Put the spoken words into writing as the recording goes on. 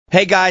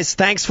Hey guys,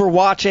 thanks for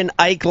watching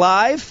Ike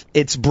Live.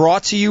 It's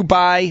brought to you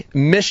by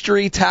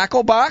Mystery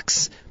Tackle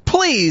Box.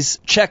 Please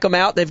check them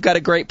out. They've got a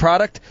great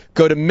product.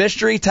 Go to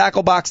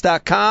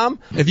mysterytacklebox.com.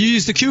 If you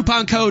use the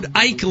coupon code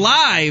Ike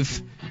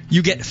Live,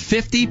 you get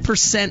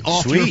 50%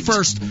 off your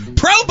first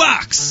Pro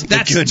Box.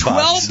 That's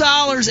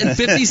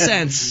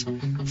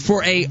 $12.50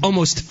 for a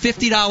almost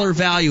 $50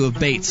 value of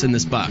baits in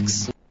this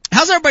box.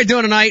 How's everybody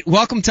doing tonight?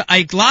 Welcome to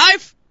Ike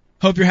Live.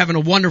 Hope you're having a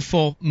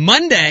wonderful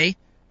Monday.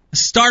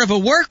 Start of a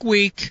work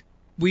week,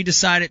 we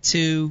decided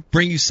to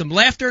bring you some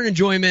laughter and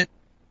enjoyment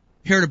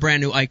here at a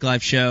brand new Ike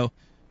Live show.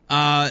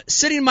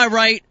 Sitting to my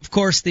right, of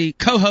course, the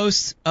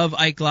co-host of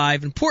Ike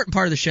Live, important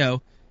part of the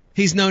show.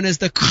 He's known as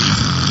the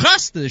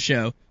crust of the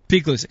show,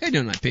 Pete Glusick. How you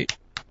doing tonight, Pete?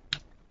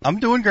 I'm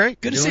doing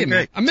great. Good to see you,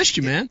 man. I missed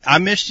you, man. I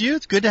missed you.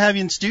 It's good to have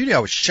you in studio. I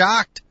was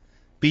shocked.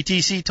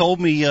 BTC told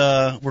me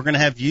we're going to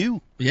have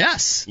you.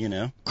 Yes. You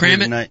know.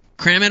 Cram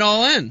it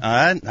all in.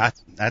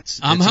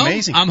 That's I'm home.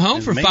 amazing. I'm home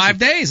it's for amazing. 5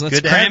 days.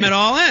 Let's cram it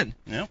all in.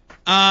 Yep.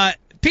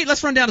 Pete,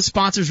 let's run down the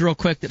sponsors real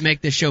quick that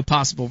make this show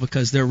possible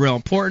because they're real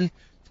important.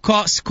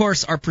 Of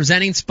course, our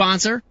presenting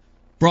sponsor,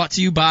 brought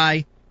to you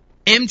by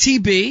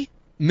MTB,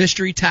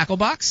 Mystery Tackle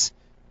Box.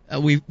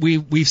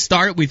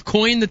 We've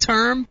coined the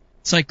term.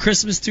 It's like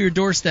Christmas to your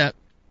doorstep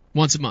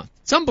once a month.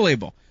 It's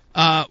unbelievable.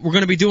 We're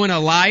going to be doing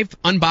a live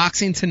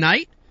unboxing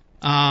tonight.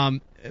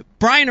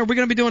 Brian, are we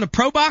going to be doing a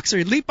Pro Box or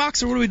Elite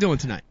Box, or what are we doing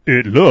tonight?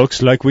 It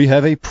looks like we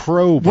have a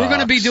Pro Box. We're going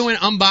to be doing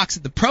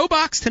unboxing the Pro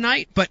Box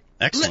tonight, but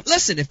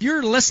listen, if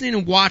you're listening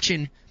and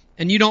watching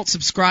and you don't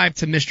subscribe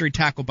to Mystery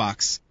Tackle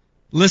Box,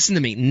 listen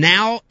to me.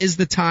 Now is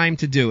the time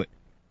to do it.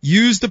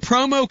 Use the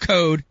promo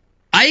code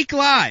Ike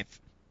Live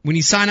when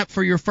you sign up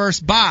for your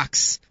first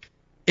box.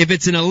 If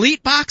it's an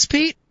Elite Box,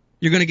 Pete,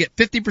 you're going to get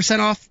 50%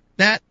 off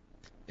that.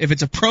 If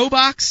it's a Pro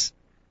Box,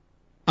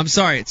 I'm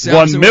sorry, it's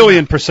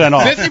 1,000,000%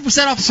 off.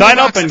 50% off. Sign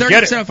Pro up box, and 30%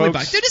 get it, off folks.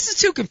 box. Dude, this is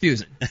too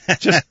confusing.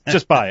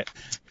 Just buy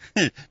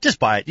it. Just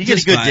buy it. You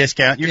get a good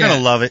discount. You're going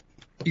to love it.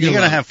 You're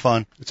going to have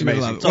fun. It's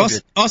amazing. It's all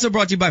good. Also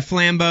brought to you by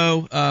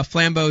Flambeau.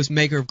 Flambeau's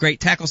maker of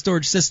great tackle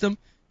storage system.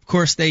 Of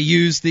course, they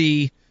use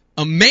the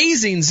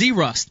amazing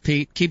Z-Rust,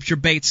 Pete. Keeps your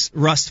baits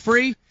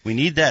rust-free. We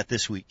need that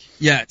this week.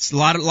 Yeah, it's a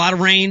lot of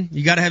rain.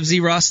 You got to have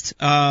Z-Rust.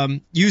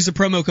 Use the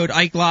promo code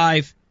Ike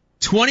Live.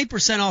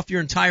 20% off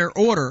your entire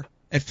order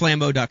at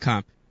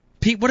Flambeau.com.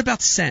 Pete, what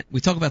about scent? We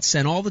talk about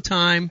scent all the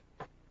time.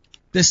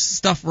 This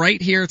stuff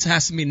right here, it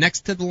has to be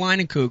next to the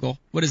Leinenkugel.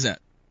 What is that?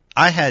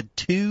 I had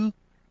 2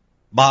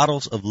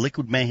 bottles of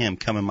Liquid Mayhem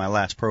come in my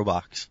last Pro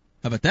Box.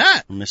 How about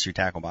that? From Mystery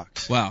Tackle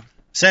Box. Wow.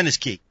 Scent is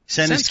key.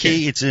 Scent is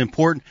key. It's an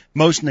important,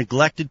 most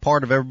neglected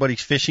part of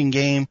everybody's fishing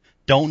game.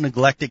 Don't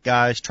neglect it,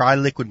 guys. Try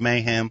Liquid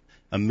Mayhem.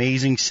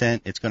 Amazing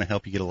scent. It's going to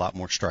help you get a lot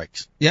more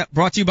strikes. Yeah,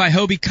 brought to you by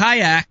Hobie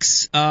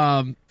Kayaks.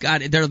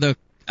 They're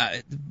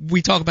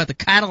we talk about the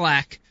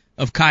Cadillac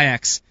of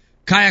kayaks.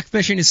 Kayak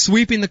fishing is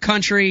sweeping the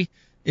country.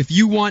 If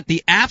you want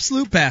the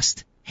absolute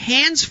best,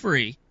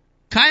 hands-free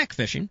kayak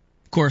fishing,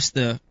 of course,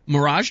 the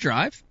Mirage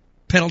Drive,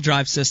 pedal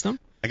drive system.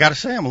 I got to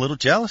say, I'm a little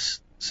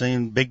jealous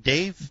seeing Big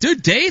Dave.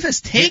 Dude, Dave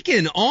has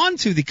taken on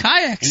to the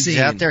kayak scene.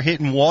 He's out there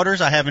hitting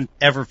waters I haven't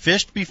ever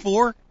fished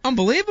before.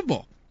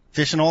 Unbelievable.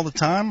 Fishing all the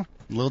time.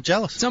 I'm a little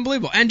jealous. It's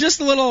unbelievable. And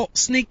just a little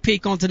sneak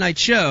peek on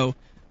tonight's show,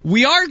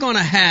 we are going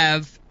to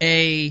have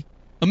a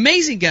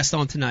amazing guest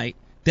on tonight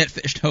that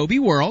fished Hobie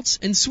Worlds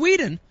in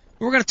Sweden.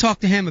 We're going to talk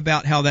to him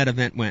about how that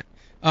event went.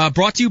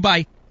 Brought to you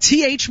by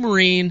TH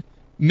Marine,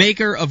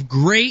 maker of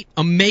great,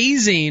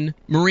 amazing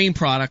marine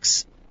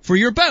products for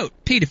your boat.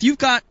 Pete, if you've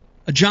got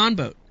a John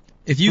boat,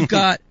 if you've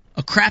got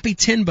a crappy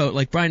tin boat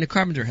like Brian the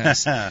Carpenter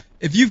has,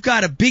 if you've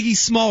got a biggie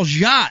small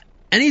yacht,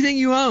 anything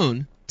you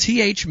own,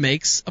 TH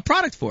makes a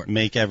product for it.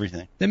 Make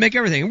everything. They make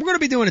everything. And we're going to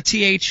be doing a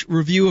TH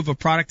review of a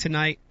product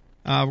tonight.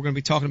 We're going to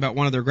be talking about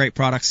one of their great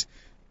products.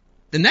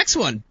 The next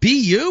one,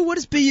 BU? What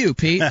is BU,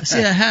 Pete? I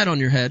see a hat on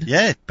your head.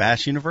 Yeah,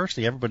 Bass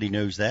University. Everybody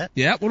knows that.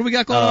 Yeah, what do we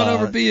got going on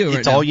over BU right now?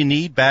 It's all you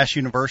need, Bass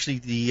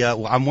University.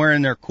 I'm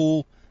wearing their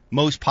cool,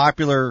 most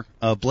popular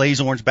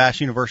Blaze Orange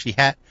Bass University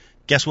hat.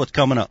 Guess what's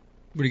coming up?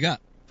 What do you got?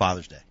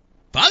 Father's Day.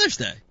 Father's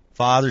Day?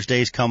 Father's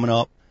Day's coming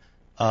up.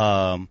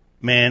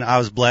 Man, I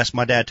was blessed.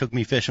 My dad took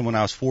me fishing when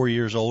I was 4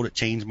 years old. It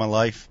changed my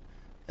life.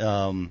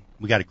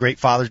 We got a great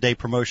Father's Day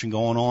promotion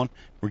going on.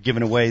 We're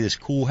giving away this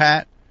cool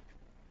hat.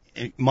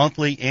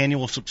 Monthly,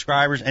 annual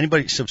subscribers.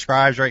 Anybody that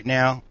subscribes right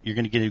now, you're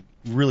going to get a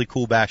really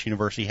cool Bass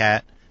University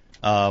hat.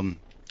 Come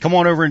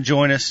on over and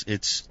join us.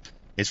 It's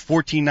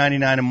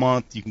 $14.99 a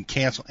month. You can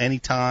cancel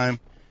anytime.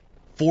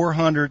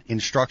 400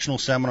 instructional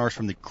seminars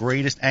from the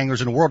greatest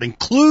anglers in the world,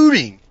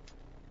 including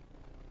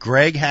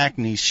Greg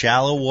Hackney's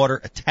Shallow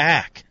Water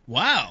Attack.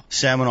 Wow.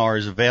 Seminar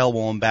is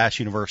available on Bass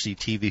University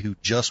TV, who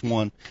just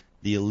won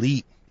the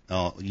Elite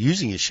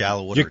using his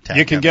Shallow Water Attack.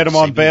 You can get them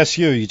on Bass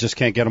U. You just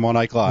can't get them on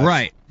Ike Live.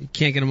 Right. You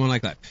can't get them on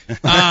Ike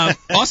Live.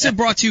 Also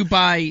brought to you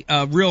by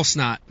Real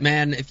Snot.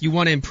 Man, if you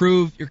want to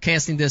improve your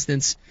casting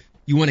distance,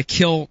 you want to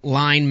kill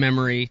line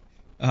memory,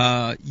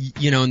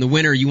 in the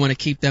winter you want to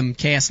keep them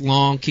cast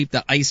long, keep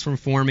the ice from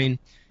forming.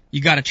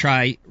 you got to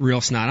try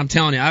Real Snot. I'm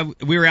telling you,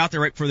 we were out there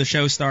right before the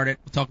show started.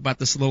 We'll talk about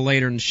this a little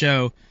later in the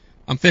show.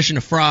 I'm fishing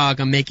a frog.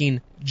 I'm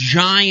making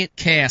giant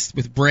casts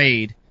with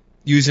braid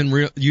using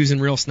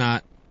Real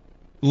Snot.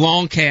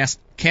 Long cast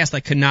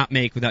I could not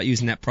make without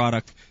using that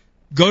product.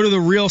 Go to the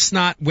Real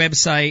Snot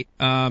website.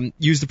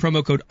 Use the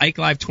promo code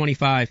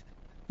IkeLive25.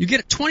 You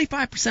get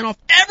 25% off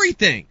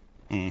everything,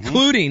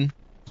 including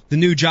the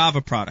new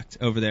Java product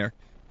over there.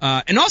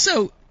 And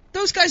also,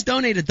 those guys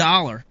donate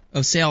 $1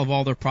 of sale of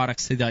all their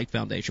products to the Ike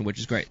Foundation, which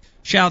is great.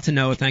 Shout out to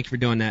Noah. Thank you for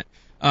doing that.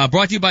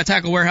 Brought to you by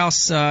Tackle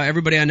Warehouse.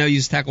 Everybody I know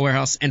uses Tackle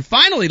Warehouse. And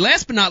finally,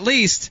 last but not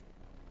least,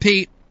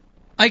 Pete,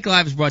 Ike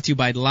Live is brought to you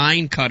by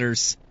Line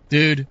Cutters.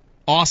 Dude,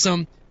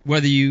 awesome.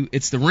 Whether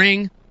it's the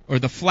ring or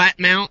the flat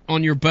mount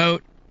on your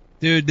boat,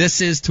 dude, this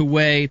is the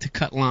way to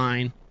cut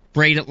line,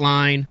 braided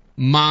line,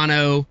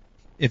 mono.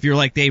 If you're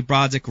like Dave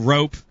Brodzik,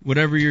 rope,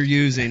 whatever you're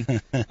using,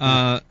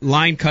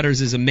 Line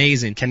Cutters is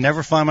amazing. Can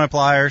never find my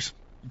pliers.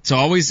 It's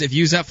always, if you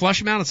use that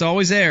flush mount, it's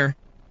always there.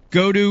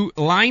 Go to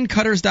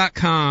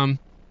linecutters.com.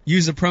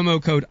 Use the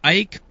promo code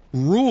Ike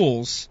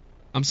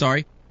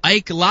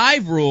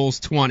Live Rules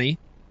 20.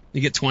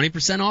 You get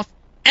 20% off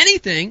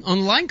anything on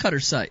the Line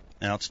Cutters site.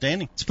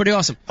 Outstanding. It's pretty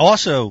awesome.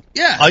 Also,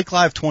 yeah. Ike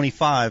Live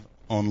 25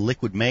 on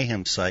Liquid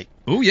Mayhem site.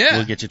 Oh yeah.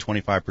 We'll get you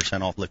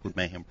 25% off Liquid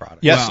Mayhem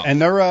products. Yes, Wow.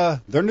 and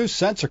their new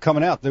scents are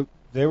coming out.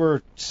 They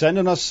were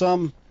sending us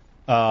some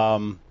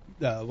Nightcrawler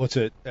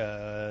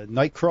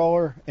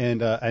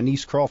and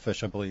anise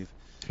crawfish, I believe.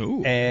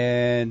 Ooh.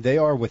 And they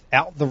are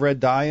without the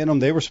red dye in them.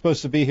 They were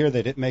supposed to be here.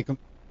 They didn't make them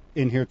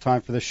in here time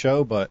for the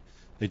show, but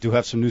they do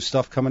have some new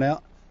stuff coming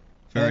out.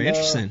 Very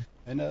interesting.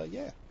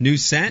 Yeah. New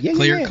scent,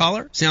 clear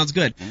color. Sounds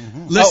good.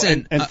 Mm-hmm.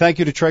 Listen. And thank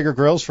you to Traeger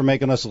Grills for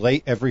making us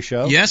late every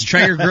show. Yes,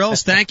 Traeger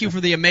Grills, thank you for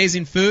the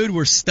amazing food.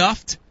 We're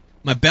stuffed.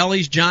 My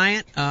belly's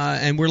giant,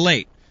 and we're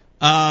late.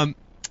 It's going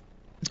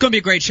to be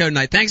a great show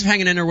tonight. Thanks for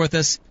hanging in there with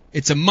us.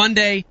 It's a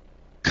Monday.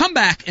 Come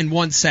back in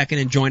 1 second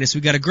and join us.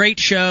 We've got a great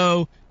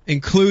show,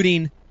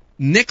 including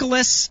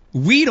Nicholas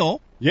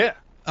Weedle. Yeah.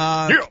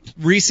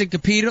 Recent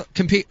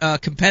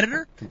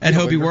competitor at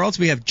Hobie Worlds.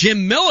 We have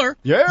Jim Miller,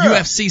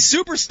 UFC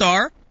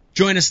superstar.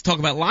 Join us to talk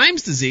about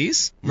Lyme's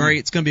disease.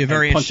 It's going to be a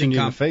very interesting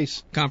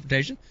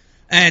confrontation.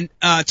 And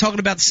talking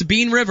about the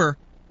Sabine River.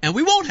 And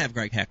we won't have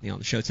Greg Hackney on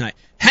the show tonight.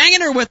 Hang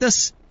in there with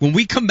us. When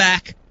we come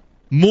back,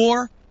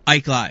 more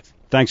Ike Live.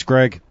 Thanks,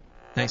 Greg.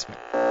 Thanks, Greg.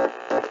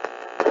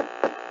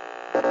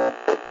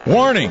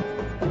 Warning!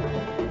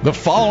 The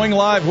following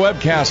live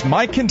webcast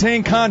might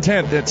contain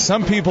content that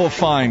some people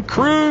find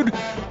crude,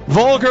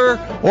 vulgar,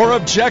 or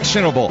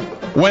objectionable.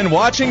 When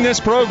watching this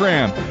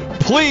program,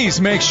 please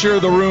make sure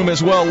the room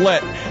is well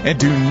lit and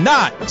do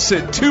not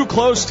sit too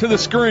close to the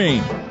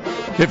screen.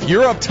 If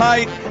you're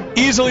uptight,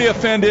 easily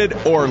offended,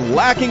 or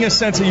lacking a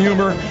sense of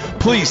humor,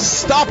 please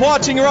stop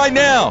watching right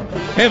now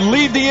and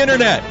leave the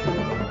internet.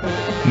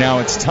 Now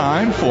it's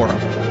time for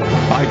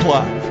Ike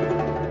Live.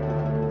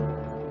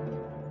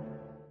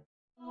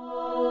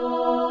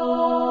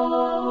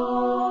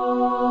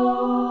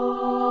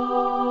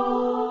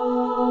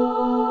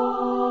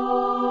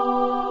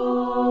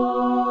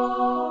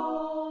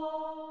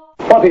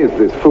 What is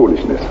this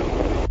foolishness?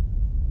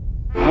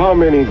 How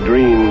many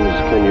dreams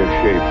can you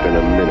shape in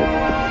a minute,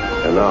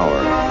 an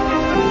hour?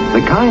 The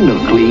kind of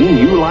clean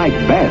you like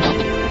best.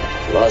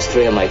 Lost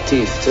 3 of my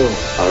teeth, too.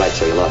 All right,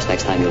 so you lost.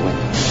 Next time you'll win.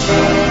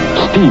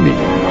 Steamy,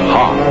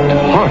 hot,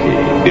 hearty,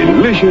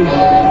 delicious,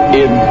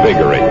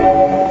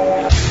 invigorating.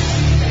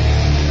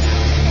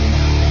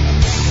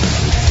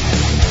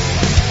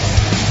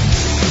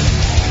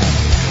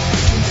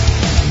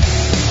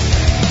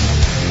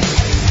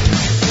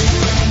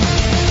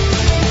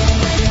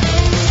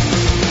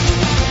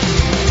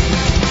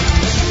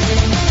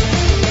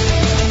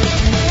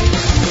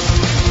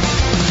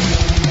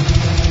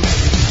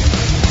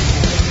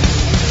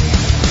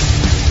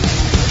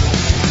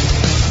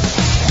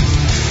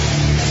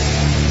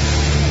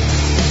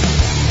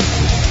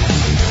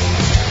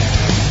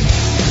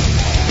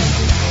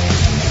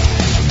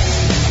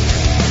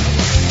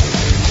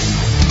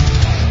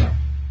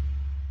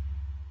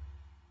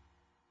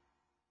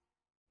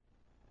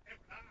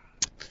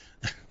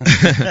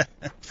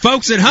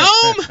 Folks at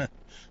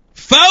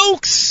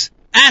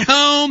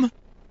home,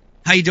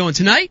 how you doing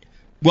tonight?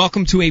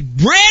 Welcome to a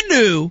brand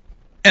new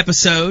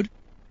episode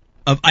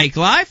of Ike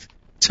Live.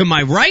 To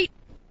my right,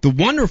 the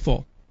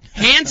wonderful,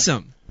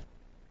 handsome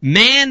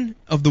man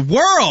of the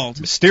world,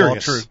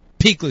 mysterious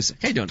Pete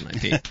Gluszek. How you doing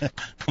tonight, Pete?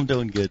 I'm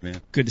doing good, man.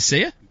 Good to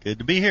see you. Good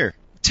to be here.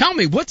 Tell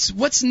me what's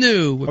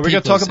new with Are we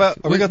going to talk about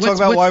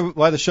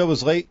why the show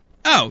was late?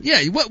 Oh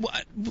yeah,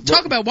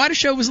 talk about why the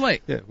show was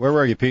late. Yeah, where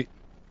were you, Pete?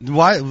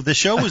 Why the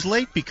show was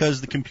late because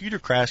the computer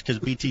crashed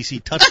because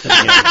BTC touched it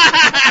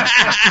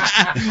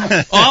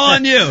again. All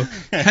on you.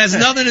 Has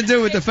nothing to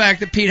do with the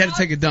fact that Pete had to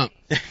take a dump.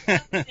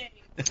 All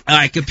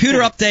right, computer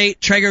update,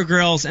 Traeger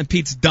Grills, and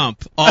Pete's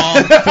dump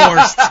all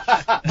forced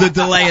the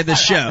delay of the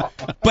show.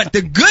 But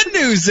the good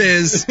news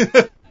is,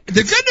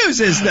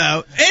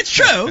 though, it's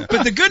true,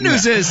 but the good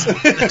news is,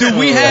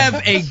 we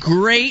have a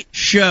great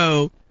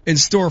show in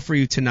store for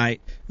you tonight.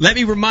 let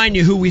me remind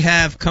you who we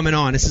have coming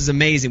on. This is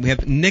amazing. We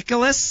have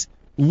Nicholas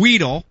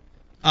Weedle,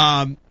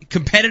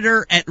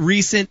 competitor at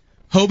recent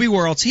Hobie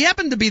Worlds. He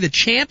happened to be the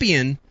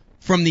champion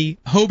from the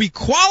Hobie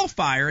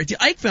qualifier at the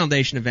Ike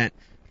Foundation event.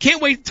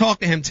 Can't wait to talk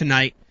to him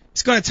tonight.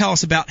 He's going to tell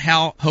us about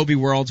how Hobie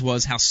Worlds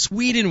was, how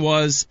Sweden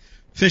was,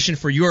 fishing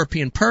for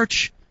European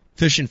perch,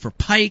 fishing for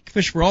pike,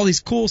 fishing for all these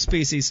cool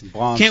species.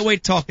 Blondes. Can't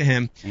wait to talk to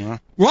him. Yeah.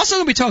 We're also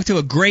going to be talking to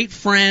a great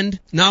friend,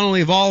 not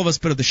only of all of us,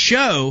 but of the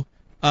show,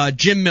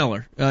 Jim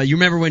Miller. You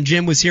remember when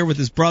Jim was here with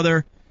his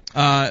brother?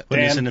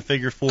 Putting us in the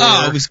figure four.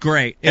 Oh, it was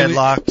great.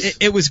 Headlocks.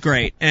 It was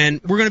great.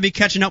 And we're going to be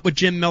catching up with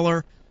Jim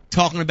Miller,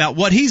 talking about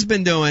what he's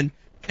been doing.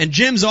 And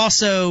Jim's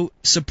also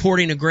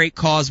supporting a great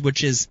cause,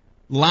 which is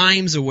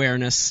Lyme's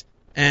awareness.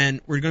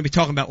 And we're going to be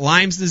talking about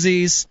Lyme's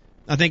disease.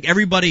 I think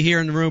everybody here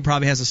in the room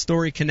probably has a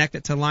story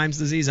connected to Lyme's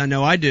disease. I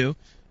know I do.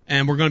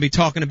 And we're going to be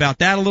talking about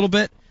that a little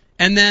bit.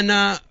 And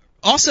then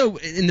also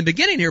in the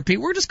beginning here, Pete,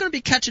 we're just going to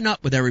be catching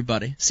up with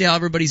everybody, see how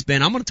everybody's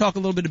been. I'm going to talk a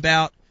little bit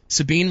about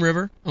Sabine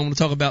River. I'm going to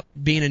talk about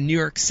being in New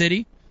York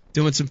City,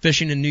 doing some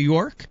fishing in New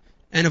York.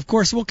 And, of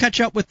course, we'll catch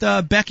up with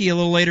Becky a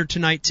little later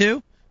tonight,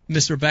 too,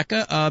 Miss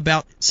Rebecca,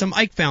 about some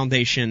Ike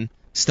Foundation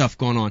stuff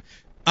going on.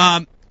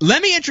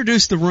 Let me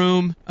introduce the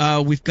room.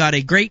 We've got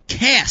a great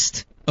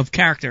cast of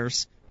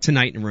characters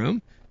tonight in the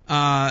room.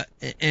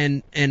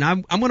 And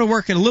I'm going to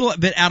work it a little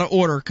bit out of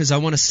order because I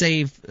want to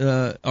save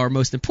our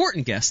most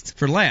important guest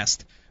for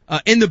last.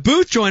 In the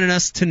booth joining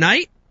us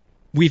tonight,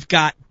 we've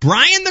got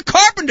Brian the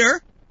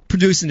Carpenter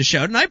producing the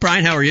show tonight.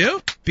 Brian, how are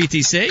you?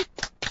 BTC.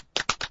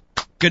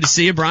 Good to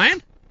see you,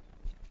 Brian.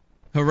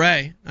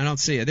 Hooray. I don't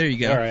see you. There you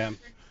go. There I am.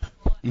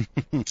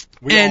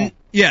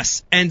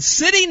 Yes, and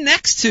sitting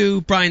next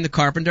to Brian the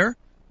Carpenter,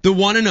 the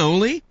one and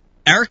only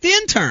Eric the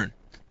Intern.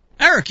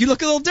 Eric, you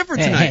look a little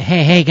different tonight.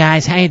 Hey,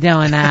 guys, how you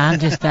doing? I'm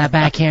just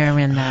back here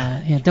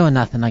and doing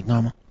nothing like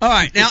normal. All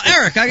right, now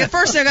Eric,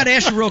 first I got to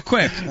ask you real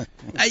quick.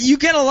 You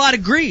get a lot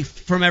of grief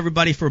from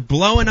everybody for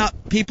blowing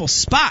up people's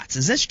spots.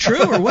 Is this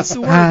true, or what's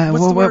the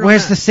word?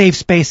 Where's the safe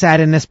space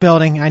at in this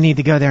building? I need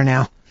to go there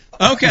now.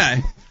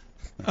 Okay.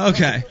 All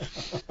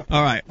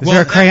right. Is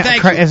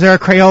there a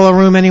Crayola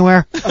room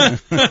anywhere?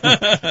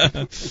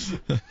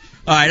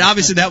 All right,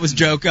 obviously that was a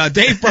joke.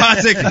 Dave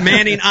Brodzik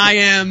manning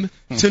IM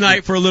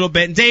tonight for a little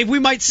bit. And Dave, we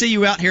might see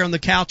you out here on the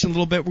couch in a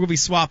little bit. We're going to be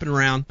swapping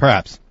around.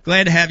 Perhaps.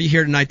 Glad to have you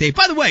here tonight, Dave.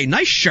 By the way,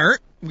 nice shirt.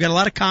 We got a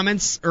lot of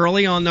comments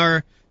early on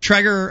our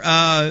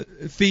Traeger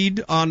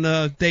feed on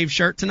Dave's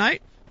shirt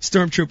tonight.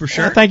 Stormtrooper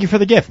shirt. Thank you for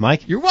the gift,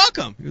 Mike. You're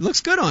welcome. It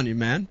looks good on you,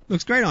 man.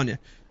 Looks great on you.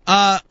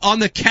 On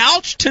the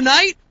couch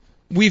tonight,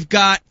 we've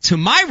got, to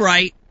my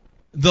right,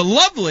 the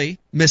lovely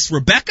Miss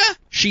Rebecca.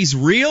 She's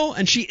real,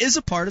 and she is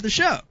a part of the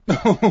show.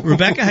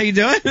 Rebecca, how you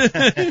doing?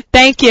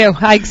 Thank you.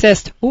 I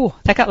exist. Ooh,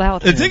 that got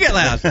loud. It did get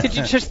loud. Did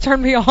you just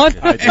turn me on?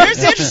 Here's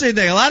the interesting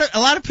thing. A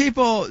lot of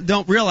people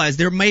don't realize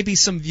there may be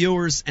some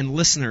viewers and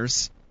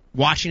listeners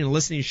watching and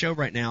listening to the show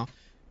right now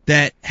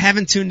that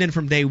haven't tuned in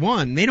from day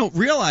one. They don't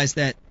realize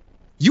that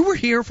you were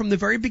here from the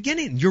very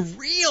beginning. You're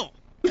real.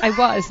 I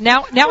was.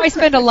 Now I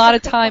spend a lot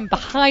of time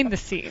behind the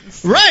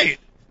scenes. Right.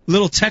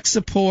 Little tech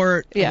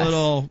support, yes. A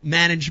little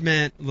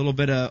management, a little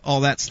bit of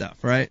all that stuff,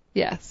 right?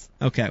 Yes.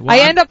 Okay. Well,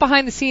 I end up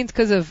behind the scenes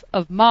because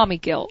of mommy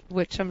guilt,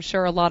 which I'm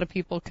sure a lot of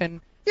people can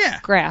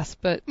grasp.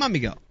 But mommy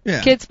guilt.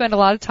 Yeah. Kids spend a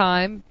lot of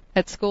time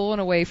at school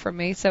and away from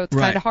me, so it's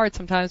kind of hard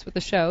sometimes with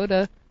the show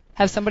to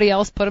have somebody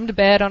else put them to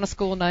bed on a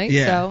school night.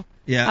 Yeah. So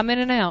yeah. I'm in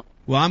and out.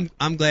 Well,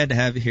 I'm glad to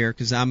have you here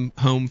because I'm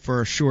home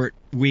for a short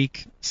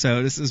week,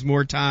 so this is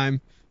more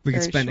time we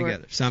can spend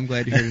together. So I'm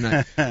glad you're here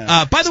tonight.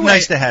 By the way,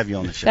 nice to have you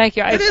on the show. Thank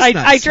you. Nice.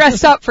 I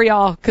dressed up for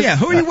y'all. Yeah,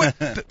 who are you wearing?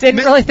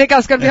 Didn't really think I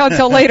was going to be on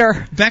until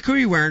later. Beck, who are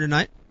you wearing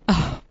tonight?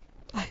 Oh,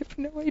 I have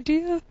no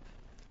idea.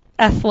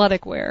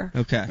 Athletic wear.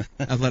 Okay,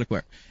 athletic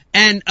wear.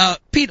 And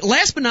Pete,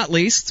 last but not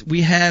least,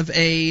 we have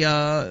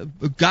a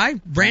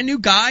brand new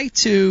guy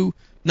to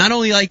not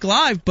only Ike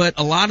Live, but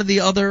a lot of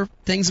the other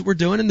things that we're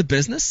doing in the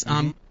business. Mm-hmm.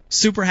 I'm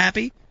super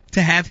happy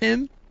to have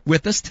him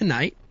with us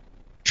tonight.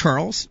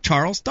 Charles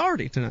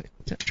Doherty tonight.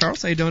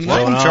 Charles, how you doing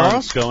tonight? Welcome, Charles.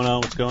 What's going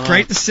on?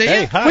 Great to see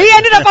you. Hi. We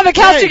ended up on the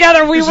couch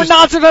together. We were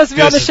not supposed to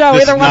be on the show,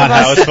 either one of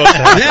us.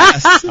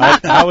 Yes.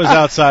 I was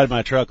outside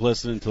my truck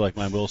listening to like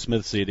my Will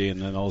Smith CD,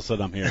 and then all of a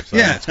sudden I'm here. So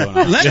what's going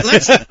on?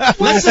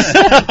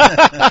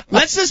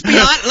 Let's just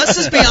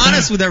be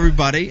honest with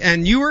everybody.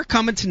 And you were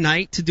coming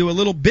tonight to do a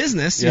little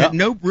business. You had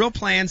no real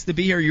plans to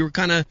be here. You were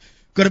kind of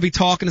going to be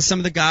talking to some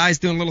of the guys,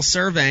 doing a little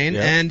surveying,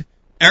 and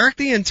Eric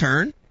the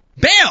Intern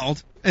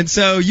bailed. And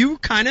so you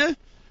kind of,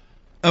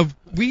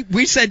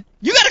 we said,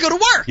 you got to go to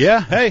work.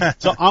 Yeah, hey,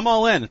 so I'm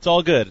all in. It's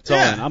all good. It's all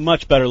in. I'm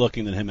much better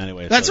looking than him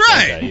anyway. That's so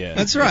right. Okay. Yeah,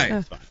 that's right.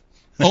 It's fine.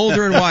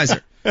 Older and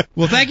wiser.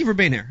 Well, thank you for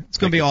being here. It's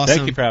going to be awesome.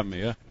 Thank you for having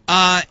me. Yeah.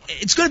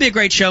 It's going to be a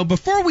great show.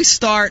 Before we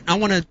start, I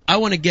want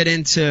to get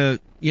into,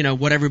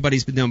 what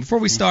everybody's been doing. Before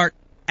we start,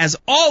 as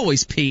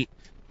always, Pete,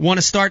 want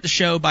to start the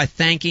show by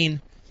thanking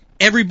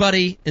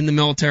everybody in the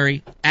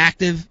military,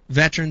 active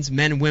veterans,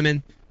 men and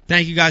women.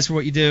 Thank you guys for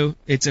what you do.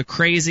 It's a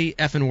crazy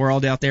effing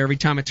world out there. Every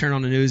time I turn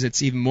on the news,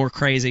 it's even more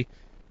crazy.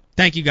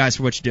 Thank you guys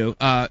for what you do.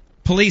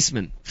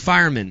 policemen,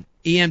 firemen,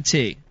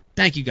 EMT.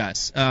 Thank you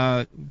guys.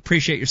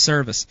 Appreciate your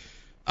service.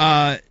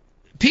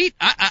 Pete,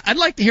 I'd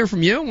like to hear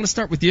from you. I want to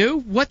start with you.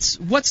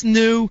 What's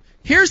new?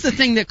 Here's the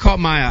thing that caught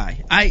my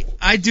eye.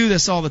 I do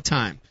this all the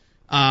time.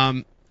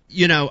 I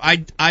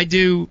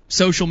do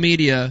social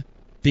media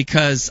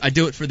because I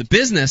do it for the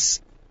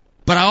business,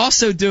 but I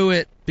also do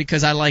it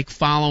because I like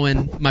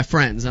following my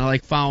friends and I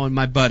like following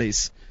my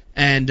buddies.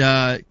 And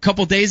a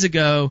couple days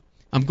ago,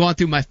 I'm going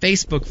through my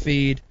Facebook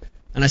feed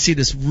and I see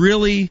this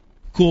really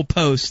cool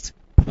post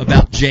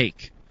about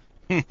Jake.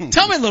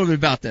 Tell me a little bit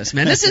about this,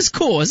 man. This is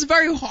cool. This is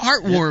very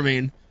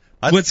heartwarming.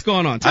 What's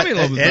going on? Tell me a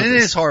little bit about this.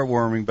 It is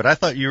heartwarming, but I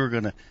thought you were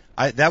going to...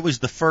 that was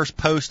the first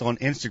post on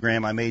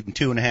Instagram I made in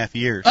 2.5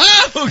 years.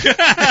 Oh, okay.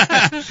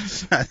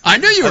 I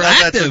knew you were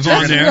active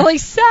on there. That's really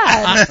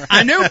sad.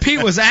 I knew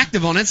Pete was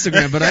active on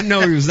Instagram, but I didn't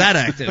know he was that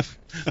active.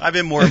 I've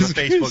been more of a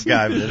Facebook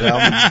guy,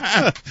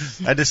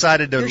 but I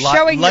decided to You're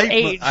showing your light.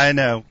 age. I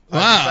know. Wow.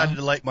 I decided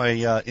to light my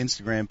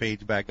Instagram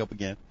page back up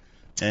again.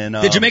 And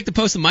did you make the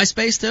post on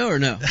MySpace too, or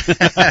no?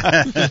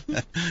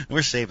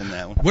 We're saving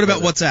that one. What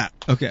about WhatsApp?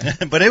 Okay.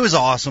 But it was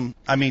awesome.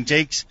 I mean,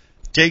 Jake's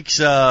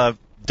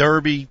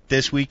Derby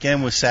this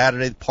weekend was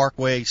Saturday, the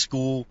Parkway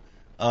School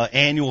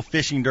annual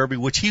fishing derby,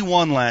 which he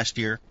won last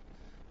year.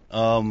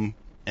 And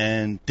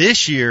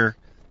this year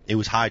it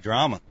was high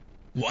drama.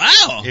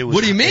 Wow.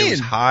 What do you mean? It was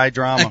high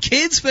drama. A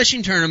kids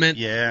fishing tournament.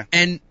 Yeah.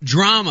 And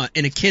drama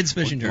in a kids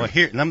fishing tournament.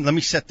 Well, here, let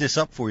me set this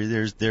up for you.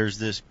 There's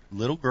this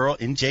little girl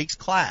in Jake's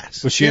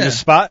class. Was she in his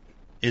spot?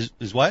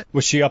 Is what?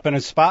 Was she up in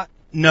his spot?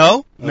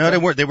 No, Okay. no, they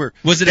weren't. They were.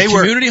 Was it a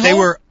community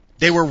hall?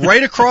 They were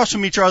right across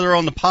from each other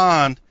on the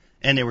pond,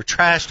 and they were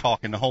trash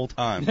talking the whole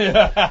time.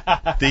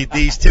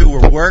 These two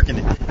were working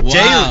it.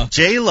 Wow.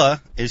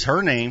 Jayla is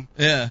her name.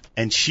 Yeah.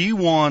 And she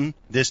won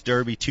this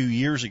derby 2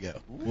 years ago.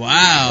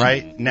 Wow.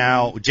 Right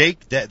now,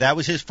 Jake, that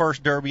was his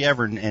first derby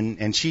ever,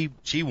 and she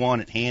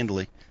won it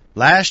handily.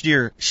 Last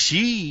year,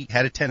 she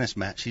had a tennis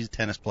match. She's a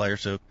tennis player,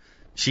 so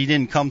she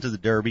didn't come to the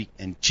derby,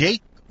 and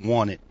Jake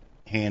won it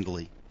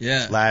handily.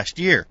 Yeah. Last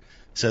year.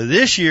 So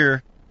this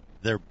year,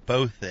 they're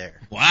both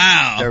there.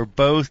 Wow. They're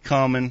both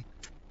coming,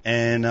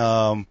 and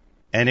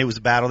it was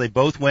a battle. They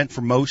both went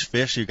for most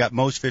fish. You got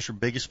most fish or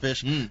biggest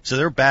fish. So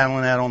they're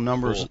battling out on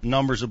numbers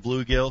of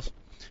bluegills.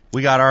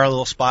 We got our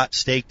little spot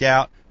staked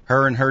out.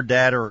 Her and her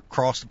dad are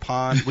across the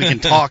pond. We can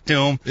talk to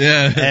them.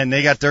 Yeah. And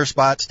they got their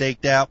spot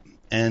staked out.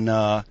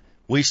 And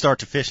we start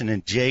to fishing,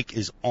 and Jake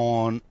is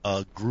on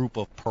a group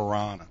of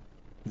piranha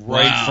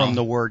right from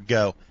the word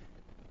go.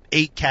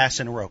 8 casts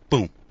in a row.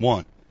 Boom.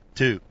 1,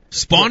 2.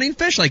 Spawning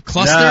fish, like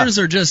clusters,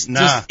 or just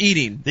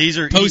eating? These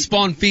are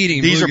post-spawn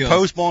feeding. These bluegill. are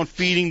post-spawn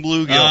feeding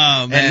bluegill.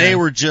 Oh, man. And they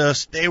were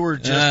just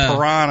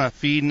piranha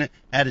feeding it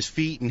at his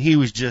feet, and he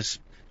was just.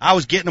 I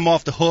was getting him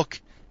off the hook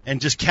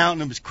and just counting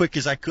them as quick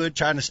as I could,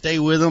 trying to stay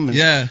with him.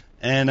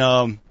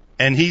 And,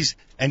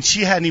 and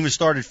she hadn't even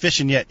started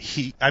fishing yet.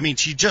 She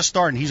just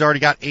started, and he's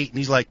already got 8, and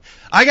he's like,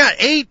 I got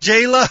 8,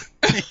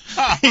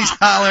 Jayla. He's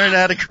hollering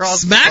at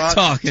across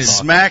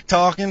Smack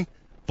talking.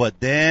 But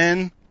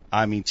then,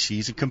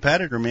 she's a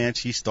competitor, man.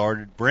 She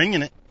started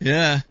bringing it.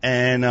 Yeah.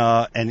 And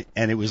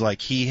it was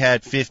like he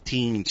had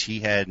 15, she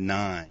had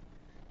 9.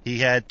 He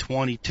had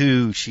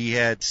 22, she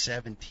had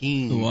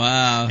 17.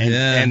 Wow.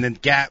 And the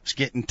gap's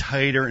getting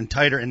tighter and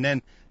tighter. And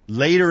then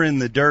later in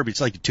the derby,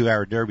 it's like a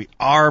 2-hour derby,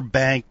 our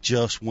bank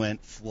just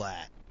went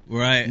flat.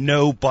 Right.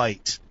 No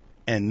bites.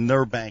 And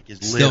their bank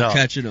is lit up.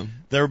 Still catching them.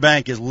 Their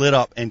bank is lit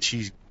up, and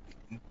she's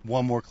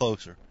one more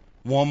closer.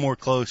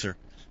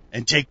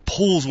 And Jake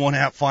pulls one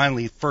out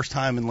finally, first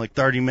time in like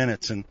 30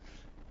 minutes, and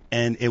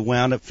it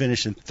wound up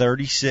finishing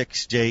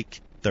 36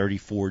 Jake,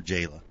 34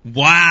 Jayla.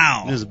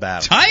 Wow. It was a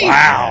battle. Tight.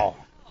 Wow.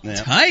 Yeah.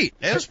 Tight.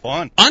 It was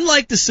fun.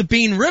 Unlike the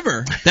Sabine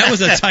River, that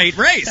was a tight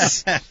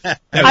race.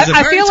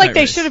 I feel like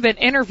they should have been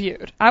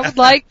interviewed. I would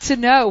like to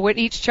know what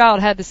each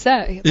child had to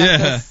say about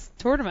this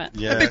tournament.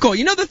 Yeah. That'd be cool.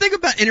 You know, the thing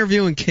about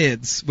interviewing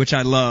kids, which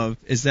I love,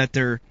 is that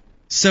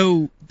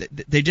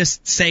they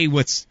just say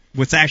what's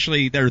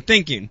actually they're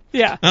thinking.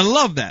 Yeah. I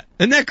love that.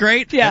 Isn't that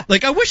great? Yeah.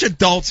 Like, I wish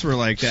adults were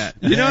like that.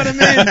 You know what I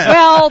mean?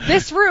 Well,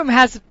 this room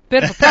has a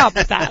bit of a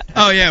problem with that.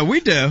 Oh, yeah,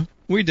 we do.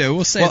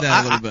 We'll say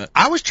that a little bit.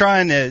 I was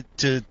trying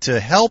to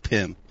help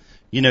him,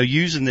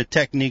 using the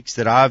techniques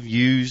that I've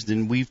used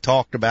and we've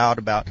talked about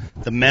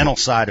the mental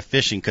side of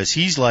fishing, because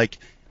he's like,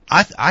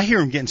 I hear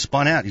him getting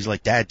spun out. He's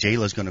like, Dad,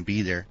 Jayla's going to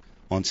be there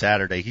on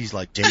Saturday. He's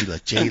like, Jayla.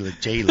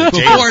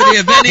 Before the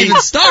event even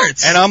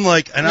starts. And I'm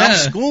like, I'm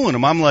schooling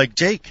him. I'm like,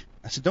 Jake,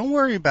 I said, don't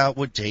worry about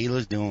what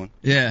Jayla's doing.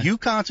 Yeah. You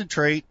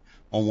concentrate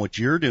on what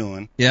you're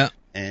doing. Yeah.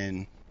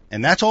 And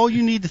that's all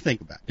you need to think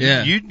about.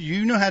 Yeah.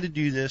 You know how to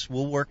do this.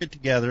 We'll work it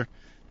together,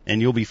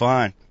 and you'll be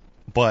fine.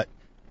 But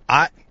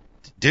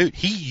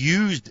he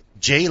used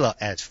Jayla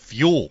as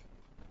fuel.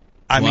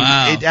 I mean,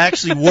 it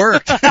actually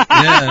worked.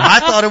 I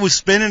thought it was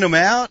spinning him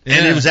out,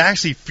 and it was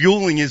actually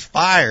fueling his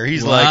fire.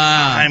 He's like,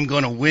 I'm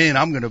going to win.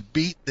 I'm going to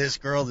beat this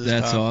girl this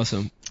time. That's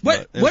awesome.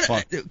 What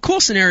cool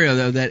scenario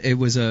though, that it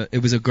was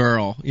a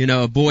girl,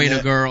 a boy and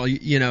a girl,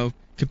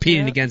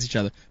 competing against each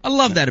other. I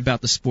love that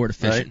about the sport of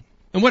fishing.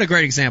 And what a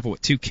great example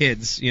with 2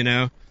 kids, you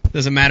know.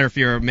 Doesn't matter if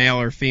you're a male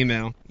or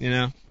female, you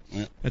know.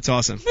 Yeah. That's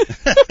awesome.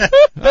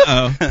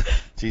 Uh-oh.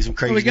 See some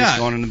What we craziness got?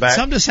 going in the back.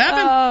 Something just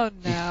happened?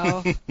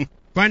 Oh, no.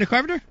 Brian the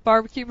Carpenter?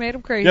 Barbecue made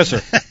him crazy. Yes,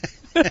 sir.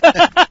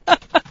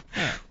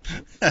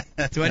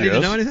 Do I need to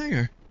know anything,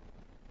 or?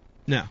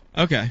 No.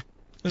 Okay.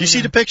 Do you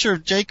see the picture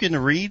of Jake in the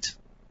reeds?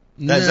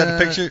 Is that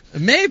the picture?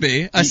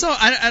 Maybe. I saw.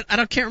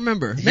 I can't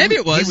remember. Maybe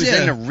it was. He was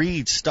in the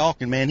reeds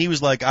stalking, man. He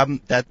was like,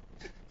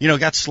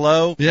 got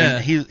slow. Yeah.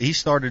 And he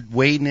started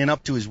wading in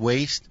up to his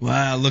waist.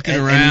 Wow, looking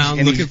And around,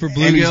 he's- looking for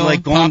bluegill. And he's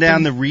like going popping.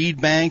 down the reed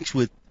banks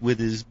with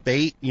his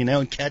bait, you know,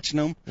 and catching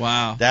them.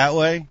 Wow. That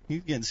way.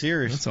 He's getting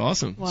serious. That's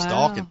awesome. Wow.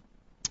 Stalking.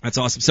 That's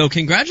awesome. So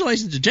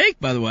congratulations to Jake,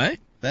 by the way.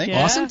 Thank Yeah.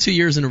 you. Awesome. 2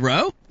 years in a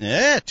row.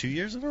 Yeah, 2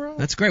 years in a row.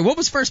 That's great. What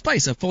was first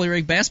place? A fully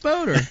rigged bass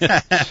boat, or?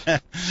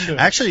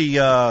 Actually,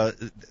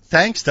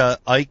 thanks to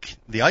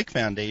the Ike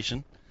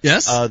Foundation,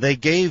 Yes. they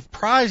gave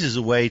prizes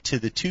away to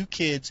the 2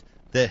 kids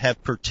that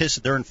have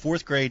participated. They're in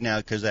 4th grade now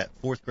because at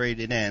 4th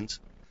grade it ends.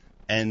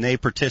 And they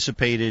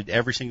participated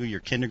every single year,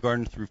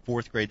 kindergarten through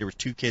 4th grade. There were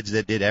 2 kids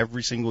that did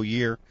every single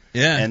year.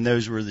 Yeah. And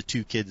those were the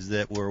 2 kids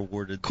that were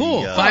awarded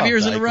Cool. the 5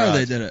 years the in a Ike row prize.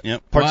 they did it.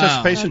 Yep.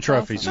 Participation That's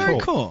trophies. awesome. Very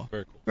cool.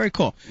 Very cool. Very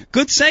cool.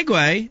 Good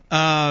segue.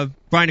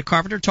 Brian the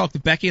Carpenter talked to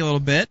Becky a little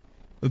bit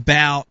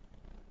about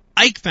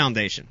Ike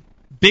Foundation.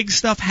 Big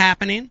stuff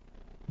happening.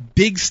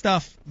 Big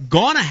stuff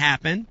gonna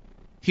happen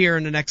here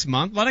in the next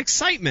month. A lot of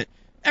excitement.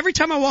 Every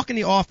time I walk in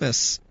the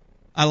office,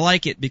 I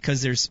like it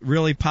because there's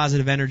really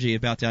positive energy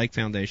about the Ike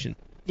Foundation.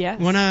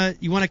 Yeah.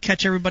 You wanna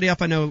catch everybody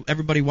up? I know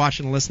everybody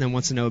watching and listening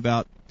wants to know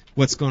about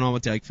what's going on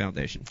with the Ike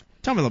Foundation.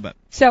 Tell me a little bit.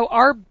 So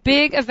our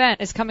big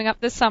event is coming up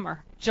this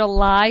summer.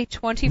 July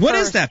 21st What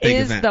is that big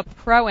event? the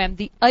Pro-Am,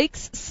 the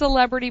Ike's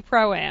Celebrity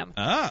Pro-Am.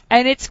 Ah.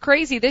 And it's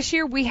crazy. This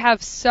year we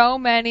have so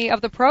many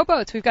of the pro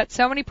boats. We've got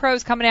so many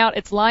pros coming out.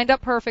 It's lined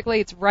up perfectly.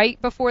 It's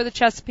right before the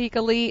Chesapeake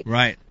Elite.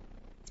 Right.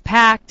 It's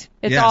packed.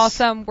 It's Yes.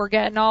 awesome. We're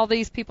getting all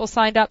these people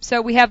signed up.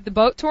 So we have the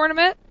boat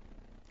tournament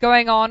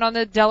going on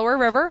the Delaware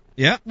River.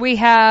 Yeah. We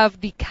have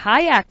the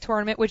kayak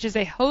tournament, which is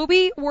a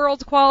Hobie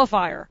World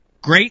Qualifier.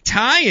 Great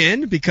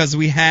tie-in because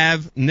we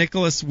have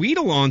Nicholas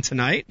Weedle on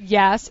tonight.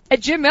 Yes.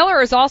 And Jim Miller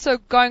is also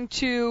going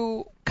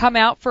to come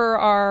out for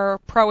our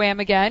Pro-Am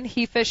again.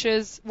 He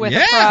fishes with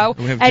Yeah. a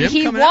pro. We have And Jim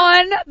he coming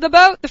won the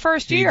boat the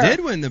first He year. did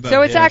win the boat.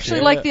 So it's Yeah, actually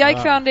yeah. like the Ike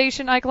Wow.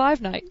 Foundation Ike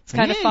Live night. It's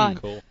kind of fun.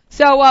 Cool.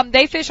 So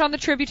they fish on the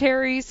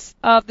tributaries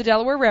of the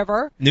Delaware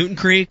River. Newton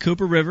Creek,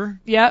 Cooper River.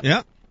 Yep.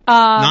 Yep.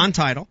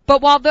 Non-tidal.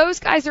 But while those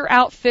guys are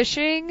out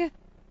fishing,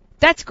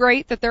 that's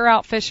great that they're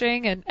out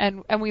fishing,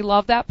 and we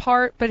love that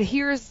part. But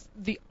here's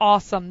the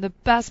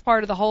best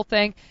part of the whole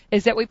thing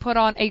is that we put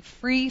on a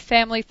free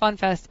family fun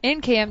fest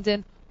in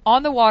Camden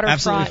on the waterfront.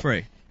 Absolutely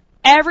free.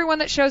 Everyone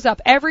that shows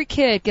up, every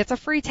kid gets a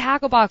free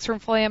tackle box from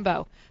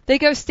Flambeau. They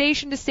go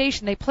station to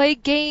station. They play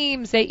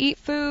games. They eat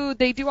food.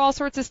 They do all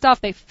sorts of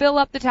stuff. They fill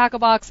up the tackle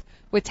box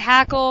with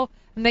tackle,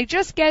 and they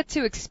just get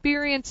to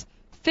experience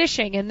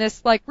fishing in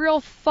this like real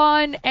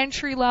fun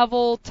entry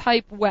level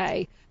type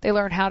way. They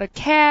learn how to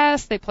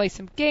cast. They play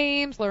some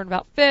games. Learn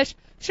about fish.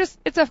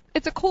 It's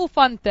a cool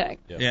fun thing.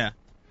 Yeah.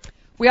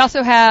 We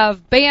also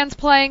have bands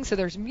playing, so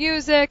there's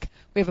music.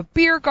 We have a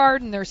beer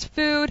garden. There's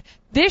food.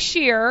 This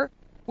year,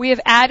 we have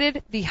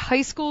added the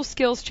High School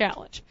Skills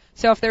Challenge.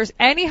 So if there's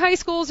any high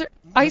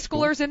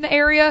schoolers in the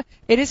area,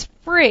 it is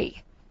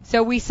free.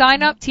 So we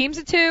sign up teams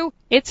of 2.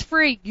 It's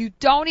free. You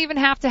don't even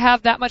have to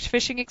have that much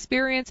fishing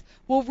experience.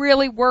 We'll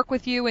really work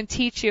with you and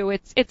teach you.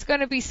 It's going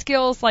to be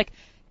skills like,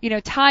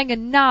 tying a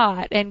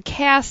knot and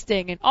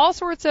casting and all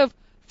sorts of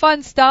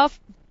fun stuff.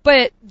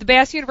 But the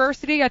Bass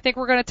University, I think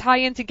we're going to tie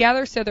in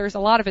together, so there's a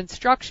lot of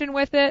instruction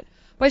with it.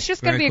 But it's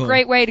just going to be Very a cool.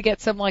 great way to get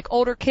some like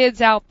older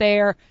kids out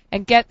there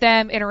and get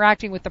them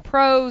interacting with the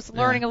pros,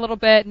 learning a little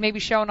bit, and maybe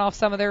showing off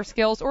some of their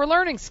skills or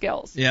learning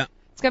skills. Yeah.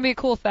 It's going to be a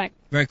cool thing.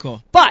 Very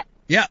cool. But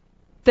Yeah.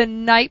 the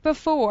night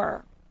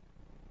before,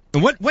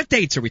 And what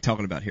dates are we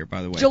talking about here,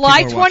 by the way?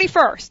 July People are watching.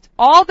 21st,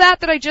 all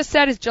that I just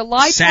said is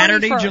July 21st.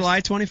 Saturday,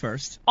 July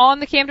 21st. On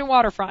the Camden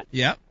waterfront.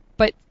 Yep.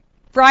 But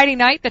Friday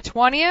night, the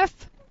 20th,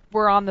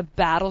 we're on the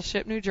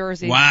Battleship, New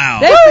Jersey. Wow.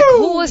 That's the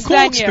coolest Cool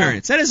venue.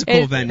 experience. That is a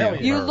cool venue.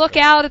 You look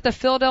out at the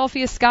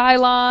Philadelphia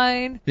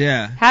skyline,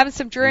 Yeah. having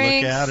some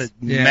drinks, Look out at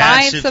Yeah.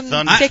 massive buying some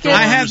thunderstorms tickets.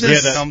 I have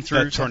this- that come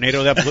through. That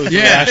tornado that blew through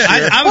Yeah. last year.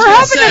 I was We're gonna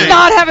hoping say, to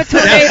not have a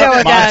tornado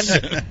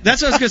again.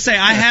 That's what I was going to say.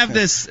 I have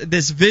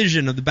this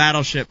vision of the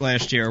Battleship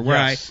last year where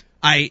Yes.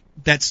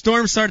 that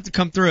storm started to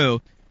come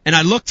through, and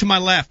I looked to my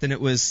left, and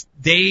it was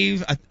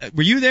Dave.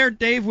 Were you there,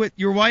 Dave, with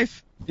your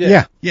wife?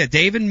 Yeah. Yeah,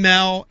 Dave and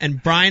Mel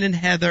and Brian and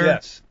Heather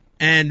Yes.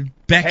 and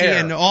Becky Hair.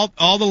 and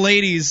all the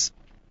ladies.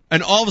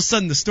 And all of a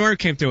sudden the storm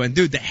came through, and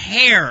dude, the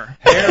hair.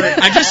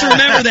 I just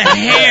remember the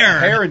hair.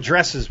 Hair and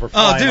dresses were Oh,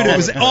 flying dude, all it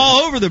was over. all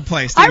over the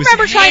place. I There was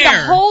remember trying to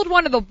hair. hold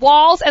one of the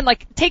walls and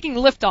like taking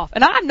lift off,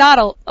 and I'm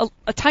not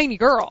a tiny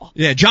girl.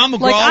 Yeah, John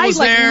McGraw Like, I, was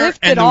like, there,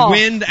 lifted and the off.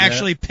 wind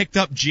actually picked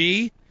up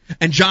G,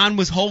 and John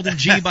was holding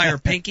G by her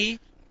pinky.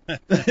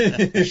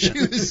 She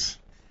was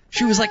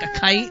She was like a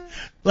kite,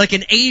 like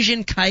an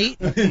Asian kite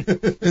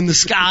in the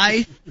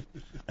sky.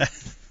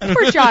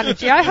 Poor Johnny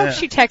G. I hope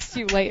she texts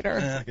you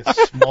later. Like a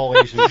small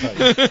Asian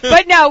kite.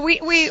 But no,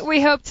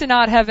 we hope to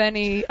not have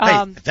any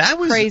that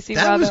was crazy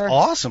that weather. was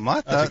awesome.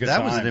 I thought good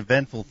that was time. an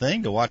eventful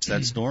thing to watch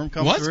that storm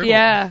come Was through.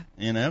 Yeah.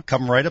 You know,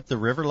 come right up the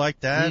river like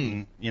that,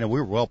 and we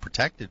were well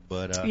protected,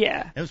 but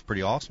Yeah. it was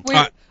pretty awesome.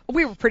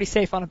 We were pretty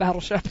safe on a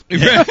battleship.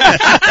 Yeah.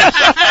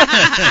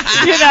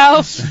 You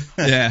know?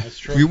 Yeah.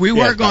 We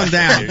were going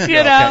down.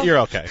 You know? You're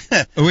okay.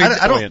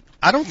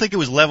 I don't think it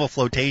was level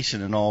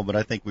flotation and all, but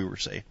I think we were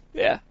safe.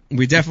 Yeah.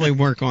 We definitely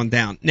weren't going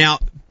down. Now,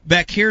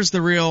 Beck, here's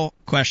the real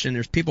question.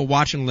 There's people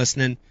watching,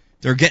 listening.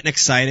 They're getting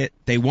excited.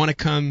 They want to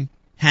come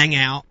hang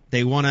out.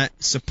 They want to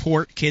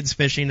support kids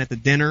fishing at the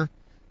dinner.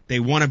 They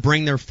want to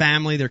bring their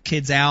family, their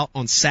kids out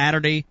on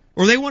Saturday.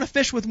 Or they want to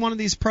fish with one of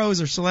these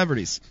pros or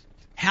celebrities.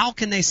 How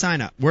can they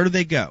sign up? Where do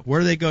they go?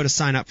 Where do they go to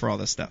sign up for all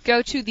this stuff?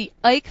 Go to the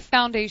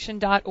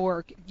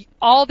IkeFoundation.org.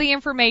 All the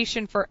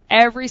information for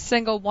every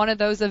single one of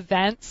those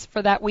events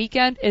for that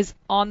weekend is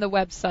on the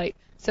website.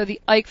 So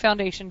the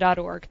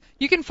IkeFoundation.org.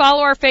 You can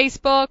follow our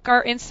Facebook,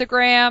 our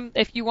Instagram,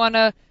 if you want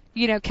to,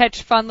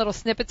 catch fun little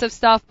snippets of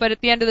stuff. But at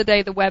the end of the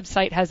day, the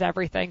website has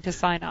everything to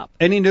sign up.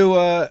 Any new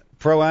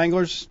pro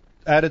anglers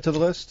added to the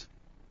list?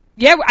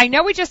 Yeah, I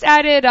know we just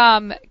added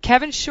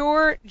Kevin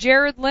Short,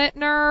 Jared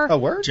Lintner. Oh,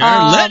 word? Jared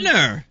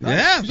Lintner.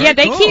 Yeah, very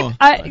they cool.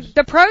 keep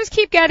the pros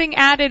keep getting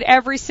added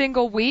every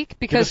single week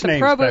because the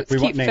pro boats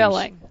keep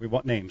filling. We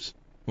want names.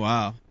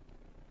 Wow.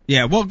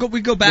 Yeah, well,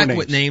 we go back More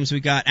with names.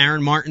 We got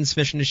Aaron Martins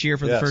fishing this year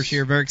for the first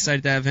year. Very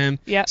excited to have him.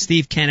 Yep.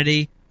 Steve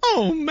Kennedy.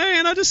 Oh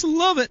man, I just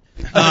love it.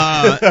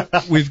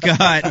 We've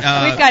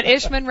got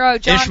Ish Monroe,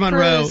 John Ish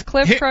Monroe, Cruz,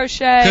 Cliff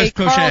Crochet,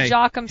 Carl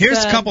Jochimson.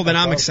 Here's a couple that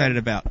I'm excited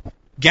about.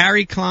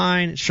 Gary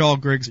Klein, Shaw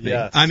Grigsby.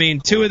 Yes, I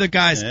mean, two of the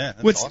guys. Yeah,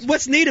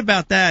 What's neat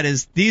about that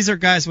is these are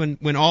guys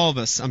when all of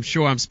us, I'm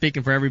sure I'm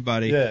speaking for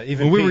everybody. Yeah,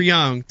 even when we Pete. were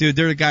young, dude,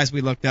 they're the guys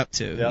we looked up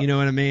to. Yep. You know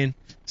what I mean?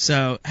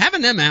 So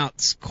having them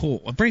out's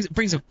cool. It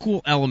brings a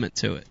cool element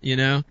to it. You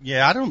know?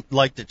 Yeah, I don't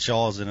like that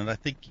Shaw's in it. I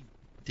think he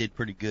did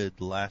pretty good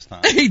the last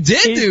time. He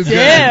did do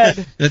did.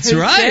 good. That's He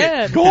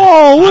right. did.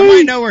 I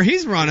might know where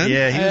he's running.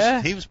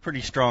 Yeah, he was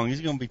pretty strong. He's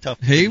going to be tough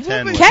to He will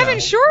contend be. with. Kevin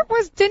Short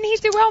didn't he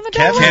do well in the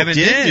double? Kevin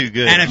did did do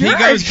good. And if You're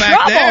he goes in back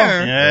trouble.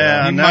 there,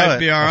 Yeah, I he know might it.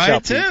 be all Watch right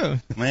out,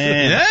 Pete. too.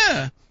 Man,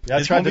 Yeah. Yeah, I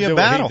It's tried gonna to be a do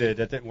battle. what he did.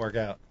 That didn't work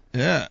out.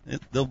 Yeah.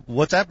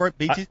 What's that, Bert?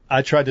 BT?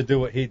 I tried to do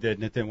what he did,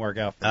 and it didn't work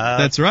out for me.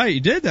 That's right. You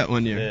did that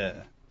one year. Yeah.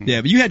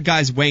 Yeah, but you had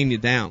guys weighing you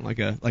down like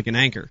an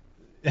anchor.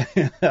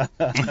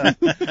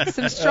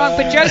 Some strong,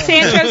 but Joe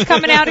Sancho's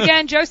coming out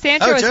again. Joe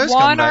Sancho Oh, has Joe's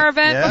won coming back. our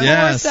event Yeah. before,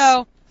 Yes.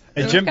 so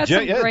And we've got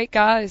some great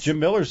guys. Jim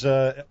Miller's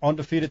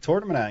undefeated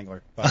tournament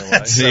angler, by the way.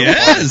 He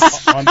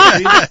is.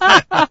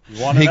 Undefeated.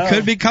 You wanna He know?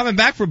 could be coming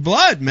back for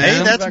blood,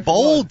 man. Hey, that's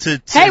bold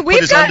to Hey, put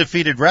his got-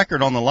 undefeated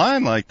record on the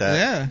line like that.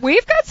 Yeah,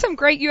 We've got some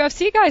great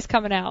UFC guys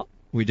coming out.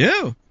 we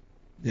do.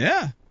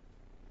 Yeah.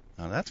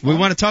 Oh, that's We fun.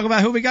 want to talk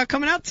about who we got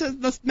coming out.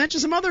 Let's mention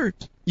some other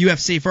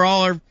UFC for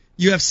all our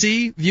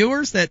UFC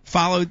viewers that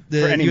followed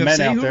the For any UFC.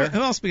 men out there.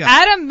 Who else we got?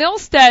 Adam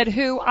Milstead,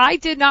 who I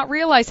did not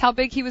realize how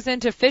big he was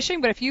into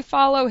fishing, but if you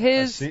follow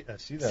his I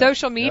see that.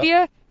 social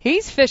media,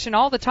 he's fishing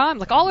all the time,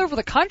 like all over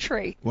the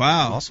country.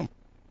 Wow. Awesome.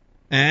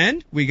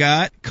 And we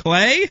got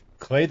Clay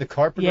Clay the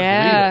Carpenter.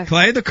 Yeah.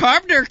 Clay the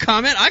Carpenter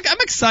coming. I'm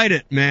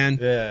excited, man,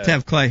 Yeah. to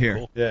have Clay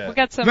here. Yeah. We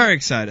got some Very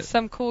excited.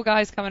 some cool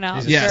guys coming out.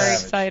 He's It's a very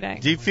savage. exciting.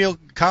 Do you feel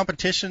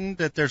competition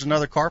that there's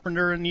another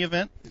carpenter in the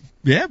event?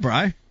 Yeah,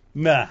 Bri.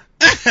 Nah.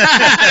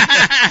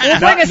 We'll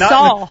bring a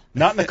saw.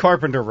 Not in the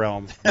Carpenter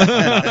realm.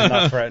 I'm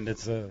not threatened.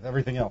 It's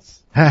everything else.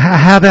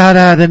 How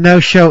about the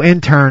no-show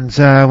interns?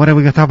 What are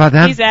we going to talk about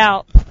them? He's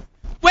out.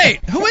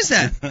 Wait, who is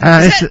that?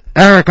 It's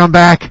Eric. I'm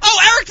back. Oh,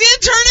 Eric the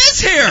intern is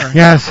here.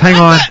 Yes, hang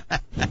on.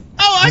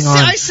 Oh, Hang on.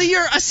 I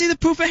see the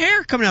poof of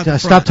hair coming out the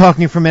front. Stop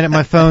talking for a minute.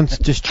 My phone's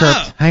just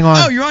chirped. Hang on.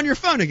 Oh, you're on your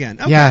phone again.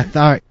 Okay. Yeah.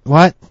 All right.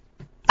 What?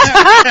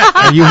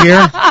 Are you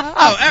here?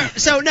 Oh, Eric,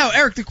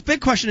 Eric, the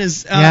big question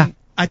is, Yeah.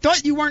 I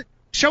thought you weren't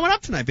showing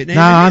up tonight, but now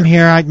No, you're I'm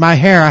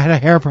here. I had a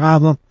hair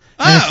problem.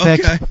 And it's Oh,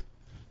 fixed. okay.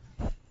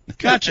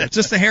 Gotcha. It's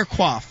just a hair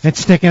coif. It's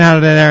sticking out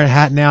of that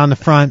hat now in the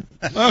front.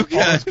 Okay.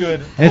 That's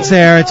good. It's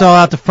there. It's all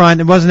out the front.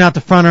 It wasn't out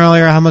the front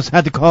earlier. I almost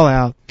had to call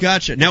out.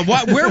 Gotcha. Now,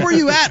 where were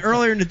you at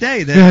earlier in the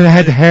day? I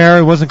had the hair.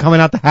 It wasn't coming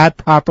out the hat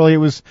properly. It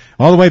was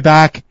all the way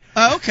back.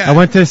 Oh, okay. I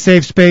went to the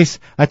safe space.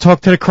 I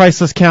talked to the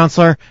crisis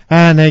counselor,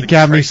 and they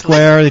got me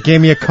square. They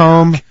gave me a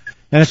comb,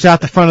 and it's out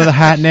the front of the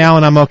hat now,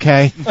 and I'm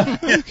okay.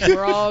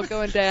 We're all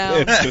going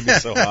down. It's going to be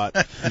so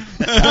hot.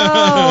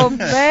 Oh,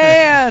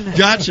 man.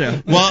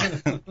 Gotcha. Well,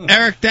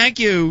 Eric, thank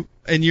you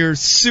in your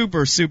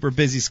super, super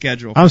busy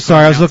schedule. I'm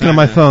sorry. I was looking at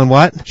my phone.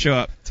 What? Show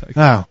up.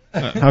 Oh,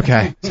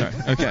 okay. Sorry.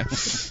 Okay.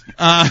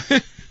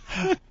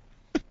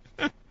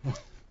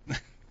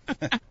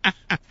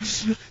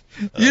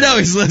 You know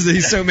he's listening.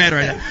 He's so mad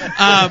right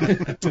now.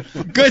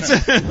 Good.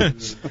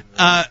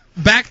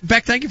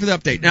 Beck, thank you for the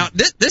update. Now,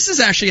 this is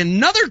actually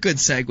another good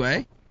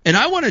segue, and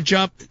I want to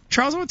jump.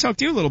 Charles, I want to talk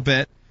to you a little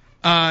bit.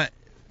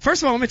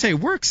 first of all, let me tell you,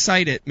 we're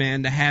excited,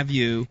 man, to have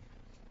you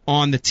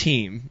on the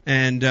team.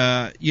 And,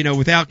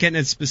 without getting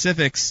into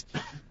specifics,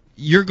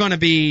 you're going to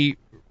be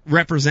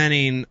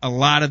representing a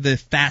lot of the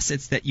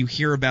facets that you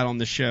hear about on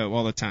the show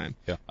all the time.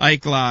 Yeah.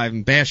 Ike Live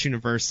and Bash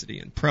University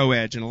and Pro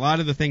Edge and a lot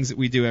of the things that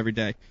we do every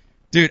day.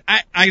 Dude,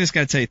 I just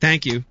got to tell you,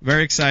 thank you.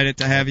 Very excited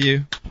to have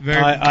you.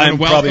 I'm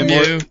welcome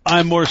you.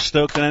 I'm more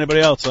stoked than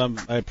anybody else. I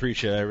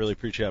really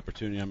appreciate the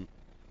opportunity.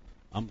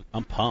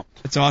 I'm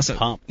pumped. It's awesome.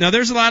 Pumped. Now,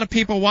 there's a lot of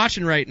people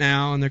watching right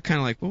now, and they're kind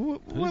of like,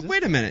 well,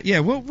 wait a minute. Yeah,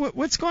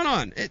 what's going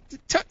on?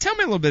 Tell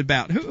me a little bit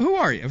about who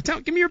are you?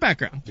 Give me your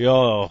background.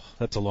 Oh,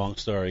 that's a long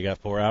story. You got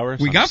 4 hours?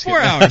 We got 4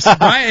 hours.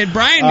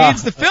 Brian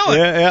needs to fill it.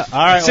 Yeah. All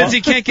right. Since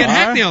he can't get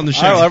Hackney on the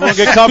show. All right, everyone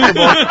get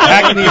comfortable.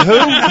 Hackney who?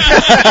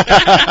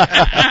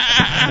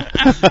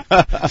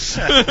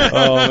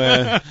 Oh,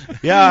 man.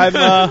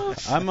 Yeah,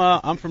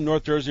 I'm from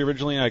North Jersey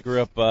originally. I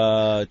grew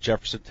up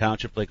Jefferson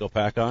Township, Lake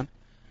Opakon.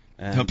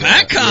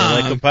 Opakon.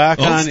 Lake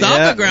Opakon. Old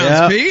stomping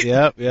grounds, Pete.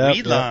 Yep.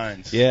 Weed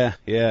lines.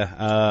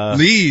 Yeah.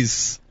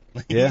 Lee's.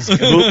 Yeah.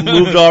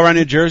 Moved all around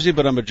New Jersey,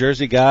 but I'm a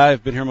Jersey guy.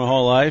 I've been here my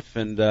whole life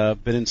and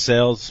been in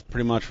sales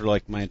pretty much for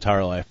like my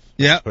entire life.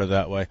 Yeah. Put it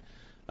that way.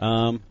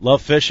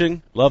 Love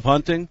fishing, love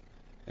hunting,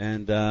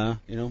 and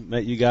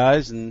met you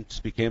guys and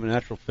just became a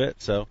natural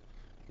fit. So,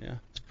 yeah,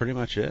 that's pretty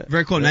much it.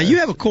 Very cool. Now you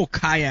have a cool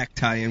kayak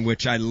tie-in,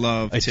 which I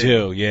love. I too.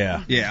 do.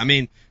 Yeah. Yeah. I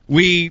mean,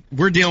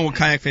 we're dealing with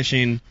kayak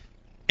fishing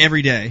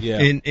every day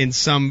in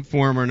some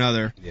form or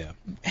another. Yeah.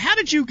 How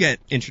did you get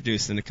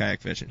introduced into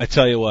kayak fishing? I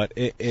tell you what,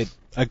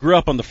 I grew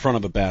up on the front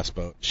of a bass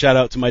boat. Shout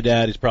out to my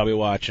dad. He's probably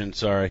watching.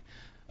 Sorry.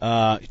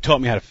 He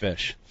taught me how to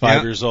fish.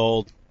 5 years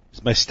old.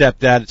 It's my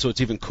stepdad, so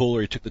it's even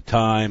cooler. He took the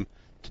time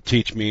to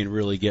teach me and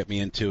really get me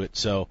into it.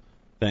 So,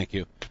 thank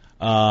you.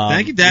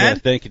 Thank you, Dad. Yeah,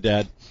 thank you,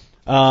 Dad.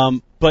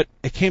 But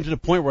it came to the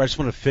point where I just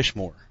wanted to fish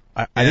more.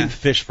 I didn't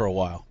fish for a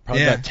while.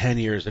 Probably about 10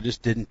 years. I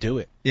just didn't do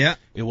it. Yeah.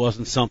 It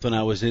wasn't something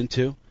I was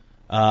into.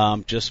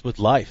 Just with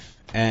life.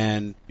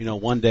 And,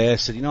 one day I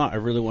said, I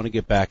really want to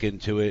get back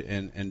into it.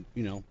 And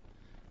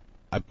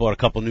I bought a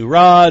couple new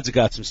rods, I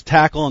got some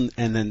tackle,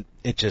 and then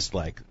it just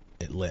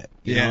it lit.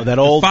 You know, that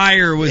old the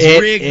fire was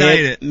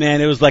reignited.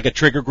 Man, it was like a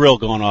trigger grill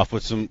going off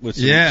with some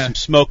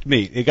smoked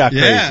meat. It got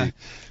crazy.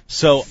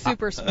 So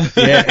super half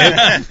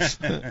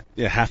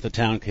the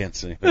town can't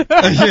see.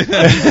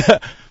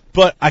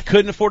 But I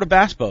couldn't afford a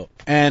bass boat.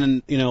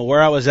 And,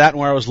 where I was at and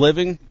where I was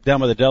living, down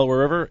by the Delaware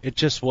River, it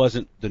just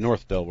wasn't the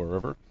North Delaware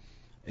River.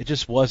 It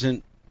just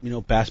wasn't,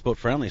 bass boat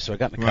friendly. So I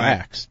got in the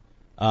kayaks.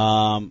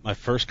 My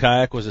first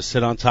kayak was to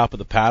sit on top of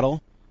the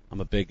paddle. I'm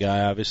a big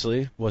guy,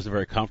 obviously. Wasn't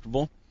very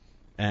comfortable.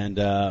 And,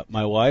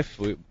 my wife,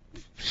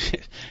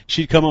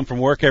 she'd come home from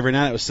work every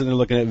night. I was sitting there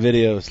looking at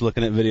videos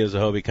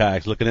of Hobie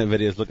kayaks, looking at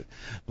videos.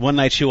 One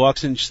night she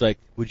walks in, she's like,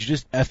 "Would you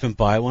just effing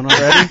buy one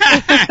already?"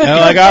 And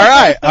I'm like,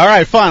 all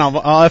right, fine,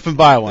 I'll effing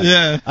buy one.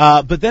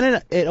 Yeah. But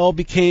then it all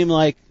became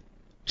like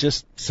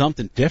just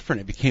something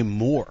different. It became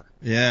more.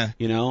 Yeah.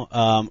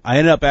 I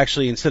ended up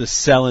actually, instead of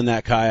selling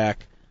that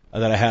kayak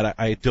that I had,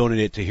 I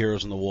donated it to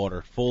Heroes in the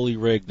Water, fully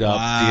rigged up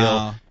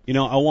deal.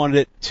 I wanted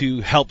it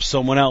to help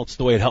someone else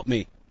the way it helped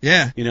me.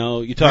 Yeah.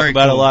 You talk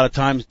about it a lot of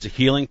times. It's a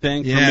healing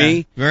thing for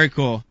me. Very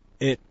cool.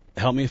 It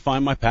helped me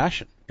find my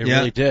passion. It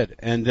really did.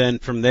 And then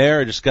from there,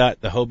 I just got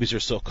the Hobies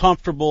are so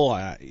comfortable.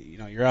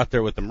 You're out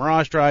there with the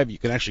Mirage Drive. You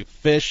can actually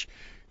fish.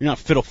 You're not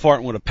fiddle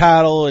farting with a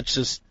paddle.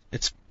 It's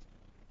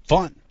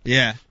fun.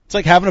 Yeah. It's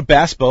like having a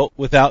bass boat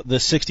without the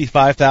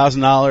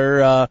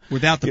 $65,000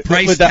 without the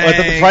price tag,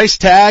 without the price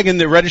tag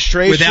and the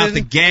registration, without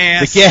the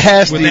gas, the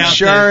without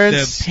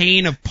insurance, the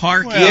pain of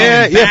parking,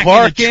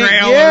 parking, in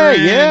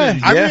the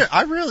trailer,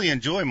 I really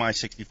enjoy my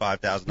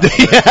 $65,000.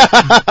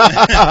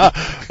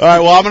 All right,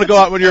 well, I'm going to go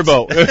out with your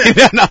boat.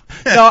 No,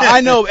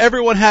 I know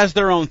everyone has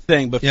their own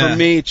thing, but for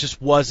me, it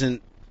just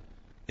wasn't.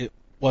 It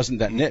wasn't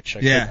that niche.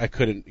 I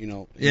couldn't, be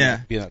in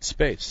that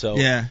space. So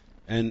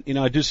And,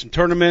 I do some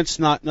tournaments,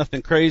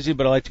 nothing crazy,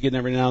 but I like to get in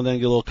every now and then,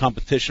 get a little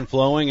competition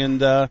flowing, and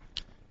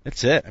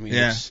that's it. I mean,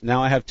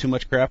 now I have too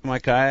much crap in my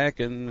kayak,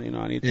 and,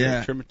 I need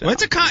to trim it down. Well,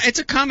 it's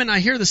a common, I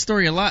hear the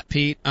story a lot,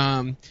 Pete.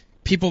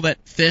 People that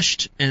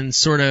fished and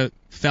sort of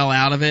fell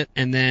out of it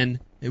and then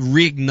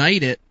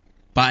reignite it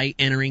by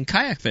entering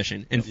kayak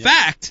fishing. In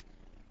fact,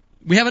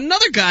 we have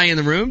another guy in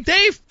the room,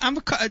 Dave. Dave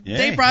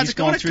Brodzik. He's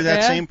going through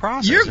that same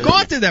process. You're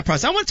going through that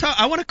process.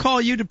 I want to call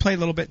you to play a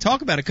little bit,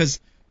 talk about it, because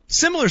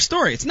similar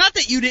story. It's not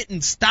that you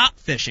didn't stop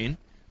fishing,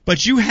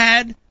 but you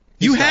had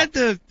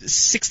the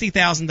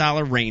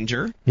 $60,000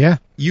 Ranger. Yeah.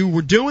 You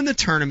were doing the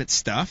tournament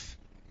stuff.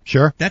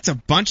 Sure. That's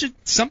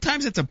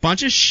sometimes it's a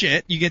bunch of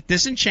shit. You get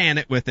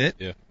disenchanted with it.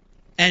 Yeah.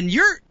 And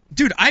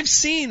dude, I've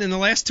seen in the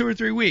last 2 or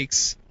 3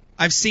 weeks,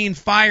 I've seen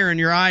fire in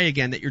your eye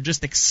again, that you're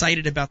just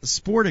excited about the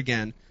sport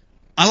again.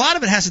 A lot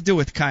of it has to do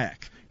with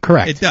kayak.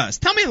 Correct. It does.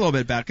 Tell me a little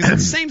bit about it, because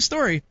it's the same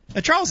story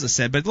that Charles has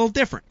said, but a little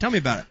different. Tell me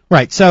about it.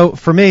 Right. So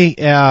for me,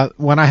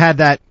 when I had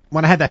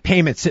that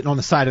payment sitting on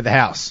the side of the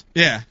house,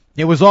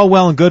 it was all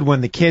well and good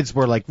when the kids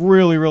were like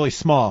really, really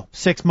small,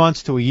 6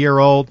 months to a year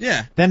old.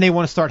 Yeah. Then they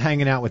want to start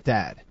hanging out with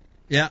Dad.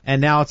 Yeah.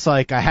 And now it's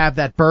like I have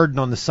that burden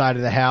on the side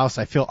of the house.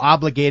 I feel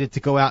obligated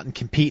to go out and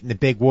compete in the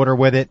big water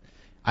with it.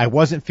 I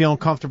wasn't feeling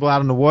comfortable out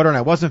on the water, and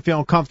I wasn't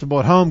feeling comfortable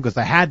at home because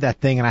I had that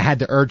thing and I had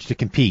the urge to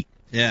compete.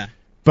 Yeah.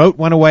 Boat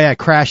went away. I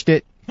crashed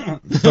it.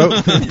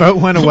 Boat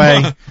went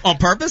away. On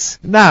purpose?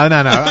 No.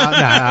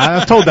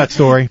 I've told that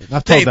story.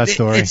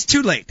 It's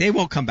too late. They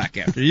won't come back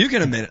after. You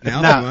can admit it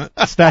now. No,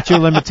 statute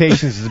of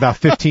limitations is about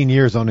 15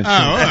 years on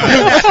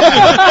insurance.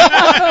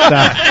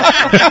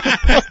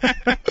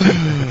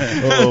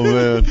 Oh,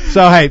 man.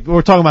 So, hey,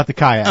 we're talking about the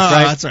kayak,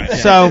 right? That's right.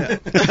 So,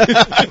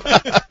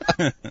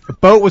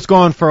 boat was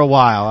gone for a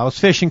while. I was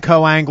fishing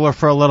co-angler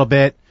for a little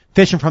bit,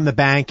 fishing from the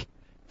bank,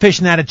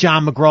 fishing out of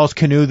John McGraw's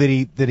canoe that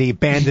he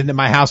abandoned in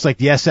my house like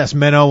the SS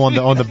Minnow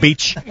on the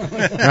beach.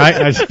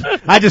 Right?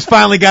 I just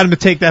finally got him to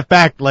take that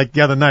back like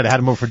the other night. I had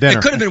him over for dinner.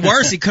 It could have been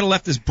worse. He could have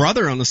left his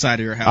brother on the side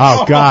of your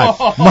house. Oh, God.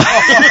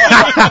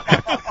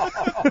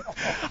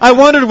 I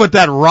wondered what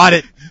that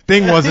rotted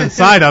thing was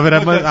inside of it.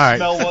 All right.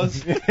 Smell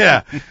was.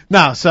 Yeah.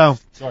 No, so.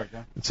 Sorry,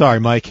 John. Sorry,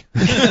 Mike.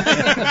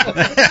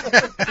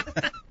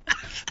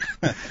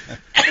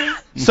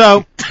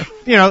 So,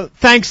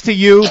 thanks to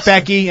you,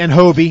 Becky, and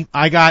Hobie,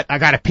 I got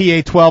a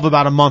PA-12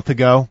 about a month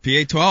ago.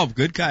 PA-12,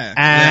 good kayak.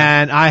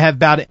 And I have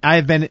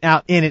been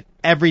out in it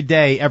every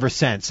day ever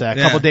since. A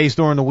couple days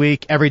during the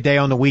week, every day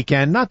on the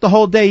weekend. Not the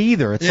whole day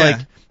either. It's like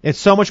it's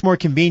so much more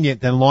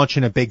convenient than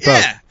launching a big boat.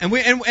 Yeah, and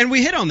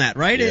we hit on that,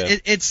 right? Yeah.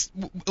 It's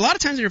a lot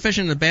of times when you're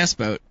fishing in a bass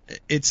boat,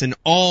 it's an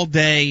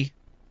all-day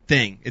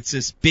thing. It's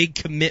this big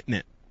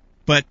commitment.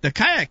 But the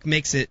kayak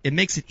makes it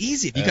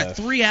easy. If you got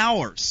 3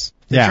 hours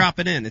to drop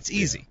it in, it's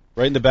easy.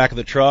 Right in the back of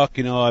the truck,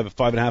 I have a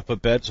 5.5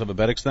 foot bed, so I have a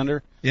bed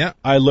extender. Yeah.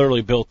 I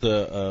literally built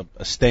a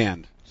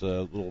stand. It's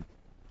a little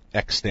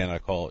X stand, I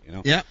call it,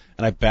 Yeah.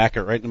 And I back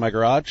it right into my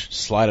garage,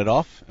 slide it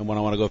off, and when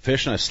I want to go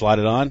fishing, I slide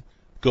it on,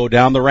 go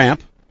down the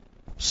ramp,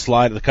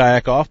 slide the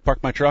kayak off,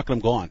 park my truck, and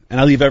I'm gone. And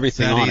I leave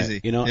everything It's that on easy.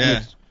 it, Yeah.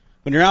 And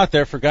when you're out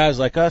there for guys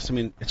like us,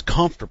 it's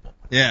comfortable.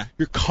 Yeah.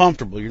 You're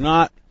comfortable. You're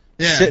not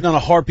Yeah. sitting on a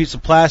hard piece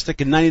of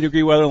plastic in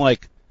 90-degree weather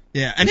like,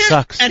 yeah, and it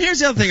sucks. And here's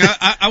the other thing.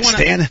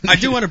 I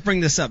do want to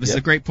bring this up. This is Yeah.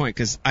 a great point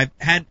because I've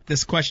had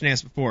this question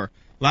asked before.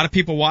 A lot of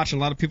people watching,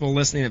 a lot of people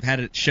listening have had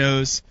it at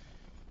shows.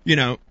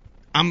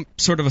 I'm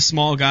sort of a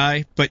small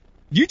guy, but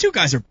you two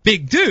guys are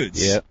big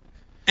dudes. yeah.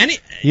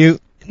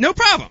 No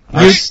problem.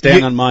 I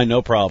stand on mine,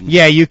 no problem.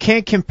 Yeah, you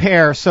can't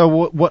compare.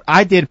 So what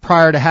I did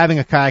prior to having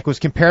a kayak was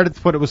compare it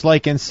to what it was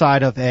like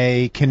inside of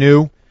a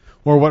canoe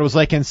or what it was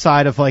like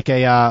inside of like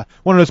a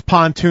one of those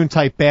pontoon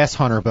type bass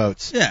hunter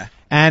boats. Yeah.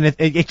 And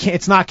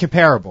it's not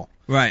comparable.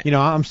 Right.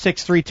 I'm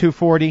 6'3",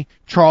 240.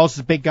 Charles is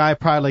a big guy,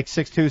 probably like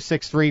 6'2",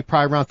 6'3",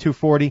 probably around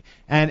 240.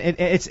 And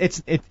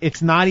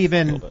it's not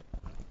even.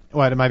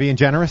 What, am I being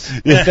generous?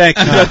 Yeah,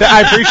 thanks.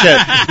 I appreciate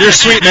it. You're a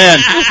sweet man.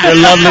 You're a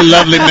lovely,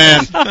 lovely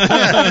man.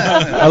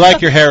 I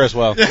like your hair as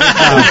well.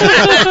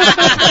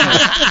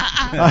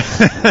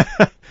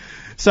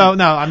 So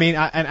no,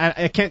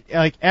 I can't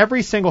like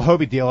every single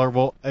Hobie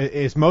dealer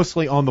is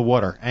mostly on the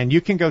water, and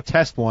you can go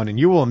test one, and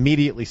you will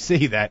immediately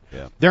see that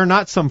they're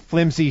not some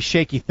flimsy,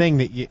 shaky thing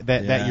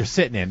that you're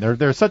sitting in.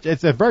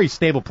 It's a very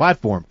stable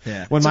platform.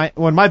 Yeah.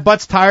 When my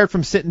butt's tired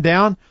from sitting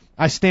down,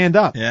 I stand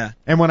up. Yeah.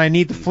 And when I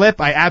need to flip,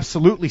 I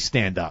absolutely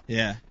stand up.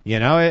 Yeah.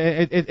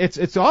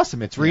 It's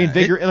awesome. It's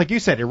reinvigorated. Like you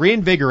said, it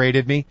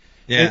reinvigorated me.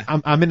 Yeah.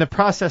 I'm in the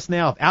process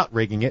now of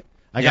outrigging it.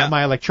 I got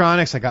my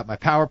electronics. I got my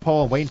power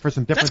pole. I'm waiting for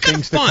some different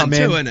things to come in. That's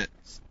kind of fun, too,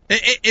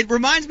 isn't it? It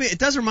reminds me. It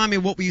does remind me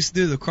of what we used to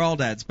do to the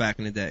crawdads back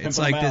in the day. It's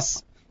like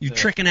this. You're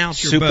tricking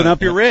out your boat. Souping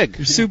up your rig.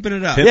 You're souping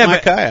it up. Pimp my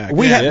kayak.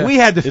 We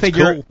had to It's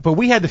figure, cool. but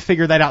we had to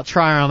figure that out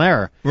trial and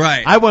error.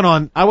 Right. I went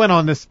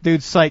on this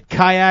dude's site,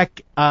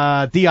 Kayak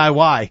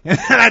DIY, and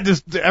I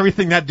just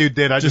everything that dude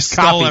did, I just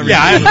stole copied.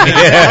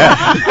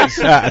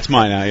 everything. That's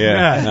mine now.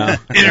 Yeah.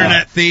 No.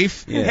 Internet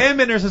thief. Yeah. Him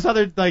and there's this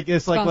other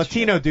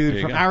Latino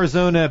dude from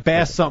Arizona,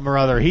 Bass something or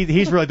other.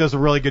 He's really does a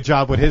really good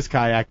job with his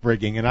kayak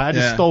rigging, and I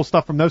just stole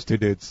stuff from those two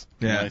dudes.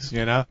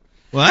 Yeah.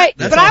 Well, hey,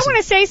 but I want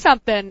to say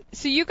something.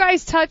 So you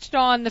guys touched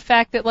on the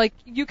fact that like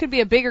you could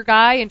be a bigger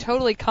guy and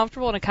totally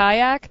comfortable in a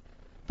kayak,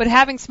 but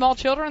having small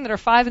children that are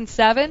 5 and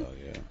 7,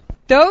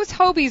 those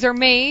Hobies are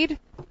made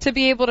to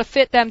be able to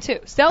fit them too.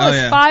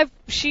 Stella's 5.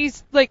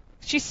 She's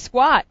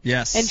squat.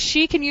 Yes. And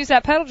she can use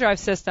that pedal drive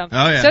system.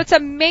 Oh yeah. So it's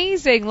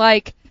amazing,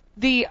 like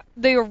the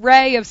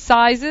array of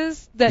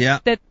sizes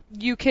that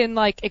you can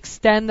like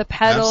extend the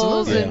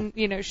pedals and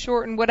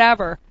shorten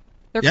whatever.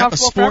 They're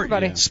comfortable for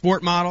everybody.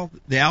 Sport model,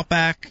 the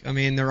Outback.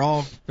 They're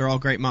all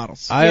great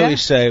models. I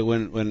always say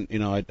when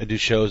I do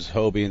shows,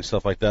 Hobie and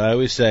stuff like that. I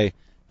always say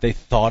they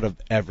thought of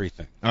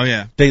everything. Oh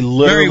yeah. They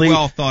literally very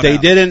well thought They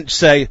out. didn't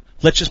say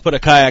let's just put a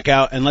kayak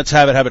out and let's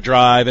have a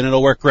drive and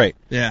it'll work great.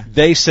 Yeah.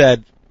 They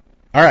said,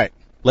 all right,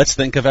 let's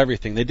think of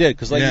everything. They did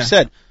because like you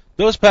said,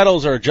 those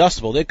pedals are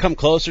adjustable. They come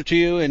closer to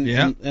you and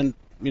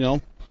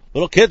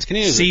little kids can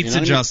use Seats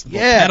it. adjustable.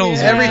 Yeah. Pedals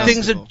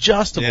everything's adjustable.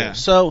 adjustable. Yeah.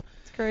 So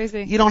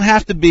crazy. You don't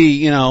have to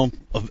be, an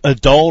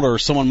adult or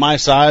someone my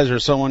size or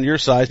someone your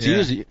size to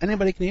use it.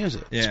 Anybody can use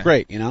it. It's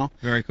great,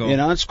 Very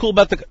cool. It's cool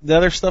about the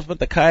other stuff about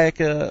the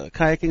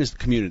kayaking is the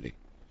community.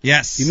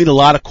 Yes. You meet a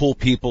lot of cool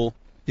people.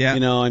 Yeah.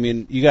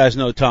 You guys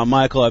know Tom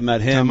Michael. I've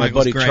met him. Tom My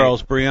Michael's buddy great.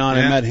 Charles Breon.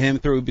 Yeah. I met him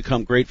through. We've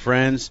become great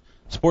friends.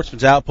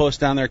 Sportsman's Outpost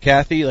down there,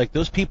 Kathy. Like,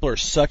 those people are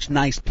such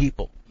nice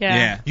people.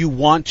 Yeah. You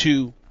want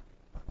to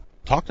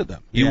talk to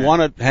them. You Yeah.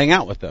 want to hang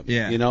out with them.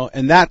 Yeah.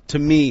 And that to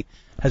me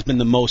has been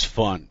the most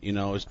fun.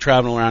 Is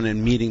traveling around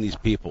and meeting these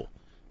people.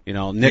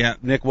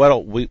 Nick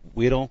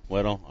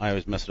Weddle. I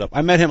always mess it up.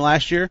 I met him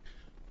last year.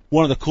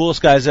 One of the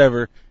coolest guys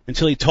ever.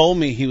 Until he told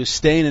me he was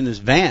staying in his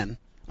van.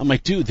 I'm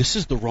like, dude, this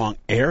is the wrong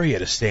area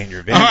to stay in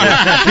your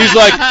van. He's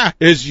like,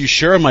 is you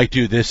sure? I'm like,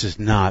 dude, this is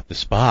not the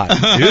spot to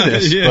do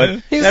this. Yeah.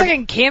 But He was like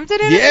in Camden.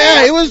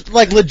 yeah, it was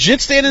like legit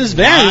staying in his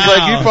van. He's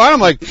like, you fine? I'm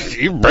like,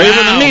 you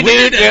braver than me,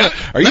 dude.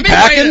 Are you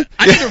packing?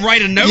 I need to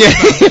write a note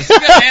about this. You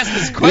gotta ask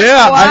this question.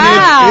 Yeah, Wow.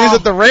 I mean, he's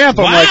at the ramp.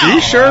 I'm like, are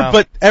you sure? Wow.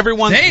 But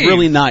everyone's Dave.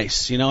 really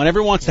nice, and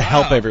everyone wants to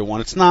help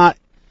everyone. It's not,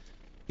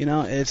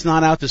 it's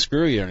not out to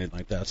screw you or anything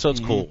like that. So it's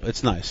cool.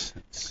 It's nice.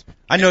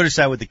 I noticed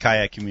that with the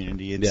kayak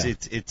community.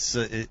 It's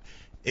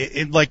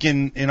like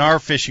in our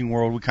fishing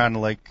world, we kind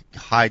of like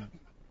hide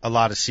a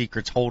lot of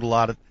secrets, tell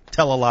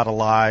a lot of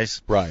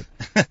lies. Right.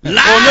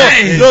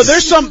 Lies! No,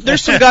 there's some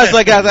guys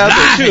like that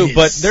out there too, Lies!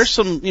 but there's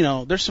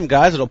some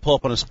guys that'll pull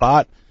up on a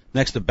spot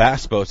next to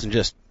bass boats and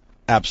just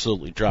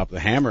absolutely drop the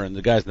hammer, and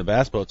the guys in the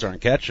bass boats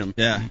aren't catching them.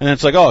 Yeah. And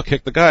it's like, oh,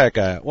 kick the kayak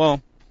guy out.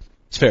 Well,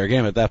 it's fair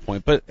game at that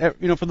point, but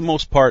for the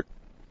most part,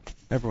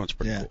 everyone's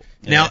pretty cool.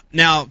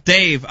 Now,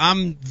 Dave,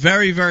 I'm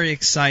very, very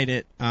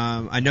excited.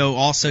 I know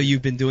also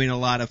you've been doing a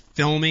lot of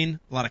filming,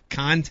 a lot of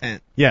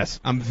content. Yes.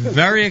 I'm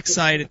very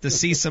excited to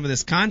see some of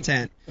this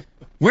content.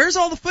 Where's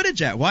all the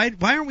footage at? Why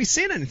aren't we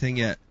seeing anything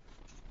yet?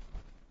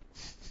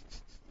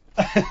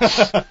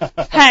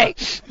 Hey,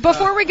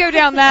 before we go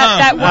down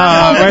that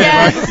one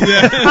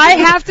again, I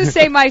have to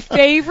say my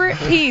favorite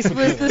piece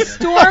was the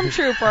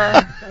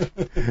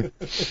stormtrooper.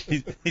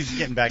 He's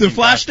getting back. The in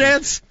flash costume.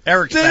 dance?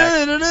 Eric's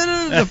back.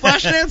 The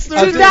flash dance?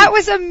 Dude, that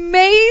was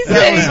amazing.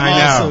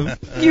 I know.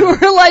 You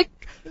were like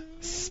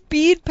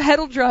speed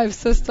pedal drive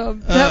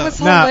system. That was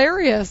Now-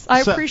 hilarious.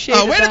 I appreciate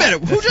it. Oh, wait a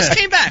minute. Who just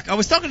came back? I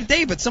was talking to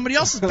Dave, but somebody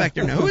else is back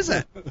there now. Who is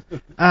that?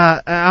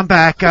 I'm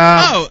back.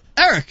 Oh,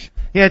 Eric.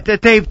 Yeah,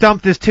 Dave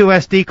dumped his 2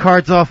 SD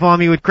cards off on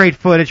me with great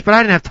footage, but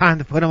I didn't have time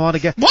to put them all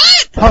together.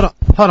 What?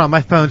 Hold on,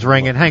 my phone's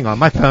ringing. Hang on,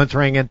 my phone's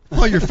ringing.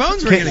 Oh, your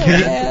phone's ringing Can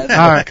you- again.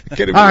 all right,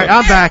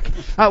 I'm back.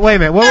 Wait a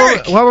minute,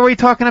 what were we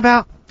talking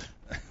about?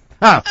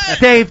 Oh,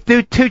 Dave,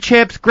 do 2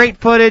 chips, great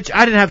footage.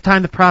 I didn't have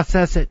time to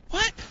process it.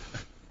 What?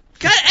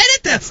 Gotta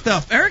edit that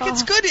stuff, Eric.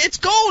 It's good. It's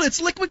gold. It's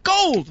liquid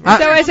gold.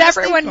 So as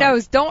everyone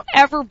knows, don't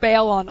ever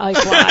bail on Ike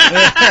Live.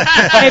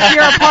 If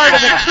you're a part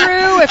of the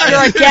crew, if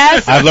you're a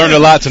guest, I've learned a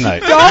lot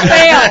tonight. don't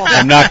bail.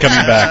 I'm not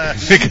coming back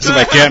because if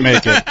I can't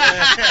make it.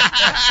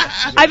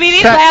 I mean,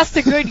 it lasts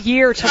a good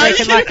year till they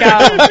can let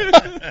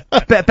go.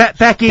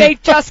 Becky. They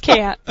just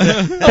can't.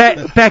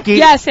 Becky.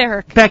 Yes,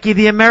 Eric. Becky,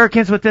 the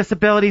Americans with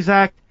Disabilities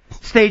Act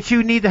states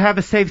you need to have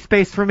a safe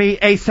space for me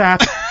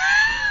ASAP.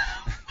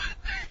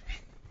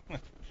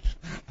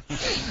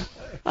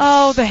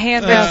 Oh, the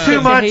hand It's too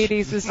to much.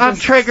 Hades is I'm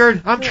just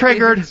triggered.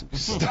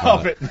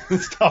 Stop it.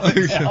 Stop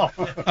it now.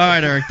 All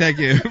right, Eric. Thank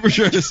you for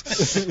sure.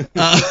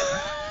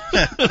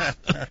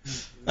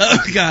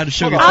 Oh God, the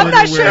show gets I'm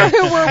not really sure weird.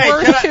 who we're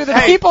worse to, the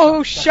people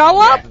who show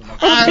up or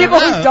the people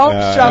who don't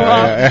show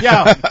up.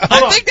 Yeah.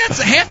 I think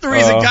that's half the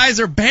reason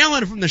guys are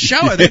bailing from the show.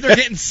 I think they're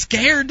getting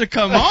scared to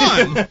come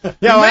on. Yeah, well,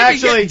 Maybe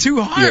actually, getting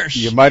too harsh.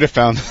 You might have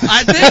found.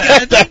 I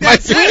think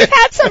that's We've it.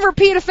 had some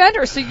repeat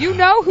offenders, so you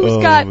know who's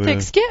got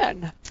thick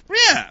skin.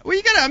 Yeah, well,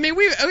 you gotta. I mean,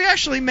 we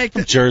actually make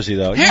the. Jersey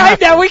though. I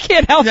know, we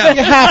can't help No,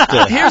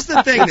 it. here's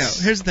the thing, though.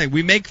 Here's the thing.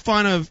 We make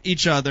fun of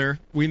each other.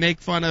 We make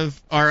fun of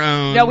our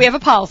own. No, we have a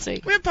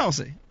policy. We have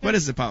policy. What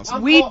is the policy?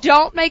 We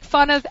don't make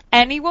fun of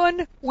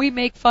anyone. We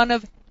make fun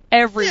of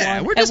everyone,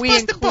 Yeah, we're and just we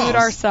busting include balls.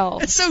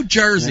 ourselves. It's so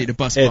Jersey to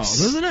bust balls,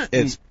 isn't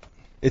it?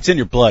 It's in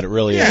your blood. It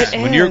really Yeah, is.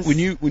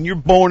 it When you're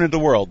born into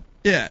the world,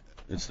 Yeah.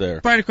 it's there.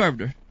 Brian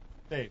Carpenter.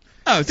 Dave.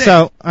 Oh, Dave.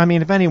 So, I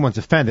mean, if anyone's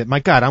offended, my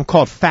God, I'm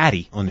called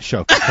Fatty on the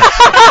show.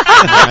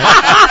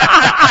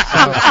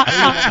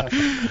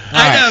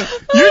 I know.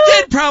 You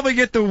did probably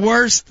get the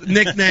worst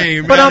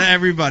nickname But out of I'm-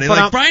 everybody. but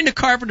Like, I'm- Brian the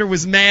Carpenter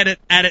was mad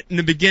at it in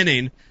the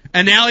beginning,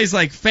 and now he's,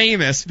 like,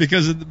 famous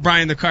because of the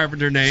Brian the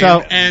Carpenter name.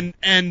 So-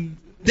 and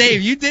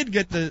Dave, you did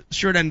get the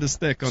short end of the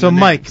stick on So, the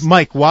Mike,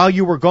 names. while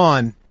you were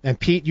gone, and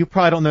Pete, you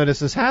probably don't know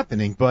this is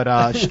happening, but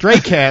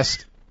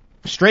Straycast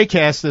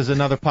is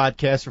another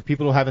podcast for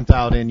people who haven't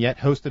dialed in yet,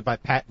 hosted by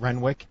Pat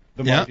Renwick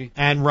Yep.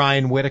 and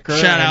Ryan Whitaker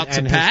Shout out to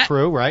and Pat. his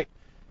crew, right?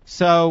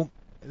 So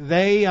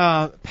they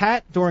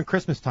Pat during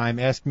Christmas time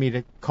asked me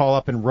to call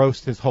up and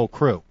roast his whole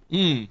crew,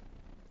 and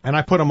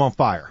I put them on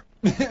fire.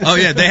 Oh,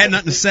 yeah, they had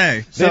nothing to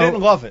say. They didn't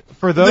love it.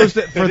 For those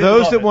that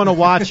love it. want to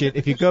watch it,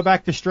 if you go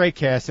back to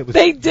Straycast, it was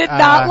They did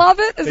not love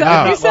it? Is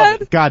that what you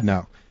said? God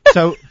no.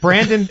 So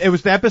Brandon, it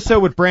was the episode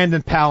with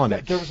Brandon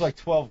Palaniuk. There was like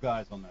 12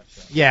 guys on that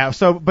show. Yeah,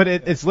 so but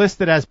it's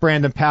listed as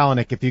Brandon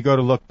Palaniuk if you go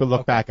to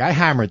look back. I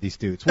hammered these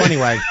dudes. Well,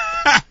 anyway,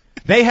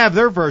 they have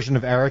their version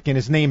of Eric, and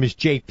his name is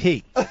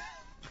JP.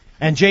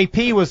 And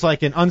JP was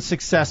like an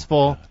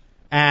unsuccessful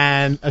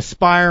and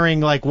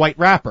aspiring like white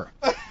rapper.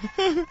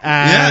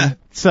 And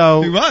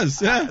so he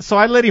was. Yeah. So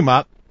I lit him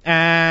up,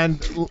 and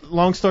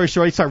long story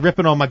short, he started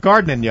ripping on my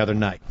gardening the other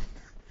night.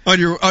 On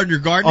your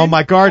gardening? On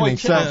my gardening.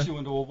 He challenged you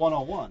into a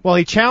one-on-one. Well,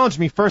 he challenged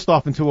me first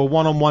off into a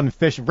one-on-one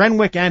fishing.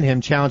 Renwick and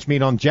him challenged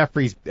me on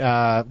Jeffrey's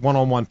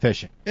one-on-one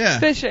fishing. Yeah.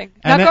 Fishing,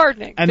 And not then,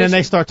 gardening. And then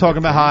they start talking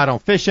about how I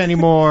don't fish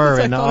anymore,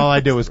 and all I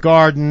do is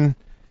garden.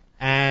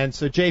 And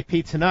so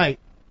JP tonight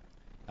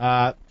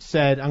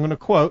said, I'm going to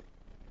quote,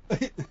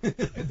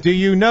 "Do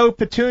you know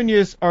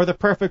petunias are the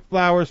perfect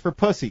flowers for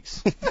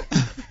pussies?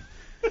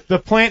 The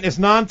plant is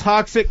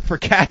non-toxic for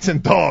cats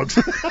and dogs."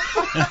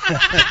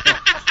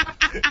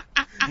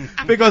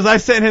 Because I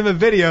sent him a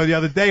video the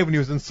other day when he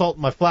was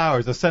insulting my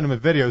flowers. I sent him a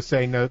video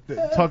saying,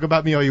 talk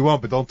about me all you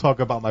want, but don't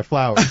talk about my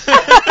flowers. But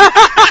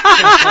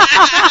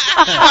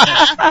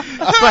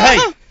hey,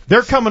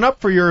 they're coming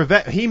up for your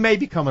event. He may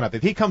be coming up.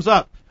 If he comes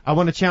up, I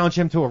want to challenge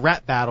him to a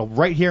rap battle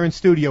right here in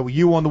studio with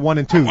you on the 1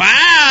 and 2.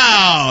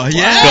 Wow! Yeah.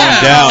 It's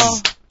going down.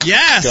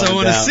 Yes, I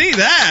want to see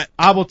that.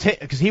 I will take,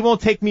 because he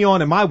won't take me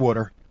on in my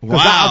water. Because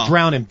Wow. I'll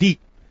drown him deep.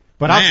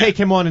 But Man. I'll take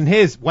him on in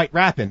his white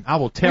rapping. I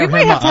will tear We him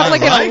might have up. to have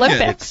like an like it.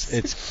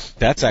 Olympics.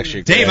 That's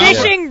actually a Dave, great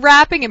idea. Fishing,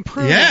 rapping, and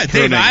pruning. Yeah, Dave,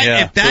 Pruning,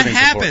 yeah. if that Pruning's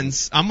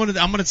happens, I'm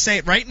gonna say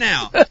it right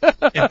now.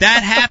 If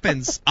that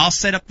happens, I'll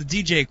set up the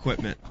DJ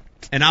equipment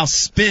and I'll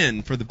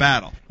spin for the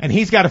battle. And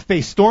he's got to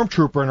face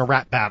Stormtrooper in a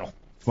rap battle.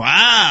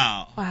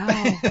 Wow.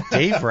 Wow.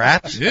 Dave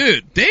raps.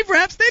 Dude, Dave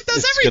raps. Dave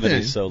does It's everything.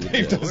 gonna be so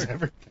legit.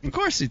 Of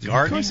course he does. Of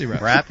Gardening, course he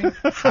raps. rapping,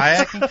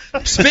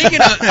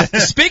 kayaking.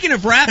 Speaking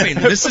of rapping,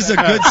 this is a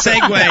good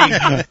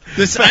segue.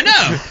 This I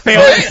know.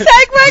 Good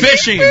segue.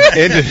 Fishing,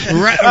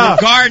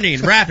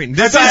 gardening, rapping.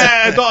 This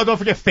is Don't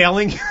forget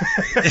failing.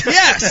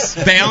 yes,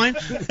 bailing.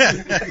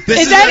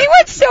 Is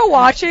anyone still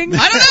watching?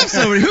 I don't know.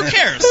 So who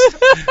cares?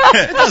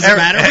 It doesn't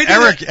matter. We do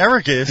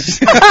Eric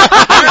is.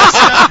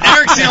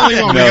 Eric's the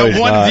only one. No, We he's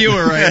got one not.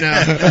 viewer right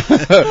now.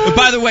 But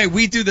by the way,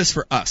 we do this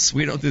for us.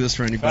 We don't do this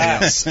for anybody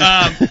else.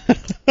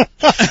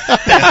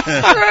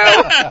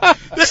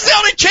 This is the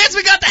only chance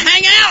we got to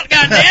hang out.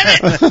 God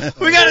damn it!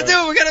 We got to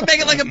do it. We got to make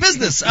it like a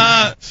business.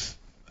 I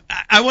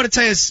want to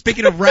tell you.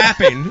 Speaking of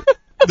rapping,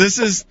 this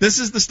is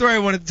the story I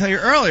wanted to tell you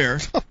earlier.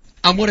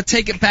 I'm going to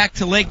take it back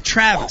to Lake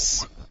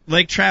Travis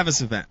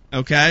event.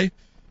 Okay.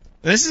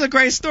 This is a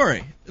great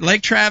story.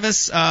 Lake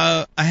Travis,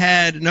 I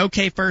had an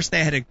okay first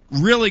day. I had a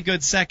really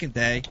good second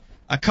day.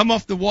 I come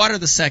off the water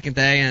the second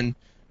day, and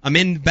I'm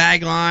in the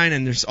bag line,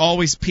 and there's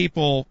always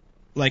people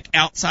like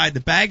outside the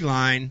bag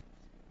line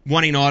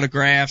wanting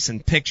autographs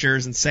and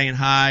pictures and saying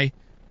hi.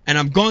 And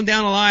I'm going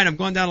down the line,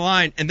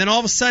 and then all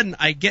of a sudden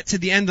I get to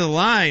the end of the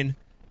line,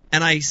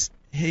 and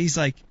he's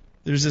like,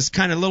 there's this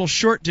kind of little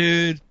short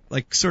dude,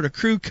 like sort of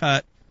crew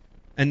cut,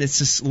 and it's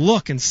this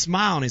look and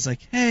smile, and he's like,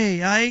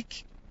 "Hey,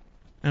 Ike."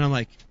 And I'm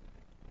like,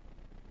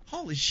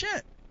 holy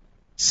shit,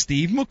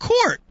 Steve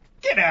McCourt.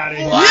 Get out of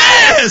here.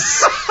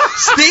 Yes!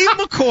 Steve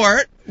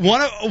McCourt,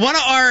 one of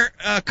our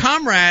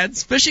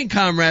fishing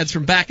comrades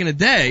from back in the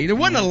day. There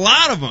wasn't a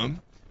lot of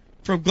them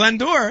from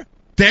Glendora.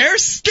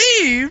 There's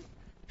Steve.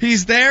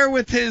 He's there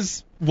with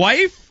his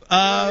wife,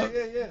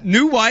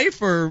 new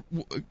wife,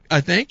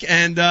 I think,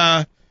 and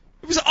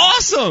it was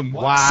awesome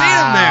Wow. seeing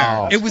him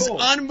there. It was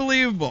cool.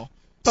 unbelievable.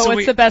 But So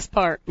what's the best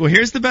part? Well,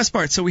 here's the best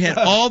part. So we had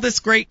all this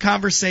great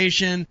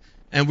conversation,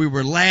 and we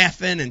were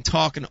laughing and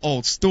talking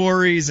old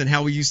stories and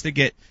how we used to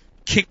get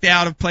kicked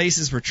out of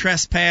places for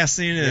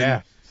trespassing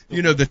and,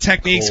 the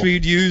techniques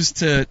we'd use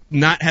to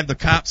not have the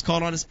cops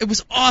called on us. It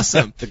was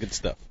awesome. The good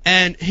stuff.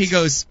 And he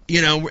goes,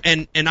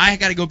 and I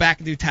got to go back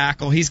and do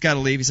tackle. He's got to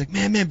leave. He's like,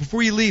 man,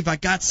 before you leave, I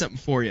got something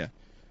for you.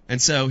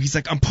 And so he's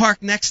like, I'm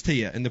parked next to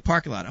you in the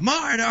parking lot. I'm all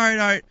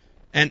right.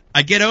 And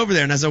I get over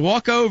there, and as I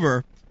walk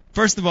over,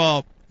 first of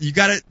all, you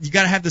gotta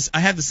have this. I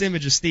have this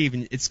image of Steve,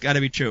 and it's got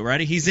to be true,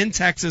 right? He's in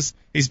Texas.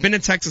 He's been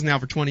in Texas now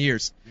for 20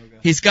 years. Okay.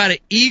 He's got an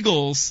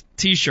Eagles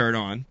T-shirt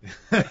on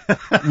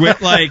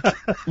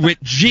with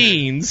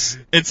jeans.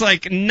 It's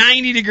like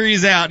 90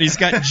 degrees out. And he's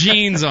got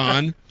jeans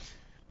on,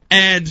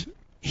 and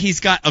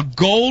he's got a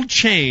gold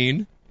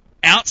chain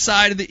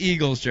outside of the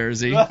Eagles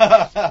jersey.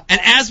 And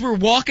as we're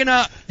walking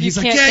up, he's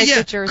like,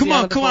 "Yeah, come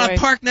on, I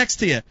park next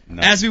to you."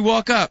 No. As we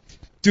walk up,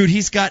 dude,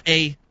 he's got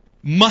a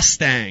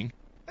Mustang.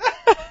 A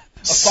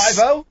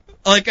 5.0?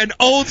 Like an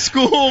old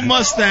school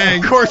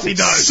Mustang. Of course he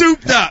does.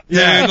 Souped up,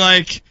 dude.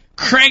 Like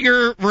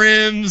Krager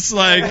rims,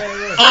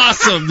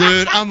 awesome,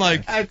 dude. I'm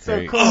like, that's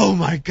so cool. Oh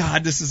my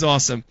God, this is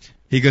awesome.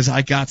 He goes,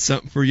 I got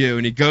something for you.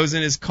 And he goes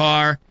in his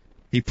car,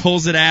 he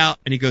pulls it out,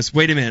 and he goes,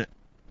 wait a minute.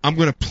 I'm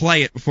going to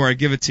play it before I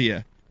give it to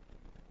you.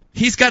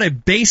 He's got a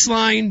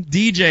Baseline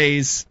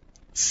DJ's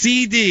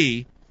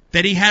CD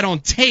that he had on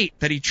tape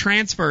that he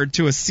transferred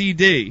to a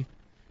CD.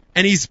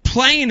 and he's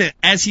playing it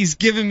as he's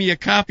giving me a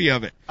copy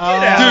of it. Oh,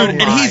 dude, and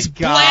my he's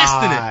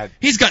blasting it.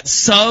 He's got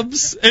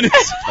subs, and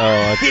it's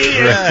that's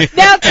great.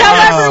 Now tell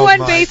everyone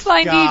my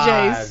Baseline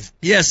God. DJs.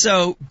 yeah.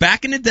 So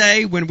back in the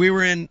day when we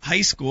were in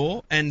high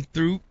school and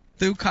through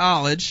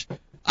college,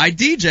 I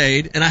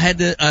DJ'd, and I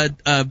had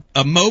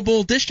a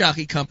mobile disc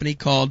jockey company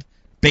called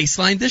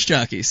Baseline Disc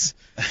Jockeys.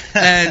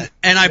 And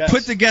I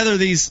put together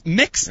these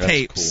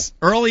mixtapes,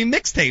 early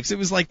mixtapes. It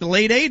was like the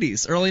late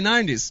 80s, early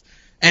 90s.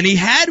 And he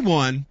had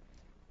one,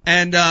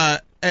 and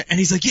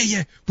he's like,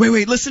 yeah,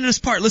 wait, listen to this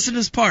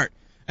part.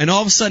 And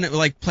all of a sudden it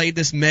like played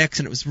this mix,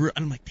 and it was, and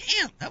I'm like,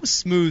 damn, that was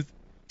smooth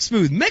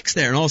mix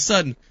there. And all of a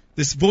sudden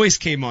this voice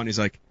came on. He's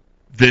like,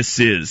 this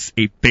is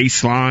a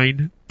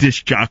Baseline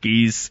Disc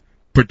Jockeys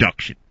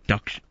production.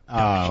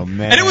 Oh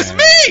man! And it was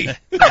me.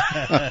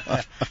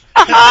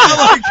 I'm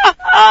like,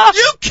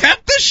 you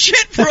kept the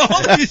shit for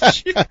all these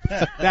shit.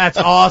 That's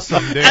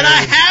awesome, dude. And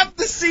I have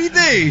the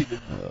CD.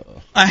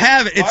 I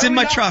have it. It's in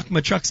my truck.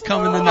 My truck's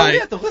coming tonight. You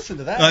have to listen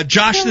to that.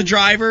 Josh the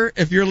driver,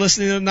 if you're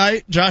listening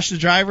tonight, Josh the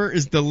driver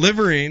is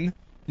delivering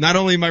not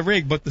only my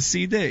rig but the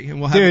CD, and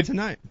we'll have it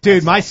tonight.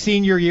 Dude, my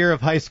senior year of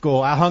high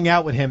school, I hung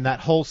out with him that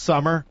whole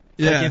summer.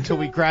 Yeah. Until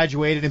we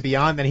graduated and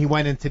beyond, then he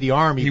went into the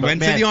Army. He But, went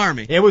man, to the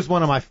Army. It was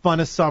one of my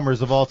funnest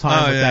summers of all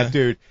time with that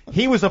dude.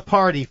 He was a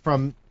party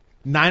from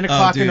 9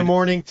 o'clock in the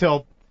morning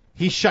till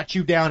he shut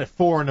you down at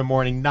 4 in the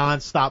morning,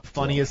 nonstop,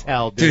 funny as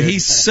hell, dude. Dude,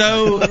 he's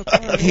so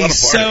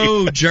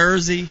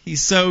Jersey.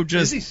 He's so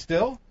just. Is he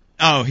still?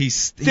 Oh,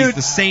 he's the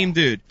same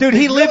dude. Dude,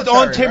 he lived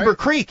military, on Timber right?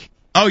 Creek.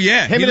 Oh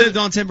yeah, Him he and lived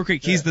on Timber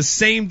Creek. He's the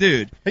same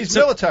dude. He's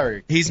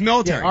military. He's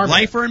military, Yeah, Army.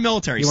 lifer and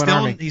military. He went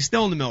Army. He's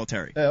still in the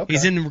military. Yeah, okay.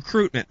 He's in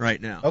recruitment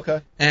right now.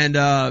 Okay.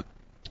 And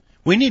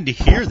We need to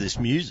hear this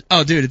music.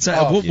 oh, dude, it's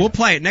we'll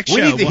play it next We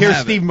show. need to We'll hear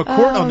have Steve it.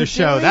 McCourt on the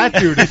show. That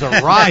dude is a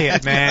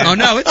riot, man. Oh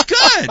no, it's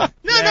good.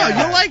 No,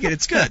 you'll like it.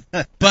 It's good.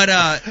 But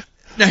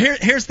now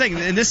here's the thing,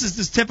 and this is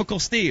just typical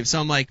Steve. So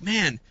I'm like,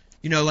 man,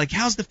 like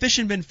how's the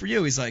fishing been for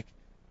you? He's like,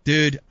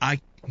 dude,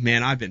 I've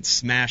been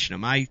smashing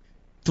them.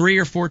 3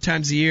 or 4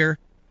 times a year,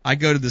 I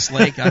go to this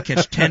lake. I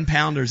catch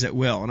 10-pounders at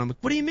will. And I'm like,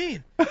 what do you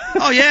mean?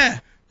 Oh yeah,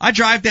 I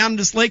drive down to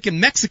this lake in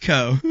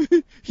Mexico.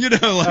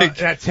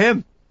 That's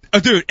him.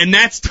 Oh, dude, and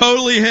that's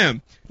totally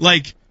him.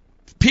 Like,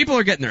 people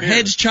are getting their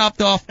heads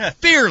chopped off.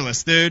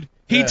 Fearless, dude.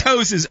 He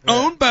tows his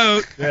own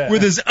boat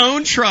with his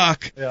own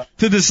truck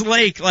to this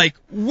lake, like,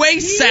 way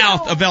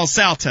south of El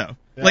Salto.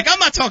 Yeah. Like, I'm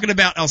not talking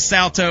about El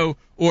Salto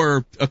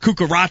or a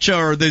Cucaracha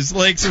or those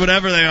lakes or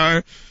whatever they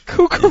are.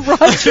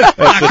 Cucaracha.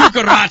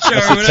 Cucaracha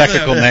That's or a whatever.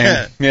 technical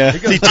name. Yeah.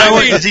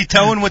 Is he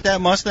towing with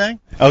that Mustang?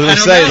 I was going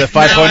to I say, don't know. the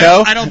 5.0?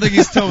 No, I don't think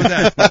he's towing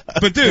that.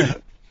 But,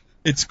 dude,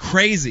 it's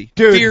crazy.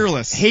 Dude,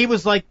 Fearless. He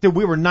was like, dude,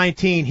 we were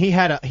 19. He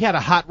had a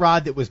hot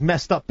rod that was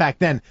messed up back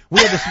then.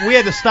 We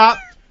had to stop.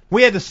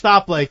 We had to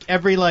stop like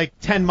every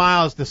 10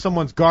 miles to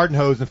someone's garden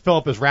hose and fill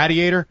up his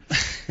radiator.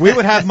 We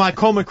would have my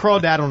Coleman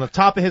Crawdad on the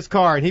top of his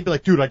car, and he'd be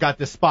like, dude, I got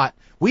this spot.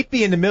 We'd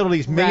be in the middle of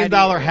these $1 million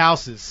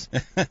houses,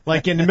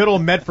 like in the middle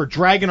of Medford,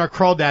 dragging our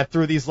Crawdad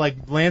through these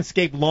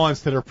landscaped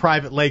lawns to their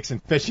private lakes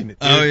and fishing it.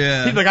 Dude. Oh,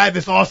 yeah. He'd be like, I have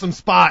this awesome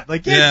spot.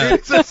 Like, Yeah. dude,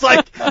 it's just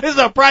like, this is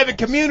a private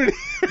community.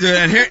 Dude,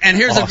 and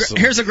here's Awesome.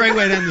 here's a great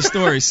way to end the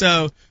story.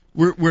 So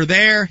we're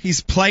there.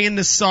 He's playing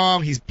this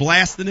song. He's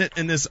blasting it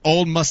in this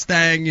old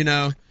Mustang,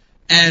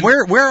 And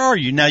where are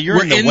you now?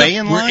 You're in the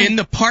weigh-in line. We're in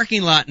the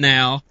parking lot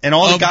now, and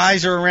all the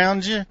guys are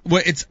around you.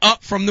 Well, it's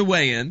up from the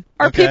weigh-in.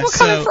 Are people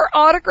coming for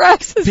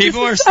autographs?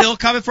 People are still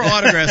coming for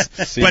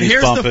autographs. But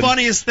here's the bumping.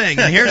 funniest thing.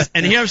 And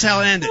here's how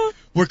it ended.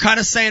 We're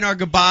kind of saying our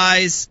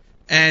goodbyes,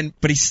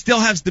 but he still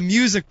has the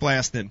music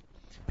blasting.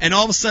 And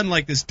all of a sudden,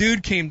 this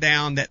dude came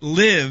down that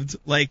lived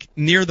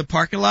near the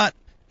parking lot,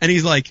 and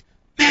he's like,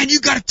 "Man,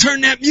 you got to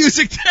turn that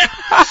music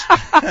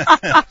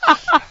down."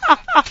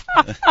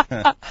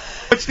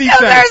 What's the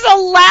there's a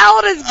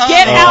loudest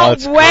get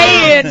out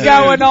weigh-in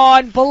going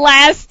on,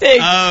 blasting.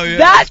 Oh, yeah.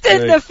 That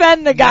didn't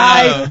offend the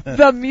guy.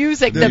 The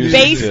music, the music,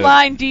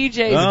 baseline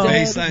DJs Oh.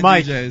 did. Baseline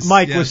Mike, DJs,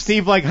 Mike, yes. was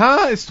Steve like,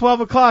 huh? It's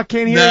 12 o'clock.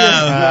 Can't hear you.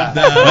 No,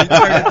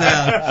 turn it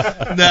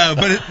down. No,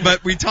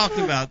 but we talked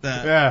about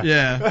that.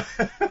 Yeah.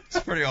 It's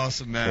pretty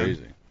awesome, man.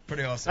 Crazy.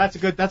 Pretty awesome.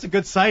 That's a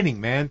good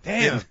sighting, man.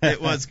 Damn. Yeah,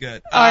 it was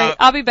good. All right,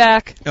 I'll be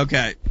back.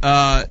 Okay.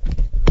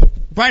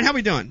 Brian, how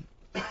we doing?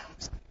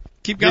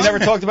 Keep We going. never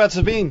talked about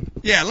Sabine.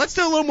 Yeah, let's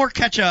do a little more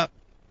catch up.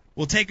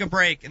 We'll take a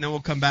break and then we'll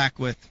come back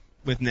with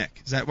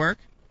Nick. Does that work?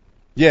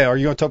 Yeah, are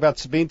you going to talk about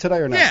Sabine today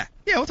or not? Yeah,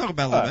 we'll talk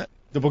about it a little bit.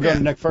 Then we'll go to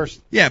Nick first.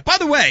 Yeah, by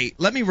the way,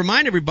 let me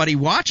remind everybody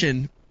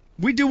watching,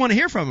 we do want to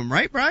hear from him,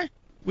 right, Brian?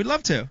 We'd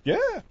love to. Yeah.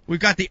 We've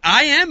got the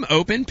IM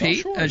open,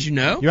 Pete, as you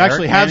know. You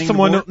actually Eric have manning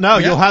someone. the board? No,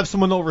 Yeah. you'll have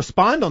someone that'll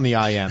respond on the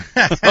IM.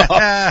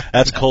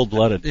 That's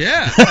cold-blooded.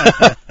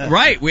 Yeah.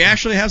 Right. We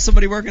actually have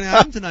somebody working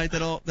on him tonight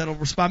that'll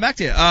respond back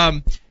to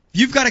you. If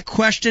you've got a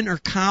question or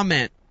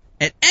comment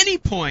at any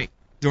point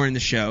during the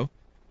show,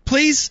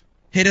 please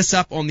hit us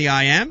up on the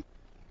IM.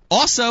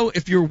 Also,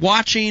 if you're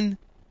watching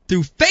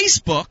through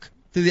Facebook,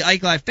 through the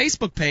Ike Live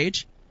Facebook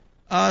page,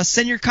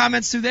 send your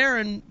comments through there,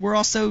 and we're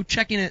also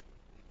checking it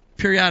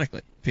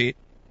periodically, Pete.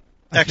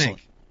 I Excellent.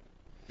 think.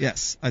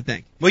 Yes, I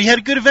think. Well, you had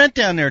a good event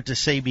down there at the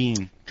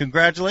Sabine.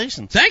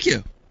 Congratulations. Thank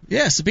you.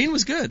 Yeah, Sabine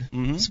was good.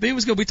 Mm-hmm. Sabine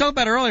was good. We talked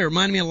about it earlier. It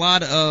reminded me a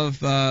lot of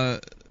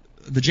the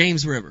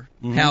James River,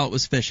 how it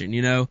was fishing.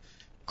 You know,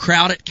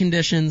 crowded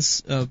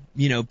conditions,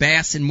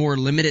 bass in more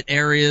limited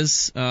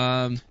areas.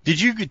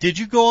 Did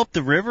you go up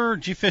the river? Or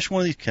did you fish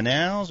one of these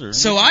canals? Or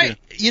so I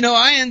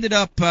ended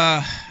up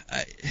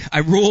I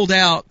ruled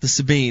out the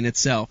Sabine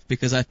itself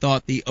because I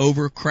thought the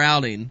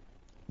overcrowding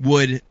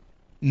would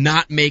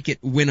not make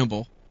it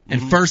winnable.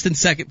 And first and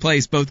second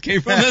place both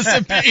came from the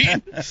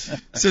Sabine.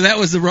 So that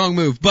was the wrong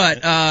move.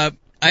 But I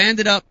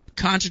ended up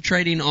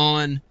concentrating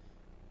on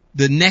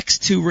the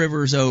next two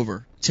rivers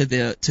over to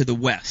the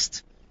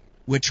west,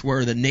 which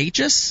were the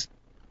Neches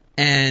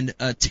and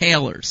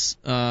Taylors,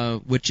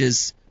 which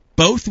is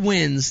both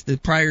wins the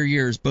prior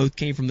years both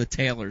came from the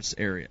Taylors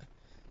area.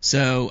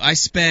 So I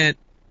spent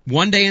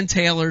one day in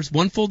Taylors,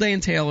 one full day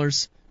in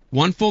Taylors,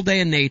 one full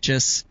day in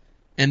Neches,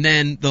 and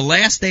then the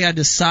last day I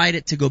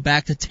decided to go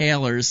back to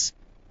Taylors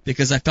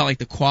because I felt like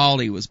the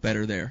quality was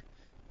better there.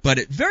 But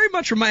it very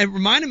much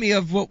reminded me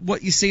of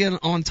what you see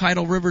on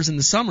tidal rivers in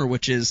the summer,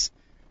 which is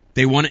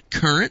they want it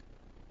current,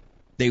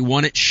 they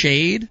want it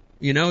shade.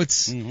 You know,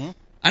 it's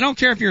I don't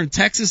care if you're in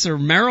Texas or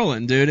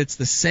Maryland, dude. It's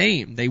the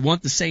same. They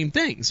want the same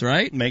things,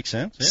 right? Makes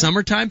sense. Yeah.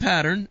 Summertime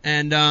pattern,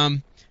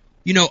 and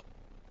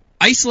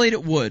isolated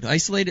wood,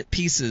 isolated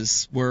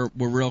pieces were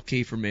real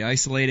key for me.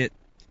 Isolated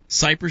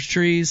cypress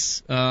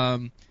trees, a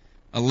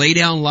lay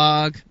down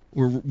log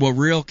were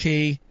real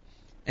key.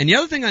 And the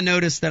other thing I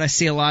noticed that I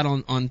see a lot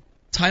on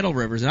tidal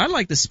rivers, and I'd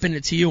like to spin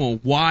it to you on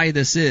why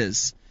this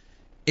is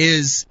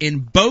in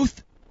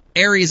both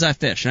areas I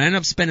fish. And I ended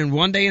up spending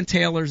one day in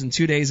Taylors and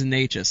 2 days in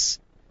Neches.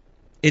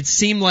 It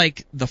seemed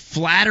like the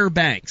flatter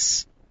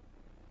banks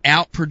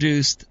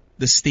outproduced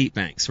the steep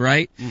banks,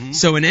 right? Mm-hmm.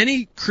 So in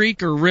any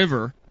creek or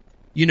river,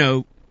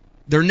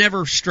 they're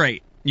never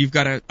straight. You've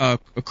got a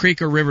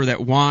creek or river that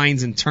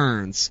winds and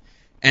turns.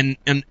 And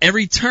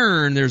every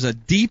turn, there's a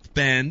deep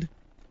bend,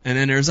 and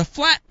then there's a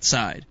flat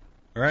side.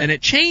 Right. And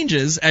it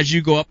changes as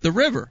you go up the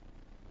river.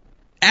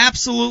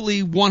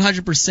 Absolutely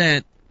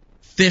 100%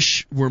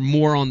 fish were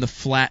more on the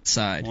flat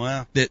side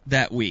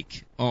that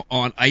week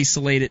on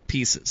isolated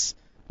pieces,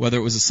 whether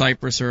it was a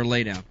cypress or a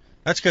laydown.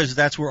 That's because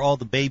that's where all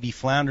the baby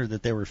flounder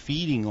that they were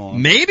feeding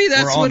on. Maybe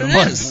that's what it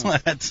is.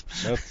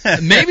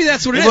 Maybe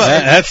that's what it is.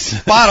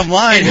 That's bottom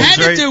line. It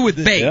had to do with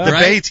bait, right? The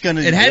bait's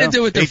gonna. It had to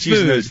do with the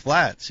food. Those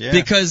flats, yeah.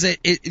 Because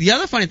the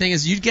other funny thing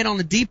is you'd get on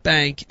the deep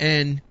bank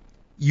and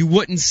you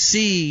wouldn't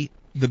see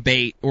the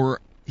bait.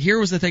 Or here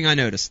was the thing I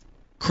noticed: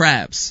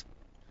 crabs.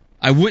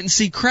 I wouldn't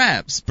see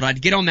crabs, but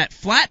I'd get on that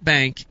flat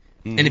bank,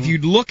 and if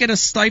you'd look at a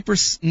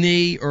cypress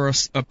knee or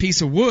a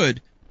piece of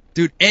wood,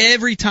 dude,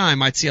 every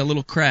time I'd see a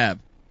little crab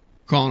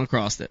crawling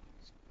across it.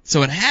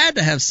 So it had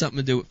to have something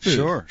to do with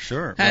food.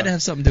 Sure. Had to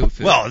have something to do with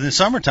food. Well, in the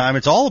summertime,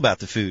 it's all about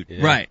the food.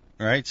 Yeah.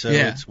 Right? So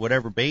it's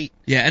whatever bait.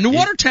 Yeah, and the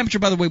water temperature,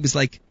 by the way, was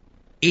like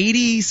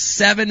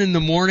 87 in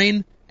the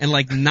morning and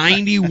like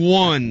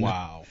 91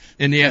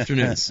 in the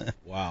afternoons.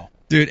 Wow.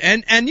 Dude,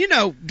 and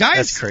guys.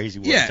 That's crazy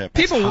water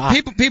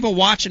temperature. People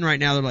watching right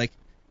now, they're like,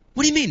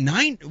 what do you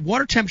mean,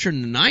 water temperature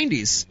in the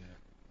 90s?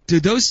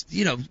 Dude, those,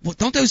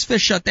 don't those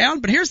fish shut down?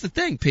 But here's the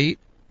thing, Pete.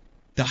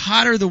 The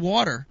hotter the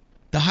water,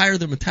 the higher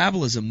their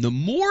metabolism, the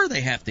more they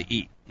have to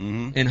eat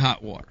in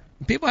hot water.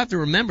 And people have to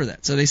remember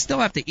that. So they still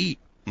have to eat.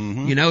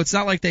 It's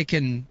not like they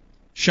can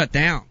shut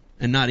down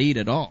and not eat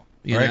at all.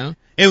 You know?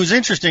 It was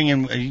interesting,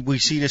 and we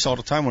see this all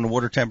the time when the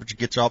water temperature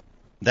gets up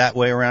that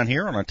way around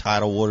here on our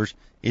tidal waters,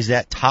 is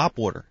that top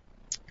water.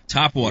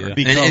 Top water.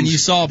 Yeah. And you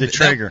saw the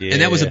trigger.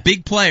 And that was a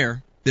big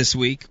player this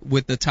week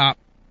with the top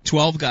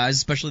 12 guys,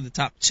 especially the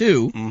top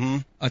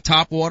two. A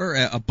top water,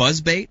 a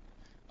buzzbait,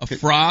 a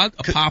frog,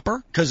 a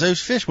popper. Because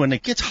those fish, when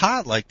it gets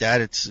hot like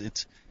that,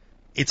 it's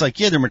like,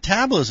 their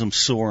metabolism's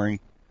soaring,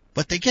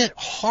 but they get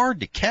hard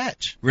to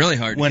catch. Really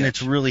hard when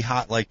it's really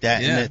hot like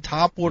that. Yeah. And the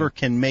top water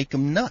can make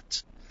them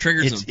nuts.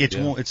 Triggers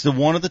them. It's the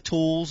one of the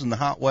tools in the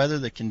hot weather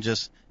that can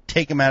just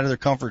take them out of their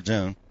comfort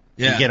zone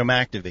and get them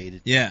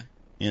activated. Yeah.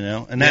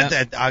 And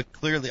that I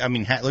clearly,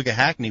 look at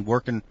Hackney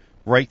working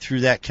right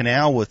through that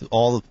canal with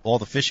all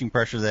the fishing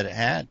pressure that it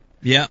had.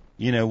 Yeah.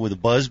 With a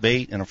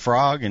buzzbait and a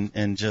frog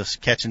and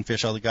just catching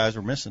fish all the guys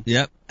were missing.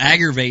 Yep.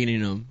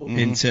 Aggravating them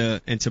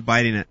into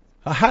biting it.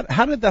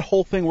 How did that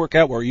whole thing work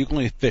out where you can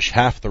only fish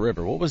half the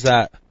river? What was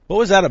that? What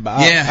was that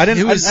about? Yeah, I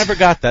never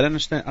got that. I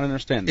didn't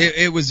understand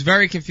that. It was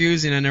very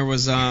confusing, and there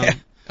was a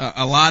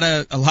lot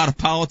of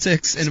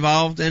politics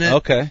involved in it.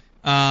 Okay.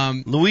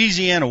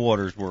 Louisiana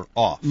waters were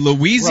off.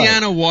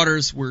 Louisiana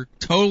waters were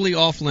totally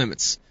off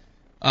limits.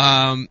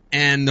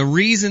 And the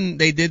reason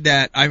they did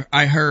that,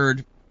 I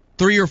heard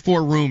 3 or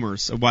 4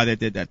 rumors of why they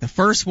did that. The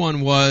first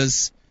one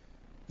was,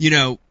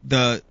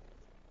 the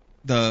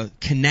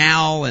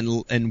canal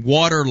and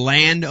water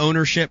land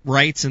ownership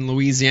rights in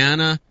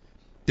Louisiana.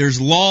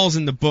 There's laws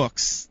in the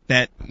books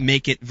that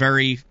make it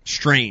very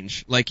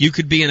strange. Like, you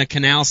could be in a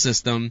canal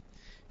system,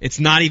 it's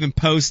not even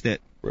posted.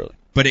 Really?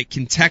 But it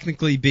can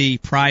technically be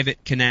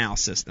private canal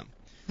system.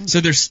 So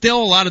there's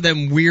still a lot of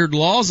them weird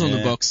laws on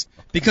the books.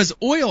 because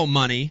oil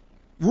money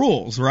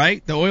rules,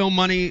 right? The oil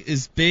money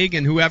is big,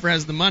 and whoever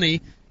has the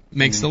money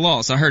makes the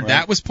law. So I heard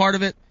that was part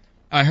of it.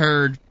 I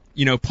heard,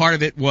 part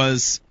of it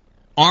was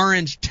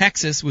Orange,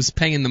 Texas was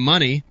paying the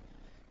money,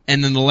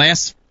 and then the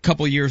last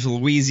couple of years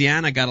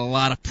Louisiana got a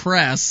lot of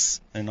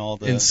press. And all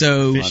the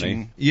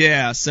fishing.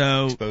 Yeah,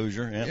 so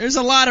exposure. Yeah. There's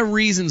a lot of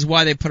reasons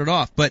why they put it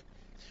off, but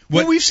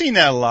we've seen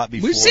that a lot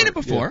before. We've seen it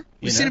before.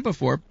 We've seen it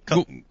before.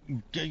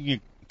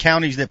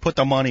 Counties that put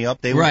the money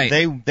up,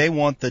 they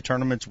want the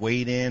tournaments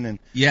weighed in and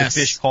the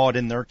fish caught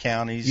in their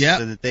counties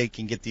so that they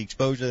can get the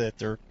exposure that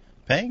they're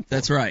paying for.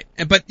 That's right.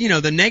 But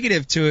the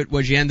negative to it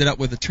was you ended up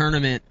with a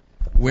tournament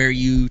where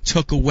you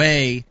took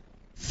away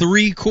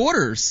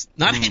 3/4,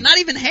 not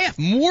even half,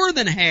 more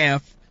than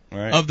half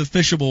of the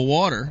fishable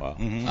water. Wow.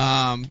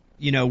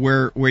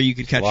 Mm-hmm. Where you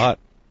could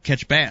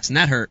catch bass, and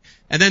that hurt.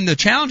 And then the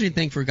challenging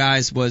thing for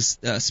guys was,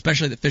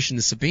 especially the fish in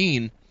the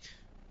Sabine,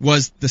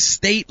 was the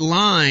state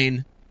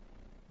line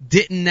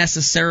didn't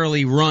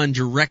necessarily run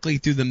directly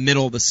through the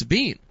middle of the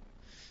Sabine.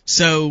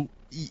 So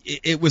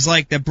it was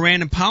like the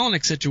Brandon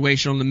Polinick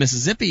situation on the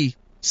Mississippi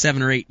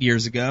 7 or 8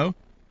 years ago.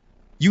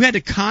 You had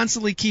to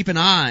constantly keep an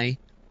eye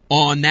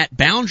on that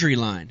boundary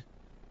line.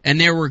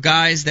 And there were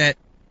guys that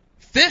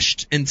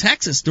fished in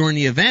Texas during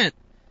the event,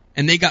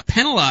 and they got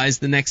penalized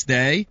the next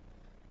day,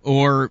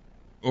 or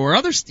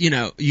others,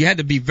 you had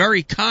to be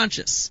very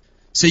conscious.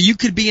 So you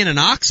could be in an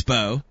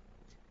oxbow,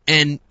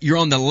 and you're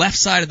on the left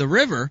side of the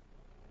river,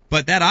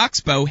 but that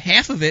oxbow,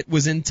 half of it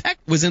was in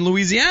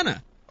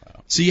Louisiana.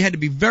 Wow. So you had to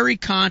be very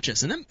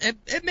conscious, and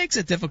it makes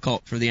it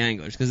difficult for the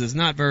anglers because it's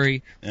not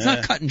it's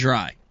not cut and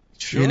dry.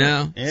 Sure.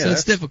 So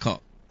it's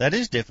difficult. That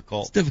is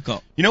difficult. It's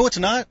difficult. You know what's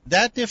not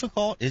that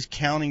difficult is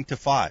counting to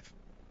 5.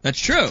 That's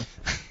true.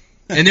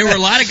 And there were a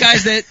lot of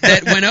guys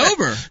that went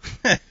over.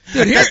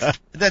 Dude,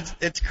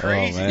 it's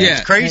crazy. Oh,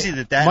 it's crazy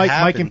that Mike,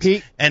 happens. Mike and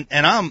Pete.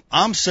 And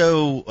I'm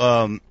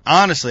so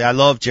honestly, I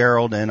love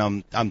Gerald,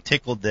 and I'm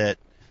tickled that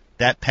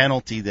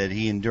penalty that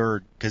he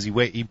endured because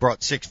he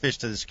brought 6 fish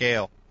to the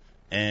scale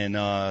and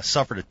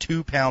suffered a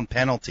 2-pound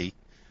penalty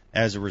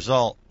as a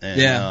result.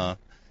 And,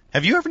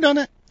 have you ever done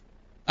it?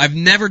 I've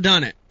never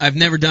done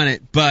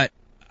it, but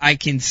I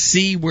can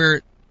see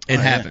where it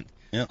happened.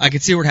 Yeah. I can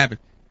see where it happened.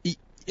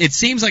 It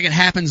seems like it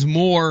happens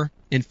more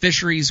in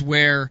fisheries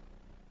where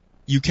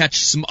you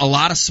catch a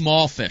lot of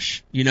small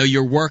fish.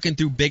 You're working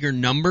through bigger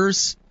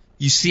numbers.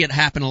 You see it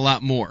happen a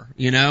lot more,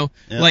 Yeah.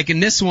 Like in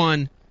this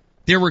one,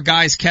 there were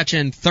guys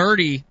catching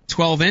 30,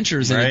 12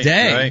 inches in a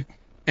day. Right.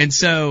 And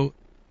so,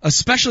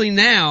 especially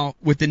now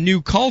with the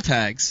new cull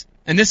tags,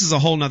 and this is a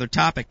whole nother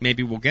topic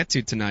maybe we'll get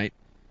to tonight.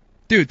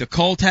 Dude, the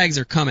cull tags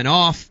are coming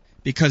off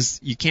because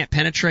you can't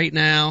penetrate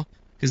now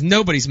because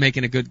nobody's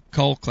making a good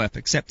cull clip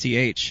except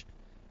TH.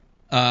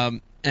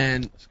 And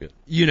That's good.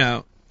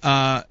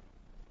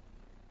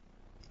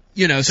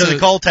 So the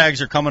cull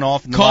tags are coming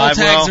off in the cull live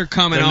tags well. are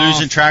coming They're off.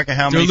 losing track of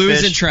how many They're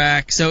fish. losing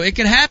track. So it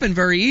can happen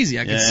very easy.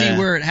 I can see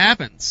where it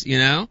happens,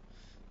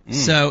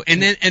 So,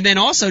 and then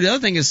also the other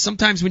thing is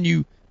sometimes when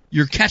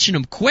you're catching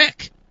them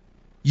quick,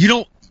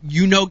 you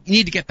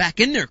need to get back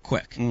in there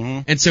quick.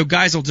 Mm-hmm. And so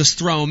guys will just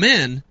throw them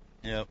in.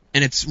 Yep.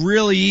 And it's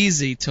really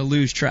easy to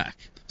lose track.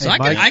 So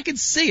I can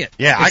see it.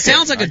 Yeah, it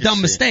sounds like a dumb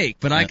mistake,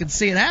 but I can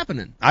see it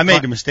happening. I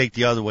made a mistake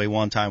the other way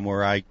one time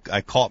where I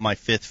caught my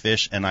 5th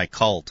fish and I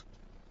culled.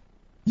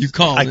 You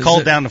called. I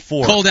called down to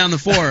 4. Called down to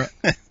 4.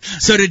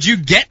 So did you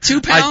get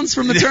 2 pounds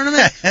from the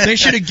tournament? They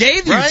should have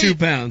gave you 2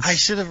 pounds. I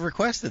should have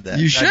requested that.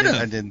 You should have.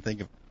 I didn't think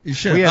of. You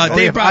should We have. have,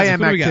 Dave Brodzik, IM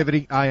what do we got?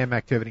 activity. IM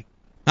activity.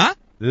 Huh?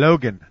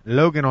 Logan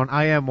on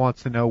IM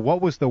wants to know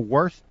what was the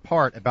worst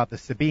part about the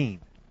Sabine.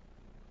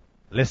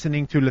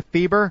 Listening to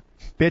Lefebvre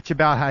bitch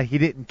about how he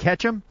didn't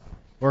catch him,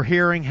 or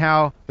hearing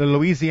how the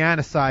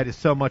Louisiana side is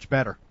so much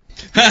better.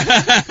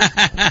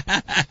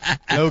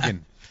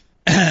 Logan.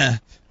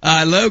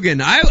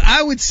 Logan,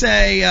 I would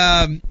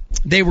say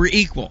they were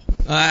equal.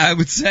 I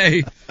would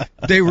say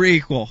they were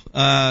equal.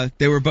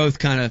 They were both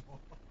kind of.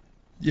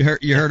 You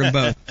heard them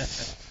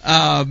both.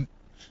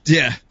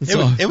 Yeah.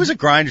 It was a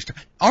grind.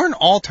 Aren't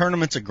all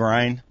tournaments a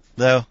grind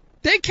though?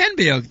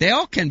 They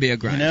all can be a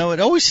grind. It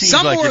always seems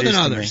some like more it than is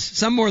to others. me.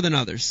 Some more than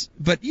others.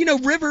 But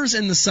rivers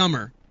in the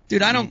summer,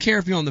 dude. I don't care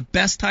if you're on the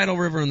best tidal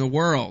river in the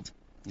world.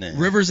 Yeah.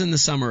 Rivers in the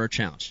summer are a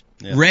challenge.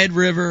 Yeah. Red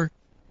River,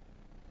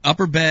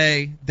 Upper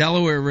Bay,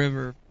 Delaware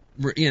River,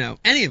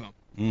 any of them.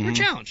 They're a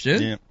challenge,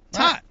 dude. Yeah. It's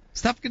hot.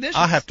 It's tough conditions.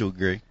 I have to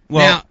agree.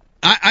 Well,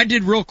 now, I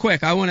did real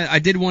quick. I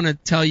did want to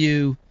tell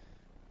you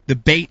the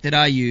bait that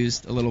I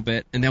used a little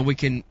bit, and then we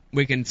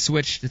can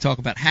switch to talk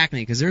about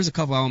Hackney because there's a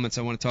couple elements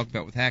I want to talk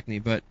about with Hackney.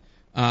 But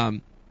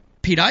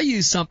Pete, I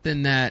used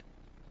something that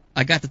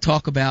I got to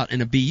talk about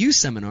in a BU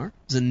seminar.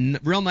 It was a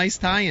real nice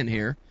tie-in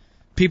here.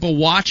 People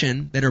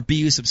watching that are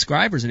BU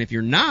subscribers, and if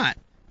you're not,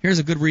 here's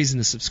a good reason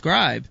to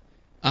subscribe.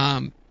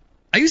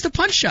 I used a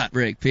punch shot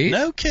rig, Pete.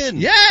 No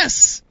kidding.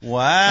 Yes. Wow.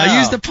 I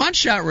used a punch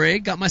shot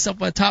rig, got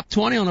myself a top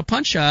 20 on a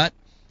punch shot.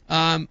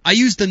 I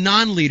used the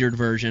non-leadered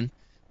version,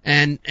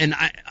 and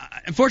I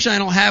unfortunately I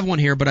don't have one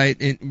here, but I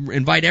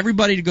invite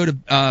everybody to go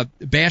to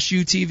Bash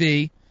U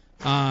TV,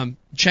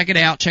 check it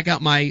out. Check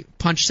out my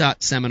punch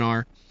shot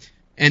seminar.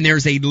 And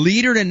there's a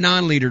leadered and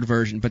non-leadered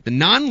version. But the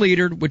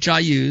non-leadered, which I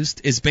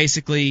used, is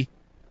basically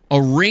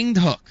a ringed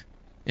hook.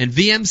 And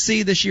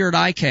VMC this year at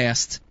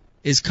ICAST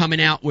is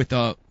coming out with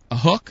a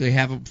hook. They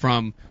have them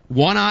from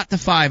 1/0 to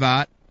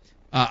 5/0.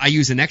 I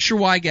use an extra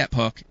wide gap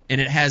hook,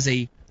 and it has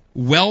a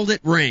welded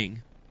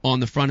ring on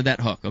the front of that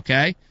hook,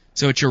 okay?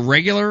 So it's your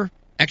regular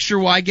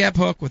extra wide gap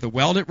hook with a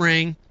welded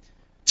ring.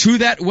 To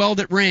that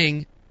welded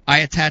ring, I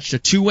attached a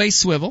two-way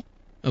swivel,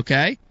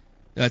 okay?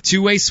 A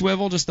two-way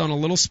swivel just on a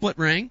little split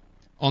ring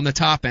on the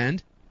top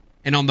end.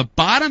 And on the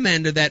bottom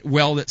end of that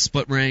welded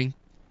split ring,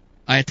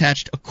 I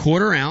attached a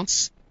 1/4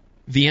 ounce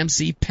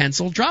VMC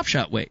pencil drop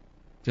shot weight,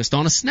 just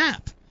on a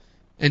snap.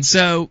 And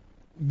so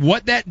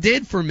what that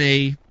did for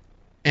me,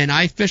 and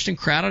I fished in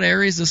crowded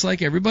areas just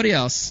like everybody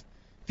else,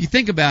 if you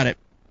think about it,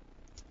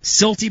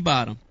 silty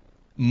bottom,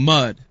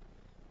 mud,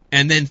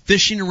 and then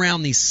fishing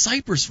around these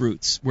cypress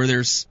roots where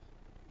there's,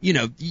 you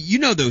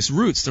know those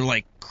roots, they're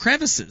like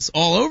crevices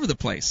all over the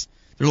place.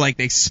 They're like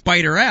they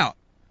spider out.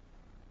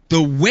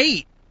 The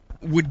weight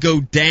would go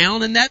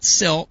down in that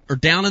silt or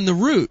down in the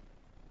root,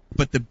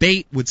 but the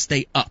bait would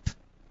stay up.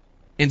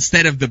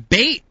 Instead of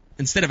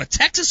a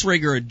Texas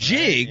rig or a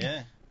jig,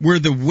 where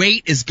the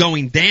weight is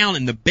going down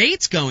and the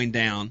bait's going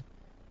down,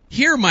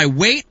 here my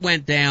weight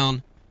went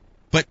down,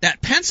 but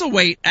that pencil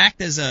weight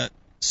acted as a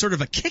sort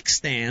of a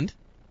kickstand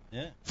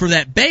for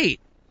that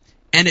bait,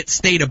 and it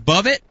stayed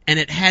above it, and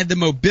it had the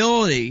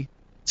mobility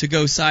to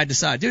go side to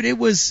side. Dude,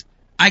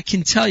 I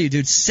can tell you,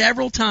 dude,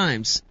 several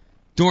times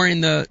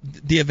during the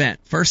event,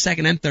 first,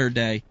 second, and third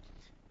day,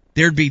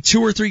 there'd be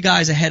 2 or 3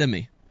 guys ahead of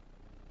me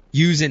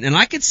using, and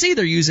I could see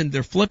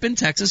they're flipping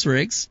Texas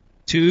rigs,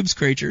 tubes,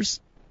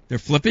 creatures, they're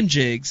flipping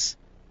jigs,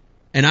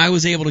 and I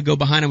was able to go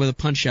behind them with a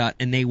punch shot,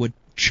 and they would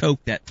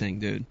choke that thing,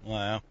 dude.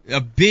 Wow.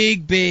 A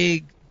big,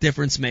 big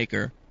difference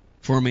maker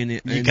for me.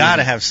 You got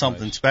to have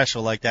something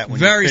special like that when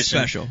very you're fishing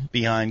special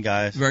behind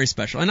guys. Very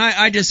special. And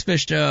I just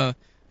fished a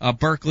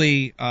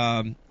Berkeley,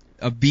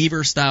 a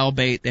beaver style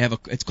bait.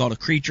 It's called a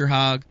Creature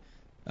Hog,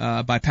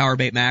 by Power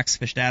Bait Max.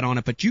 Fished that on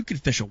it, but you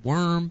could fish a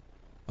worm,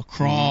 a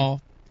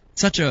crawl.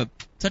 Such a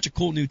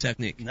cool new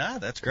technique. Nah,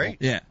 that's great.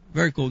 Yeah,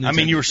 very cool new technique.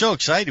 I mean, you were so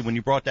excited when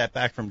you brought that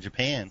back from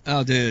Japan.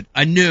 Oh, dude,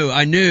 I knew.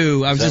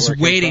 I was just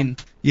waiting.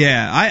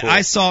 Yeah, Cool.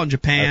 I saw it in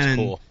Japan That's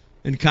cool.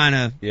 and kind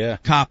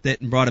of copped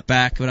it and brought it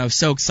back, but I was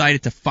so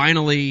excited to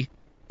finally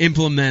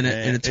implement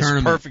it in a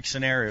tournament. It's a perfect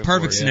scenario.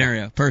 Perfect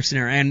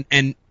scenario.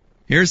 And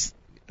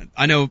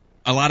I know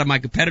a lot of my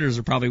competitors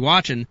are probably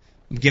watching.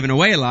 I'm giving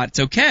away a lot. It's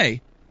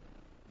okay.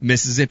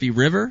 Mississippi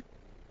River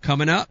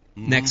coming up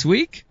next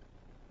week.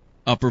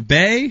 Upper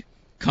Bay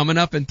coming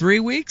up in 3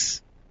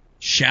 weeks.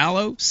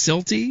 Shallow,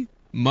 silty,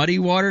 muddy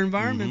water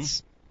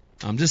environments.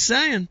 I'm just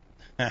saying.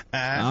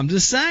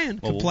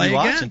 Could play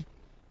again.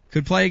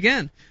 Could play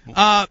again.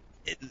 I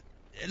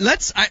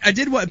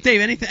did what,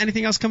 Dave,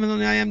 anything else coming on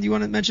the IM you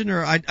want to mention?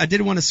 Or I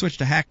did want to switch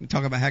to Hackney,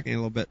 talk about Hackney a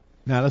little bit.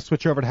 No, let's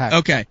switch over to Hackney.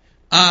 Okay.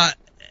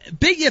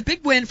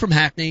 Big win from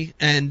Hackney,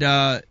 and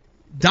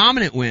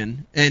dominant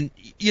win. And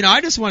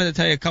I just wanted to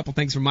tell you a couple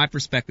things from my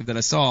perspective that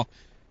I saw.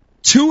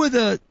 Two of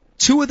the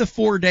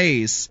 4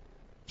 days,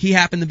 he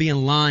happened to be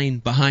in line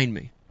behind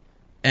me,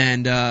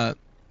 and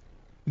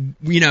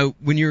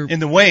when you're in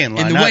the weigh-in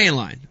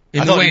line,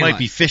 I thought he might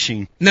be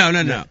fishing.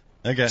 No.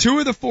 Okay. 2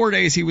 of the 4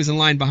 days he was in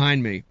line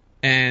behind me,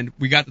 and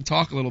we got to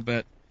talk a little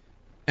bit.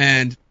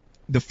 And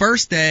the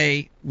first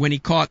day when he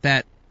caught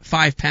that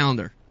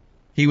 5-pounder,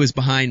 he was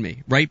behind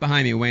me, right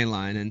behind me, weighing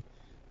line, and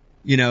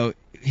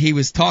he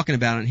was talking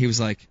about it, and he was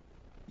like,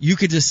 you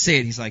could just see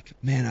it. He's like,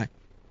 man,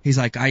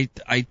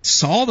 I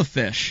saw the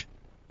fish,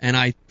 and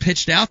I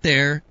pitched out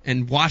there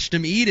and watched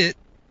him eat it,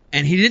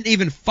 and he didn't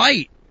even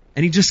fight,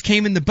 and he just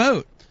came in the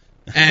boat.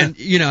 And,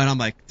 and I'm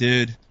like,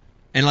 dude.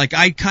 And like,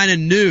 I kind of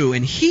knew,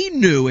 and he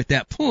knew at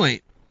that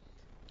point,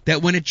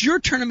 that when it's your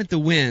tournament to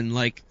win,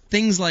 like,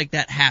 things like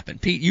that happen.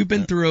 Pete, you've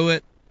been through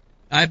it.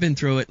 I've been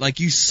through it. Like,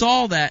 you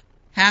saw that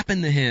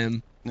happen to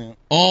him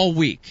all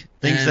week.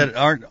 Things that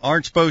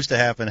aren't supposed to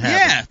happen.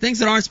 Yeah, things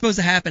that aren't supposed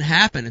to happen.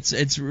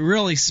 It's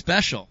really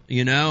special,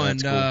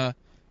 That's cool.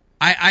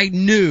 I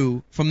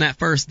knew from that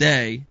first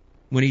day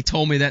when he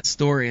told me that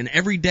story, and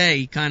every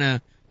day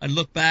I'd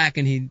look back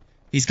and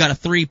he's got a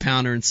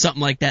 3-pounder and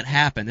something like that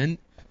happened. And,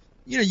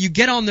 you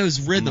get on those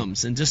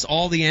rhythms and just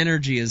all the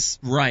energy is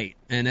right.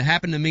 And it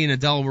happened to me in the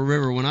Delaware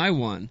River when I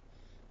won.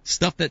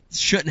 Stuff that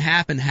shouldn't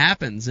happen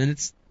happens,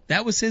 and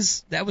that was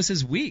his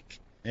week.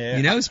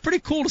 Yeah. It's pretty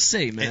cool to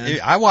see, man.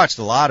 I watched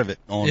a lot of it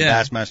on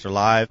Bassmaster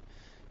Live.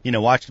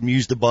 Watched him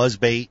use the buzz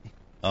bait,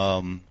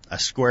 a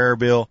square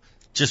bill,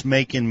 just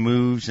making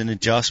moves and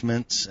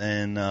adjustments,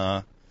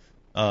 and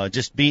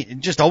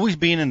just always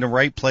being in the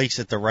right place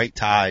at the right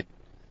tide.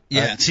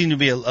 Yeah, it seemed to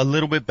be a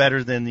little bit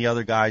better than the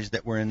other guys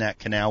that were in that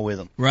canal with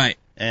him. Right,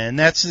 and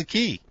that's the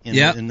key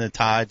in the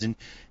tides,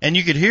 and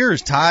you could hear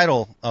his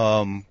tidal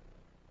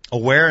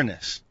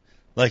awareness,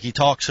 like he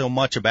talked so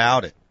much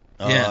about it.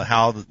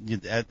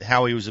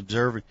 How he was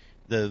observing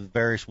the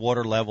various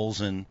water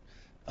levels, and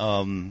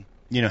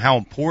how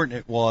important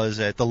it was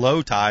at the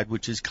low tide,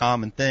 which is a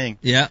common thing.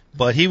 Yeah.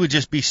 But he would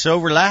just be so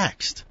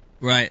relaxed,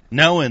 Right.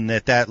 knowing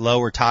that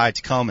lower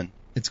tide's coming.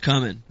 It's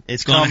coming.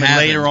 It's gonna coming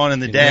happen. later on in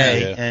the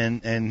day, Yeah.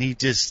 and he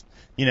just,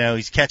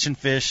 he's catching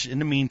fish in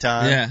the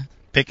meantime, Yeah.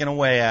 picking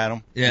away at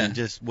them, Yeah. and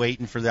just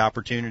waiting for the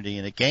opportunity,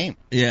 and it came.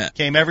 Yeah.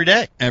 Came every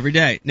day. Every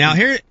day. Now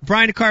here,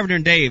 Brian Carpenter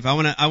and Dave, I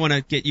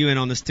wanna get you in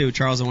on this too.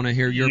 Charles, I wanna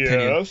hear your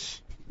opinion. Yes.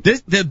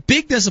 The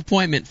big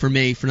disappointment for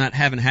me for not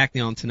having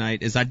Hackney on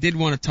tonight is I did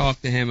want to talk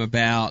to him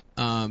about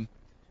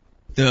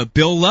the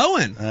Bill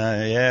Lowen.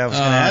 Yeah, I was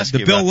going to ask the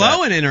you Bill about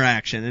Lowen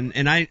interaction,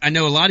 and I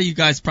know a lot of you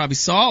guys probably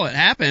saw it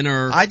happen,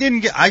 or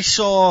that. I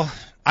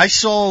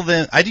saw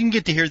them. I didn't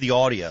get to hear the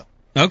audio.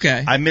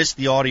 okay. I missed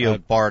the audio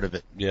part of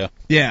it. Yeah.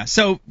 Yeah,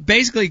 so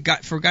basically,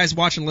 for guys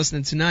watching,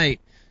 listening tonight,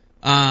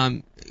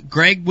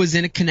 Greg was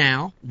in a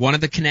canal, one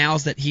of the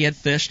canals that he had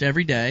fished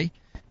every day,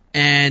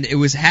 and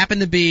it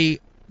happened to be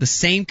the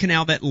same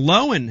canal that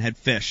Lowen had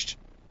fished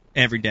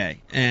every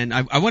day. And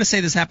I want to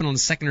say this happened on the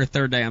second or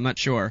third day, I'm not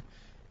sure.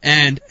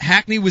 And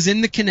Hackney was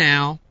in the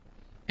canal,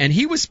 and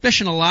he was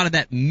fishing a lot of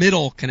that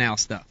middle canal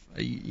stuff.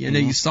 You know,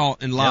 you saw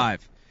it in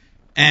live.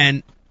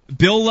 And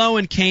Bill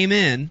Lowen came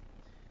in.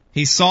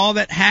 He saw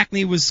that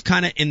Hackney was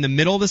kind of in the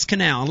middle of this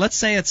canal. And let's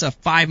say it's a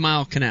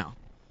 5-mile canal,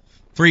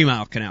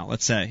 3-mile canal,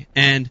 let's say.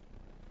 And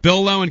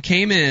Bill Lowen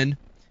came in,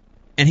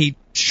 and he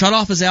shut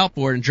off his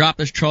outboard and dropped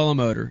his trolling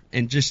motor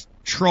and just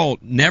trolled,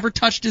 never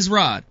touched his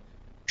rod,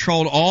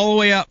 trolled all the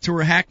way up to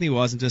where Hackney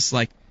was and just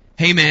like,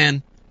 hey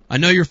man, I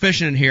know you're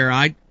fishing in here.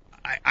 I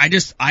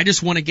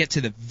just want to get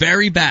to the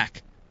very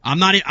back. I'm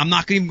not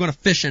even going to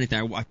fish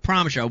anything. I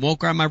promise you, I won't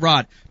grab my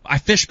rod. I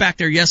fished back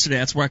there yesterday.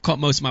 That's where I caught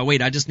most of my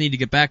weight. I just need to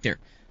get back there.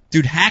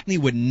 Dude, Hackney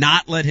would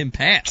not let him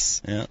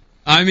pass. Yeah.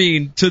 I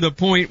mean, to the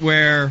point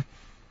where,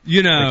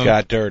 it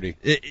got dirty.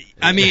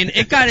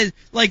 It got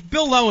like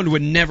Bill Lowen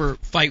would never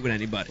fight with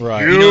anybody.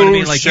 Right. You know what I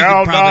mean? Like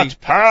shall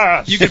not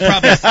pass. You could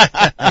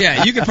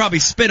probably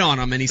spit on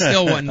him and he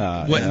still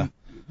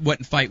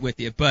wouldn't fight with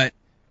you. But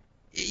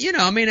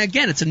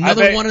again, it's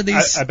another one of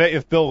these. I bet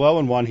if Bill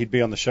Lowen won, he'd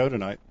be on the show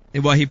tonight.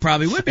 Well, he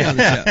probably would be on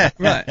the show,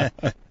 right?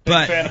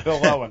 But Fan of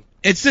Bill Lowen.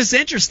 It's just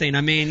interesting.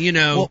 I mean,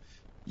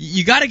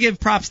 you got to give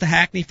props to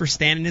Hackney for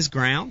standing his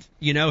ground.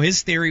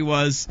 His theory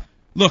was,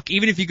 look,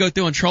 even if you go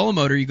through on trolling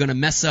motor, you're going to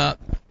mess up.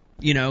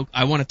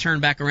 I want to turn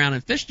back around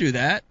and fish through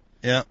that.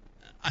 Yeah.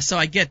 So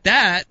I get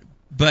that,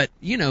 but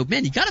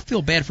man, you got to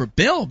feel bad for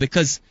Bill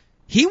because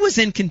he was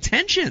in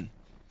contention.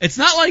 It's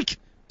not like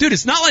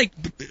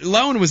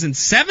Lowen was in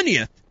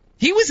 70th.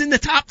 He was in the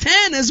top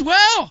 10 as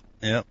well.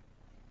 Yep.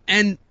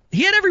 And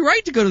he had every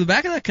right to go to the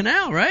back of that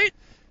canal, right?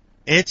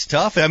 It's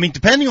tough. I mean,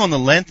 depending on the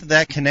length of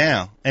that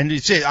canal, and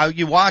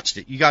you watched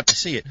it, you got to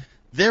see it.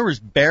 There was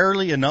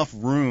barely enough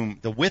room.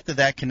 The width of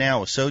that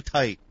canal was so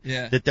tight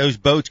that those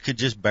boats could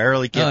just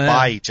barely get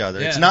by each other.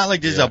 Yeah. It's not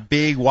like this is a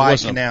big wide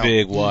canal. A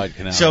big wide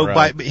canal. So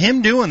right. by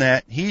him doing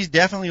that, he's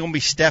definitely going to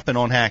be stepping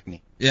on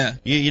Hackney. Yeah.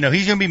 He's going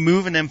to be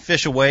moving them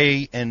fish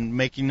away and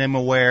making them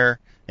aware.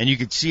 And you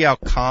could see how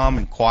calm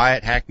and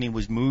quiet Hackney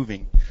was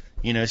moving.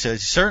 So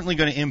it's certainly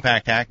going to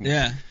impact Hackney.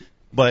 Yeah.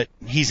 But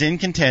he's in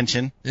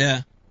contention.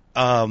 Yeah.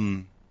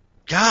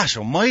 Gosh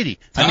almighty.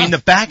 Tough. I mean, the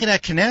back of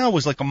that canal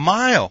was like a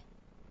mile.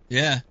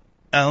 Yeah.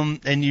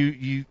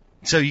 And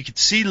so you could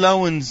see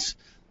Lowen's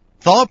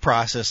thought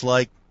process,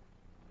 like,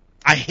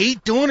 I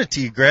hate doing it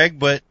to you, Greg,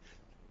 but,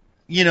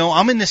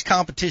 I'm in this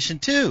competition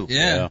too.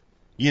 Yeah.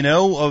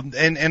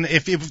 And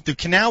if the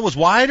canal was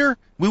wider,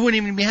 we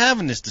wouldn't even be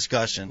having this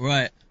discussion.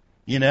 Right.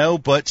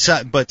 But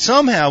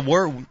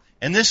somehow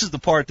and this is the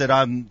part that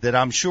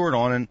I'm short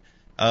on,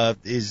 and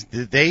is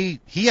that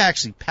he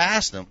actually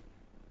passed them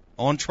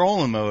on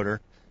trolling motor,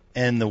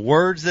 and the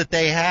words that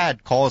they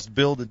had caused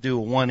Bill to do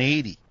a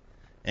 180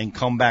 and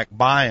come back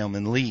by him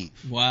and leave.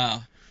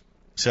 Wow.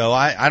 So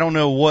I don't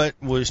know what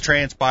was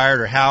transpired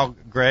or how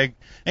Greg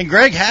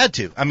had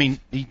to. I mean,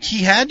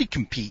 he had to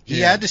compete. He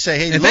had to say,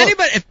 hey,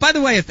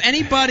 if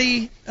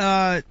anybody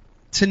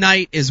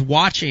tonight is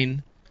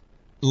watching,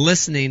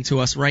 listening to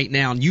us right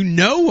now, and you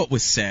know what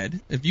was said,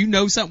 if you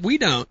know something we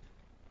don't,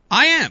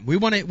 we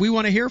want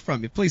to hear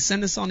from you. Please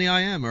send us on the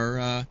IM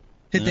or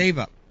hit Dave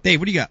up.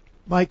 Dave, what do you got?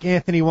 Mike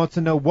Anthony wants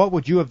to know, what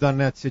would you have done in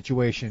that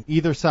situation,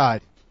 either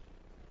side?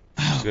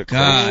 Oh,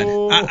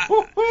 God.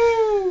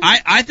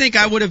 I think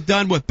I would have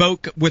done what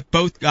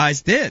both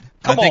guys did.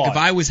 I think if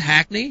I was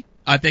Hackney,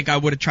 I think I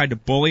would have tried to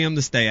bully him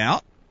to stay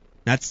out.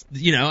 That's,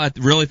 I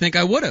really think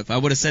I would have. I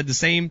would have said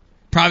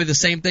probably the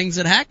same things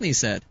that Hackney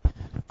said.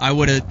 I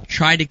would have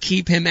tried to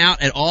keep him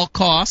out at all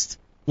costs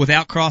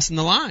without crossing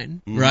the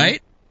line,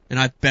 right? And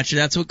I bet you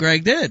that's what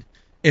Greg did.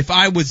 If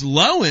I was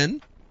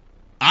Lowen,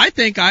 I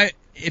think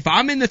if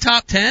I'm in the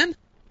top 10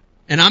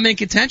 and I'm in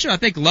contention, I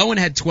think Lowen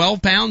had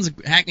 12 pounds,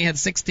 Hackney had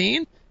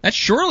 16. That's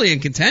surely in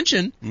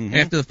contention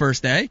after the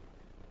first day.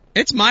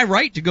 It's my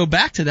right to go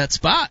back to that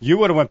spot. You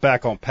would have went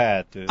back on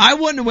Pat, dude. I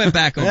wouldn't have went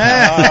back on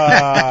Pat.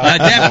 I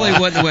definitely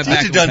wouldn't have went back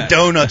on Pat. You'd have done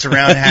donuts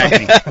around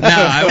Hackney. No,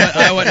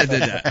 I wouldn't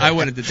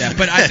have did that.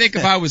 But I think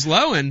if I was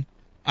Lowen,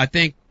 I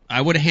think I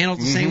would have handled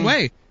it the same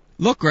way.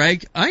 Look,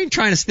 Greg, I ain't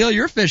trying to steal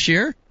your fish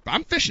here.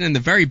 I'm fishing in the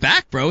very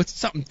back, bro. It's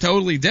something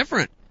totally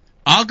different.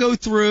 I'll go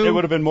through. It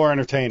would have been more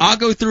entertaining. I'll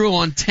go through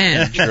on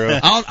 10. True.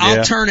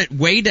 I'll turn it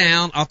way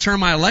down. I'll turn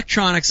my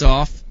electronics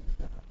off.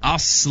 I'll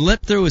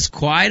slip through as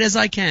quiet as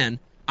I can.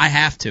 I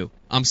have to.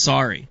 I'm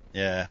sorry.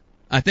 Yeah.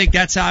 I think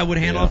that's how I would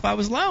handle it if I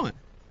was Lowen.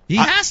 He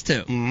has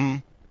to. Mm-hmm.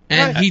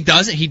 And he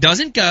doesn't. He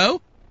doesn't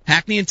go.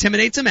 Hackney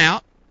intimidates him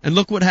out. And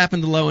look what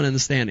happened to Lowen in the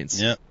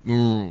standings. Yep.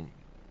 Come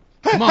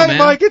on, man.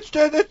 Mike, it's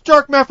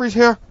Jark Meffries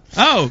here.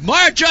 Oh,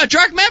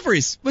 Jark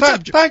Meffries. What's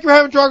up, Jark? Thank you for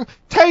having Jark.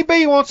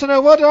 TB wants to know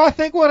what I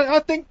think.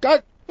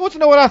 I wants to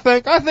know what I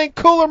think. I think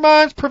cooler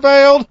minds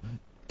prevailed.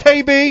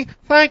 TB,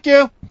 thank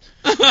you.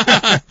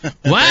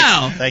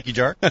 Wow. Thank you,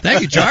 Jark.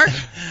 Thank you, Jark.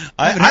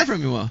 I haven't heard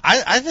from you well.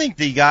 I think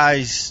the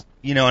guys,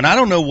 and I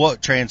don't know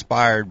what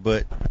transpired,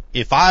 but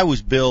if I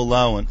was Bill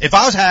Lowen, if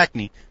I was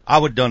Hackney, I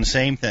would have done the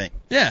same thing.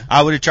 Yeah.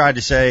 I would have tried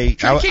to say,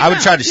 I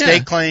would try to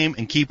stake claim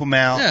and keep them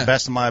out the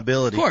best of my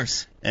ability. Of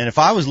course. And if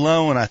I was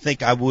Lowen, I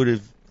think I would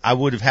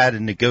have had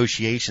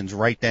negotiations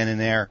right then and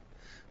there.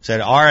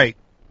 Said, all right,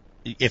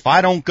 if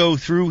I don't go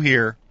through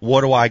here,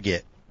 what do I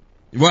get?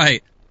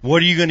 Right.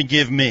 What are you going to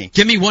give me?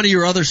 Give me one of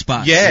your other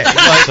spots. Yeah,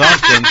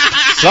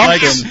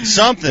 like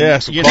something. Yeah,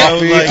 some you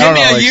coffee. know, like, Give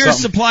me a like year's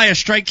something. supply of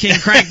Strike King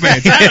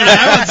crankbaits.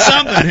 I want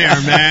something here,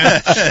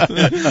 man.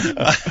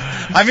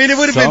 I mean, it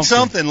would have been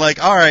something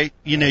like, all right,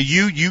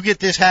 you get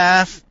this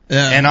half,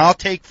 and I'll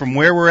take from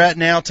where we're at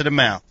now to the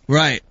mouth.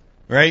 Right.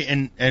 Right,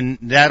 and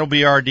that'll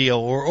be our deal,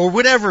 or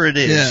whatever it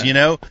is,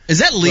 Is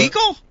that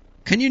legal?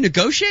 Can you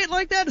negotiate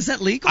like that? Is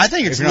that legal? I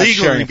think it's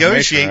legal to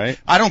negotiate. Right?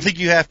 I don't think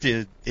you have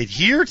to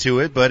adhere to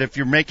it, but if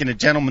you're making a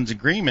gentleman's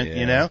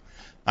agreement,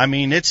 I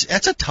mean, it's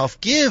a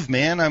tough give,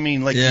 man. I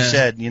mean, like you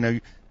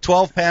said,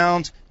 12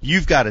 pounds,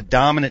 you've got a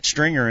dominant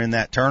stringer in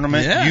that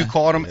tournament. Yeah. You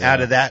caught him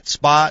out of that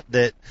spot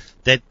that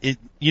it,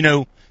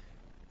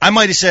 I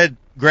might have said,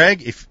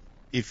 Greg,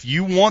 if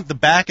you want the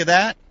back of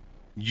that,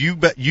 you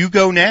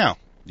go now.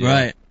 Yeah.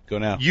 Right. Go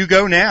now. You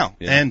go now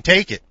and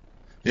take it.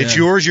 It's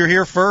yours. You're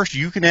here first.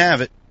 You can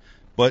have it.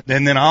 But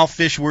then I'll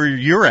fish where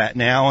you're at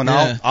now, and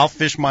I'll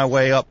fish my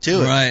way up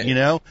to it.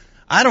 Right.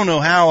 I don't know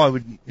how I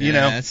would.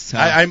 That's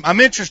tough. I'm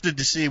interested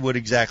to see what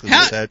exactly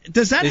you said.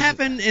 Does that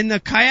happen in the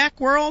kayak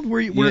world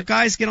where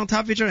guys get on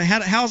top of each other?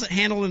 How's it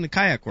handled in the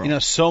kayak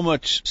world? So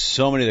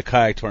many of the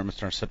kayak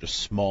tournaments are such a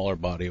smaller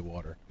body of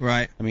water.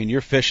 Right. I mean,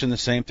 you're fishing the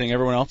same thing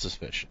everyone else is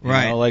fishing.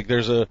 Right. Like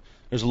there's a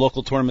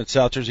local tournament in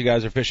South Jersey,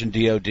 guys are fishing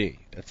DOD.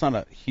 That's not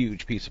a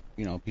huge piece of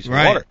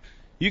water.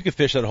 You could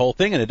fish that whole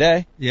thing in a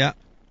day. Yeah.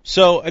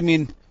 So, I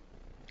mean,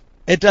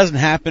 it doesn't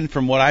happen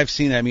from what I've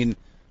seen. I mean,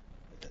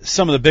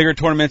 some of the bigger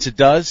tournaments it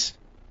does,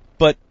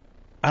 but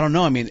I don't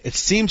know. I mean, it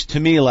seems to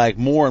me like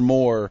more and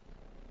more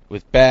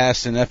with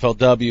bass and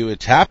FLW,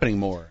 it's happening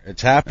more.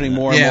 It's happening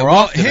more and more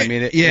often. I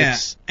mean,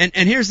 it's and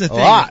here's the thing.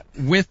 lot.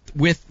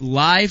 With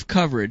live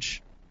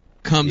coverage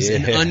comes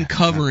an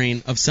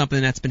uncovering of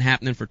something that's been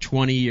happening for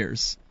 20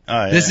 years.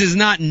 Oh, yeah. This is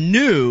not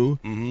new,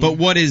 but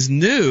what is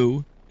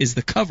new is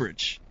the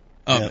coverage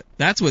of it.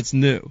 That's what's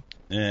new.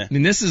 Yeah. I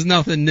mean, this is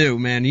nothing new,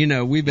 man.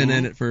 We've been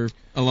in it for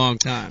a long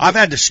time. I've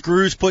had the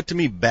screws put to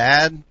me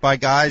bad by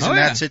guys in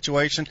that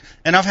situation,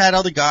 and I've had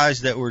other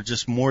guys that were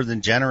just more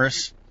than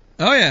generous.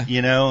 Oh, yeah.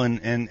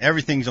 And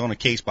everything's on a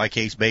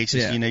case-by-case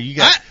basis. Yeah. You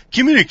got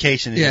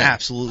communication is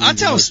absolutely I'll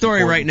tell a story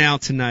important. right now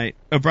tonight.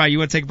 Oh, Brian, you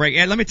want to take a break?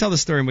 Yeah, let me tell the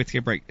story and we take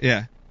a break.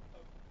 Yeah.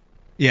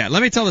 Yeah,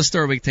 let me tell the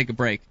story and we can take a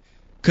break.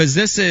 Because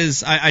this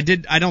is, I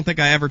don't think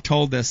I ever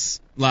told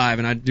this live,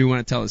 and I do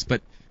want to tell this,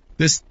 but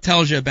this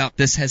tells you about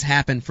this has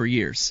happened for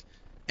years.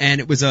 And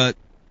it was a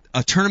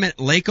tournament at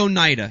Lake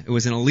Oneida. It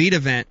was an elite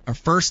event, our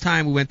first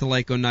time we went to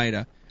Lake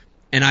Oneida.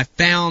 And I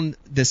found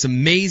this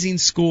amazing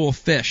school of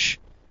fish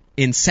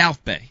in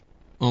South Bay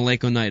on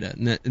Lake Oneida.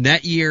 And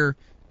that year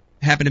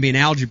happened to be an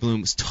algae bloom.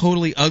 It was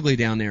totally ugly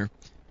down there.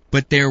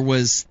 But there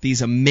was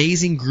these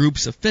amazing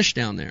groups of fish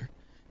down there.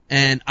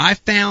 And I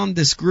found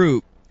this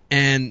group,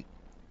 and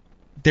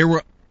there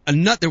was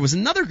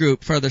another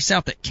group further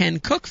south that Ken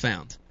Cook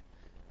found.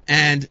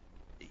 And,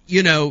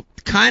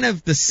 kind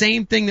of the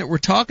same thing that we're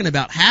talking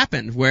about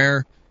happened,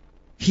 where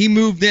he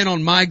moved in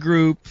on my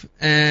group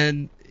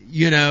and,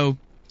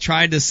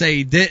 tried to say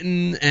he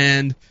didn't,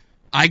 and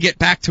I get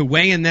back to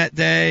weighing that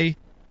day,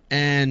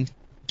 and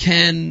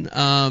Ken,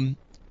 it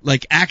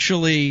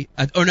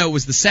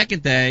was the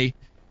second day,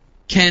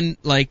 Ken,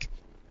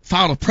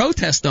 filed a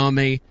protest on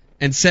me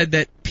and said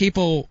that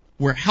people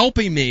were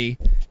helping me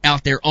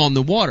out there on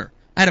the water.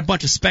 I had a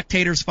bunch of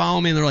spectators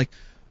following me, and they're like,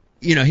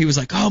 he was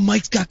like, oh,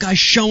 Mike's got guys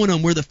showing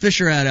them where the fish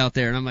are at out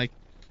there. And I'm like,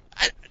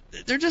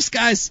 they're just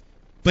guys.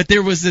 But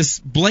there was this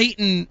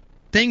blatant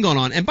thing going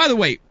on. And by the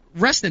way,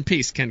 rest in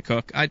peace, Ken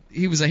Cook.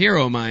 He was a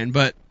hero of mine.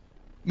 But,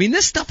 I mean,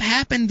 this stuff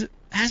happens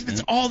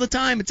all the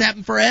time. It's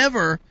happened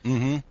forever.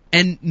 Mm-hmm.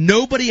 And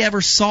nobody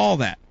ever saw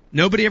that.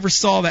 Nobody ever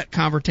saw that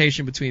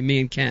confrontation between me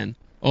and Ken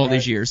all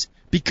these years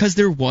because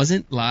there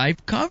wasn't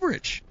live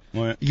coverage.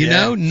 Well,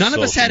 none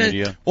of us had it.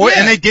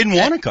 And they didn't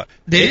want to cover.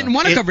 They didn't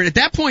want to cover it. At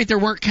that point, there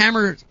weren't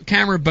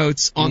camera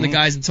boats on the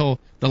guys until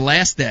the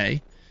last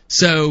day.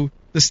 So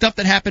the stuff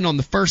that happened on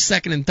the first,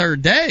 second, and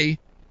third day,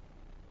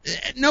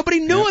 nobody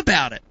knew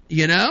about it,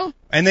 you know?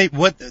 And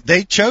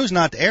they chose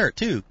not to air it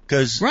too,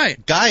 because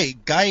Guy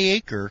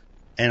Aker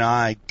and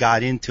I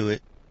got into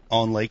it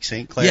on Lake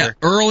St. Clair. Yeah,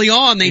 early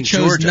on they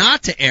chose Georgia.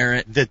 not to air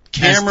it. The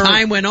camera, as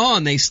time went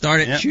on, they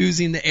started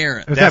choosing to air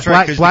it. That's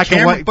right, black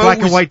and white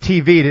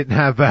TV didn't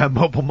have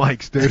mobile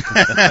mics, dude.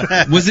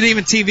 Was it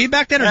even TV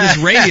back then, or just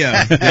radio?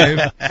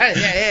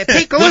 Hey,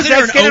 Pete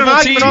Giluzek's getting an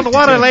argument on the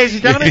water, ladies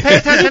and gentlemen. Pay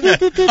attention.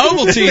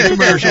 Ovaltine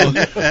commercial.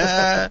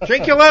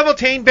 Drink your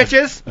Ovaltine,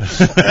 bitches.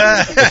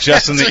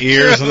 Adjusting the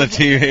ears on the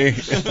TV.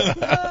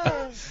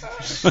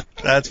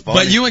 That's funny.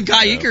 But you and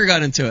Guy Eaker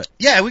got into it.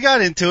 Yeah, we got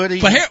into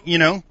it.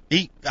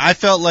 I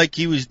felt like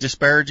he was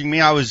disparaging me.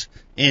 I was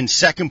in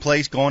second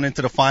place going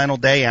into the final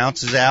day,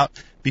 ounces out,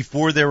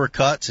 before there were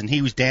cuts, and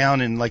he was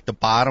down in like the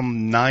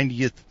bottom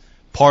 90th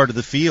part of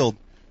the field.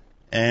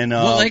 And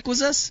what lake was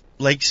this?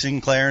 Lake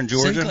Sinclair in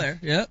Georgia. Sinclair,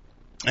 yep.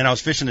 And I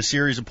was fishing a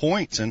series of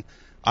points, and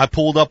I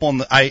pulled up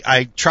on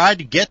I tried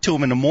to get to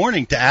him in the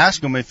morning to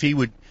ask him if he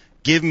would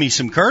give me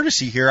some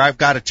courtesy here. I've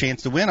got a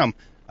chance to win him.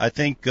 I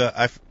think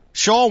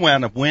Shaw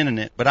wound up winning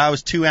it, but I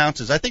was 2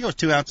 ounces. I think I was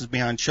 2 ounces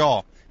behind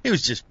Shaw. It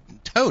was just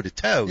toe to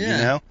toe, you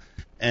know.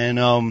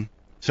 And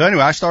so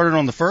anyway, I started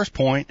on the first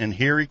point, and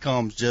here he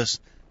comes, just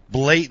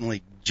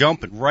blatantly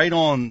jumping right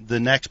on the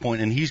next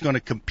point, and he's going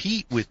to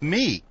compete with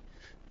me,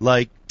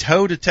 like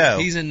toe to toe.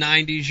 He's in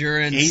 90s. You're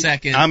in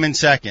second. I'm in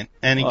second,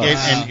 and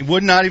he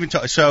would not even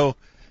talk. So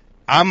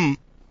I'm,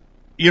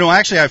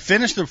 actually I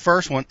finished the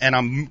first one, and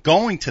I'm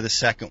going to the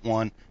second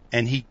one,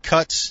 and he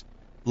cuts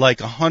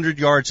like 100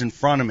 yards in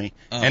front of me,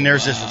 and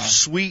there's this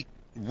sweet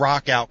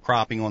rock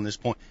outcropping on this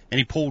point, and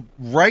he pulled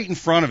right in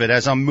front of it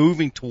as I'm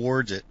moving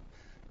towards it,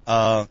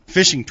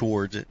 fishing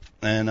towards it,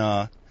 and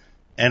I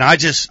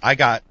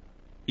got,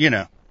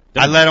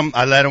 I let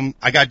him,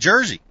 I got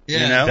Jersey,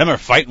 Them are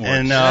fighting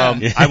words. and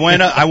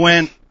I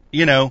went,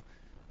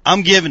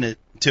 I'm giving it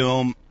to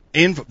him.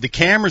 The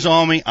camera's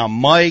on me,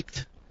 I'm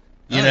mic'd,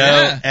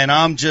 and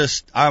I'm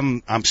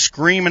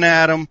screaming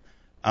at him,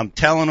 I'm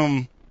telling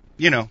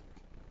him,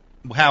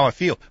 how I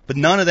feel, but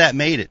none of that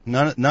made it.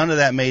 None of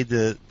that made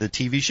the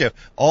TV show.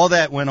 All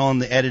that went on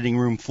the editing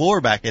room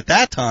floor back at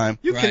that time.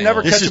 You can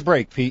never catch a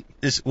break, Pete.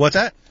 What's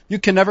that? You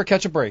can never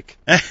catch a break.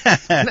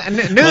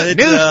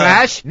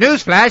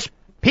 Newsflash.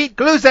 Pete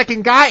Giluzek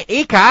and Guy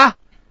Eaker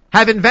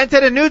have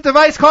invented a new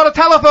device called a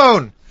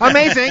telephone.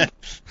 Amazing.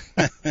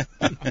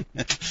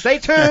 Stay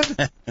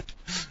tuned.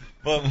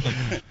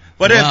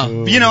 But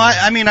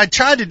I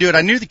tried to do it.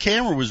 I knew the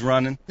camera was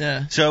running.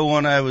 Yeah. So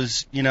when I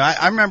was,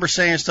 I remember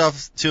saying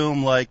stuff to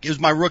him like, it was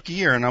my rookie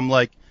year, and I'm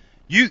like,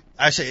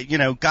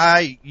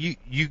 Guy,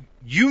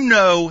 you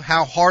know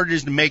how hard it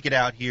is to make it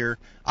out here.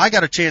 I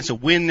got a chance to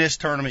win this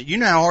tournament. You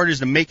know how hard it is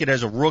to make it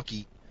as a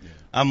rookie. Yeah.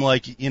 I'm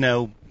like,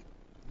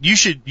 you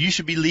should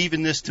be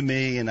leaving this to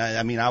me. And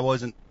I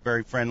wasn't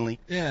very friendly.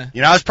 Yeah.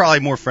 I was probably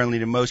more friendly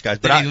than most guys.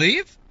 Did he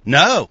leave?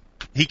 No.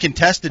 He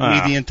contested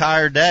me the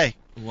entire day.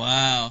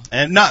 Wow.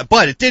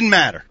 But it didn't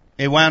matter.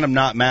 It wound up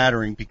not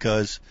mattering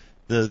because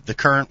the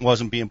current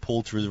wasn't being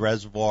pulled through the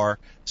reservoir,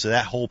 so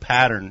that whole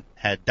pattern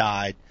had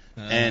died.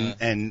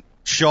 And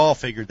Shaw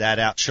figured that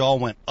out. Shaw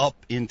went up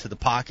into the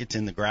pockets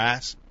in the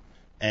grass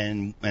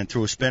and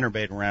threw a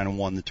spinnerbait around and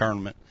won the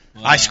tournament.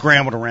 Wow. I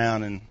scrambled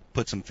around and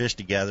put some fish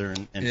together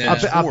and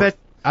finished fourth.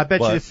 I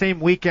bet you the same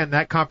weekend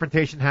that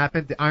confrontation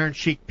happened, the Iron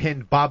Sheik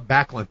pinned Bob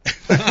Backlund.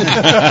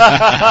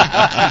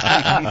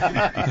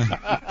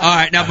 All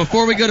right, now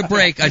before we go to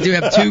break, I do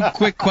have 2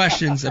 quick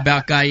questions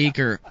about Guy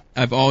Eaker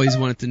I've always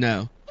wanted to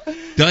know.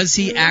 Does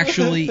he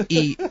actually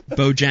eat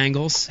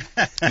Bojangles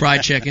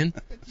fried chicken?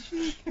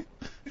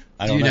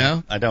 Do you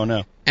know? I don't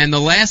know. And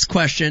the last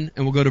question,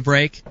 and we'll go to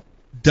break,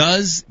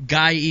 does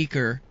Guy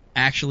Eaker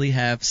actually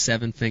have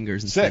 7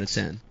 fingers instead of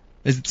 10?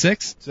 Is it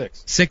 6?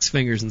 6. 6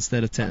 fingers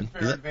instead of 10.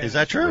 Is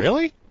that true?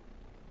 Really?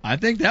 I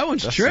think that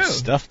one's That's true. Some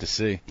stuff to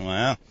see.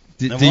 Wow.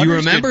 Do you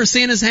remember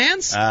seeing his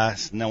hands?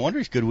 No wonder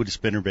he's good with a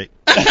spinnerbait.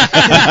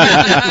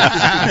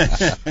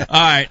 All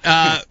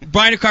right.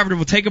 Brian Carpenter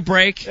will take a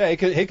break. Yeah,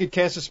 he could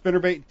cast a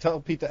spinnerbait and tell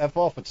Pete to F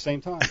off at the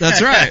same time.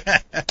 That's right.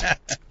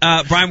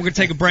 Brian, we're going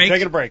to take a break.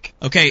 Taking a break.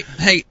 Okay.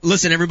 Hey,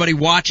 listen, everybody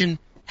watching,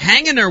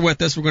 hang in there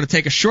with us. We're going to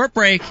take a short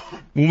break.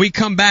 When we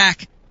come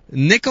back,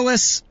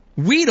 Nicholas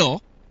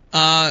Weedle,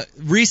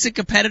 recent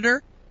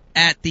competitor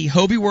at the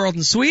Hobie World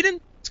in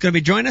Sweden, is going to be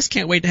joining us.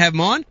 Can't wait to have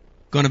him on.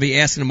 Going to be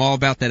asking him all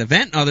about that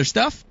event and other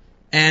stuff.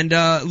 And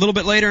a little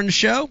bit later in the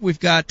show, we've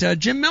got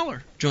Jim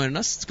Miller joining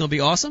us. It's going to be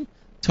awesome,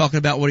 talking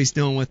about what he's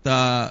doing with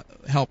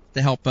help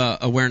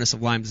awareness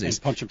of Lyme disease.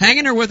 Hang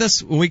in there with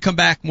us. When we come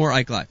back, more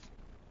Ike Live.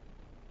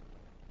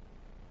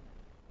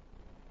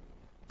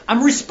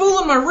 I'm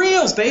respooling my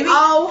reels, baby.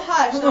 Oh,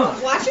 hush.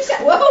 Watch your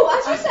set. Whoa,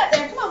 watch your set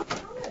there. Come on.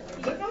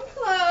 Keep them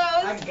closed.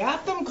 I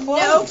got them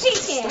closed. No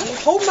peeking.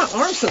 Hold my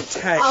arm so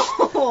tight.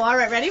 Oh, all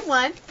right. Ready?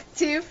 1,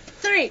 2,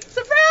 3.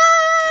 Surprise!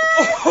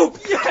 Oh,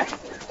 yes!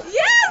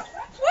 Yes!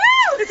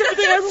 Woo! Is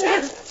everything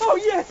everywhere? Oh,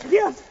 yes,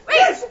 yes. Wait,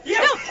 yes,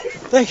 yes. No.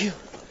 Thank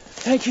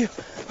you.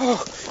 Yeah!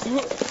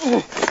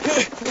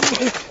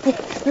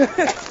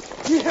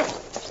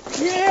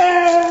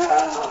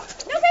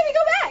 No, baby,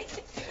 go back.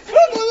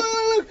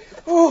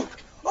 Look.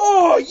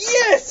 Oh,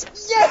 yes!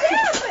 Yes! Yeah,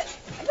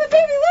 but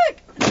baby, look.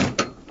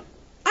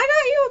 I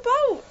got you a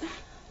boat.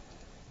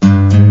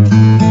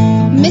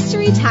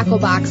 Mystery Tackle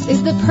Box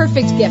is the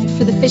perfect gift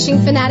for the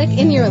fishing fanatic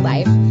in your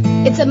life.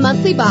 It's a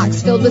monthly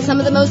box filled with some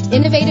of the most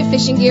innovative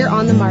fishing gear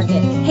on the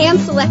market,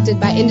 hand-selected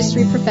by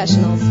industry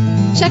professionals.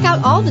 Check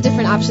out all the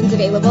different options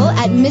available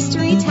at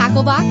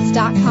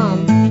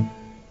mysterytacklebox.com.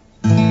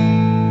 At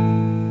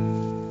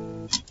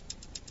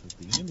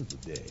the end of the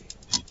day,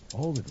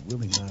 all that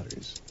really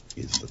matters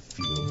is the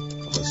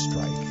feel of a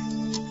strike.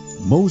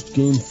 Most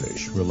game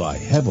fish rely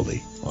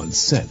heavily on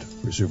scent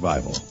for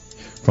survival,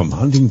 from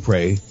hunting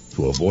prey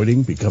to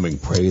avoiding becoming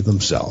prey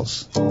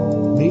themselves.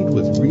 Made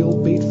with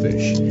real bait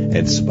fish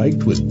and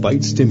spiked with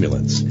bite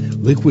stimulants,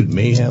 Liquid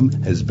Mayhem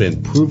has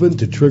been proven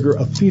to trigger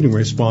a feeding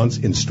response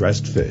in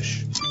stressed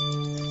fish.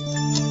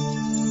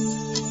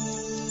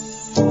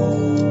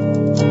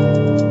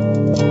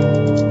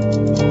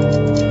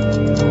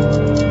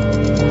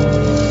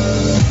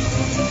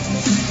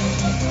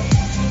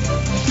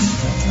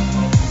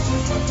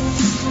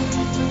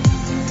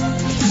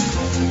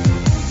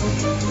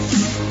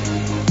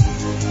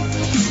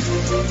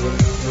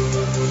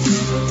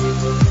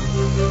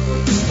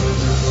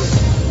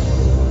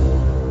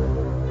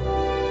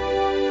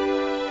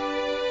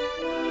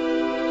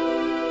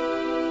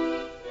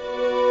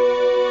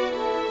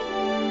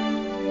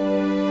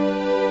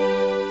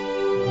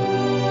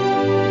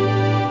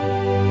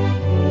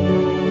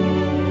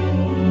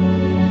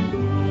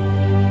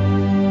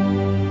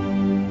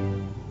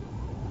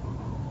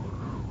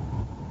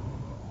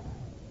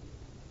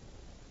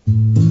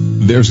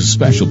 There's a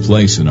special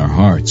place in our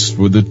hearts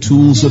for the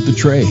tools of the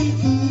trade.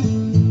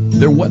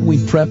 They're what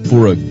we prep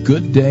for a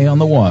good day on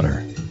the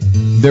water.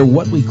 They're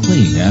what we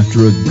clean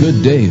after a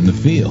good day in the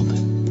field.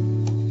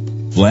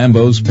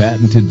 Flambeau's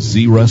patented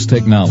Z-Rust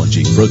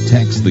technology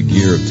protects the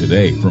gear of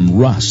today from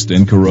rust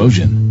and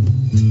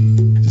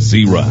corrosion.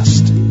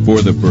 Z-Rust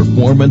for the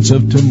performance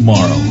of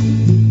tomorrow.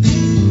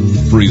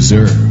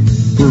 Preserve,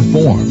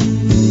 perform,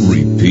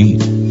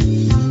 repeat.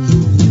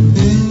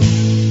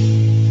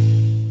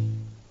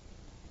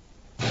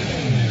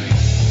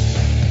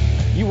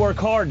 Work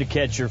hard to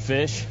catch your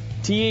fish.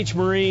 TH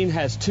Marine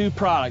has two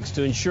products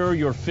to ensure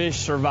your fish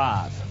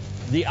survive.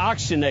 The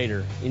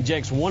Oxygenator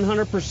injects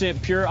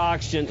 100% pure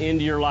oxygen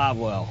into your live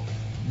well.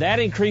 That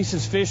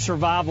increases fish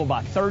survival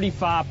by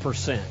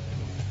 35%.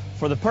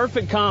 For the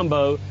perfect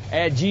combo,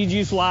 add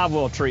G-Juice live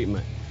well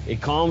treatment.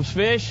 It calms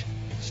fish,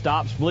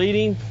 stops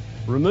bleeding,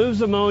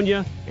 removes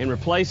ammonia, and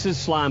replaces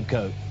slime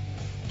coat.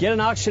 Get an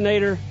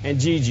Oxygenator and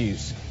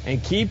G-Juice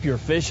and keep your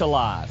fish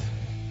alive.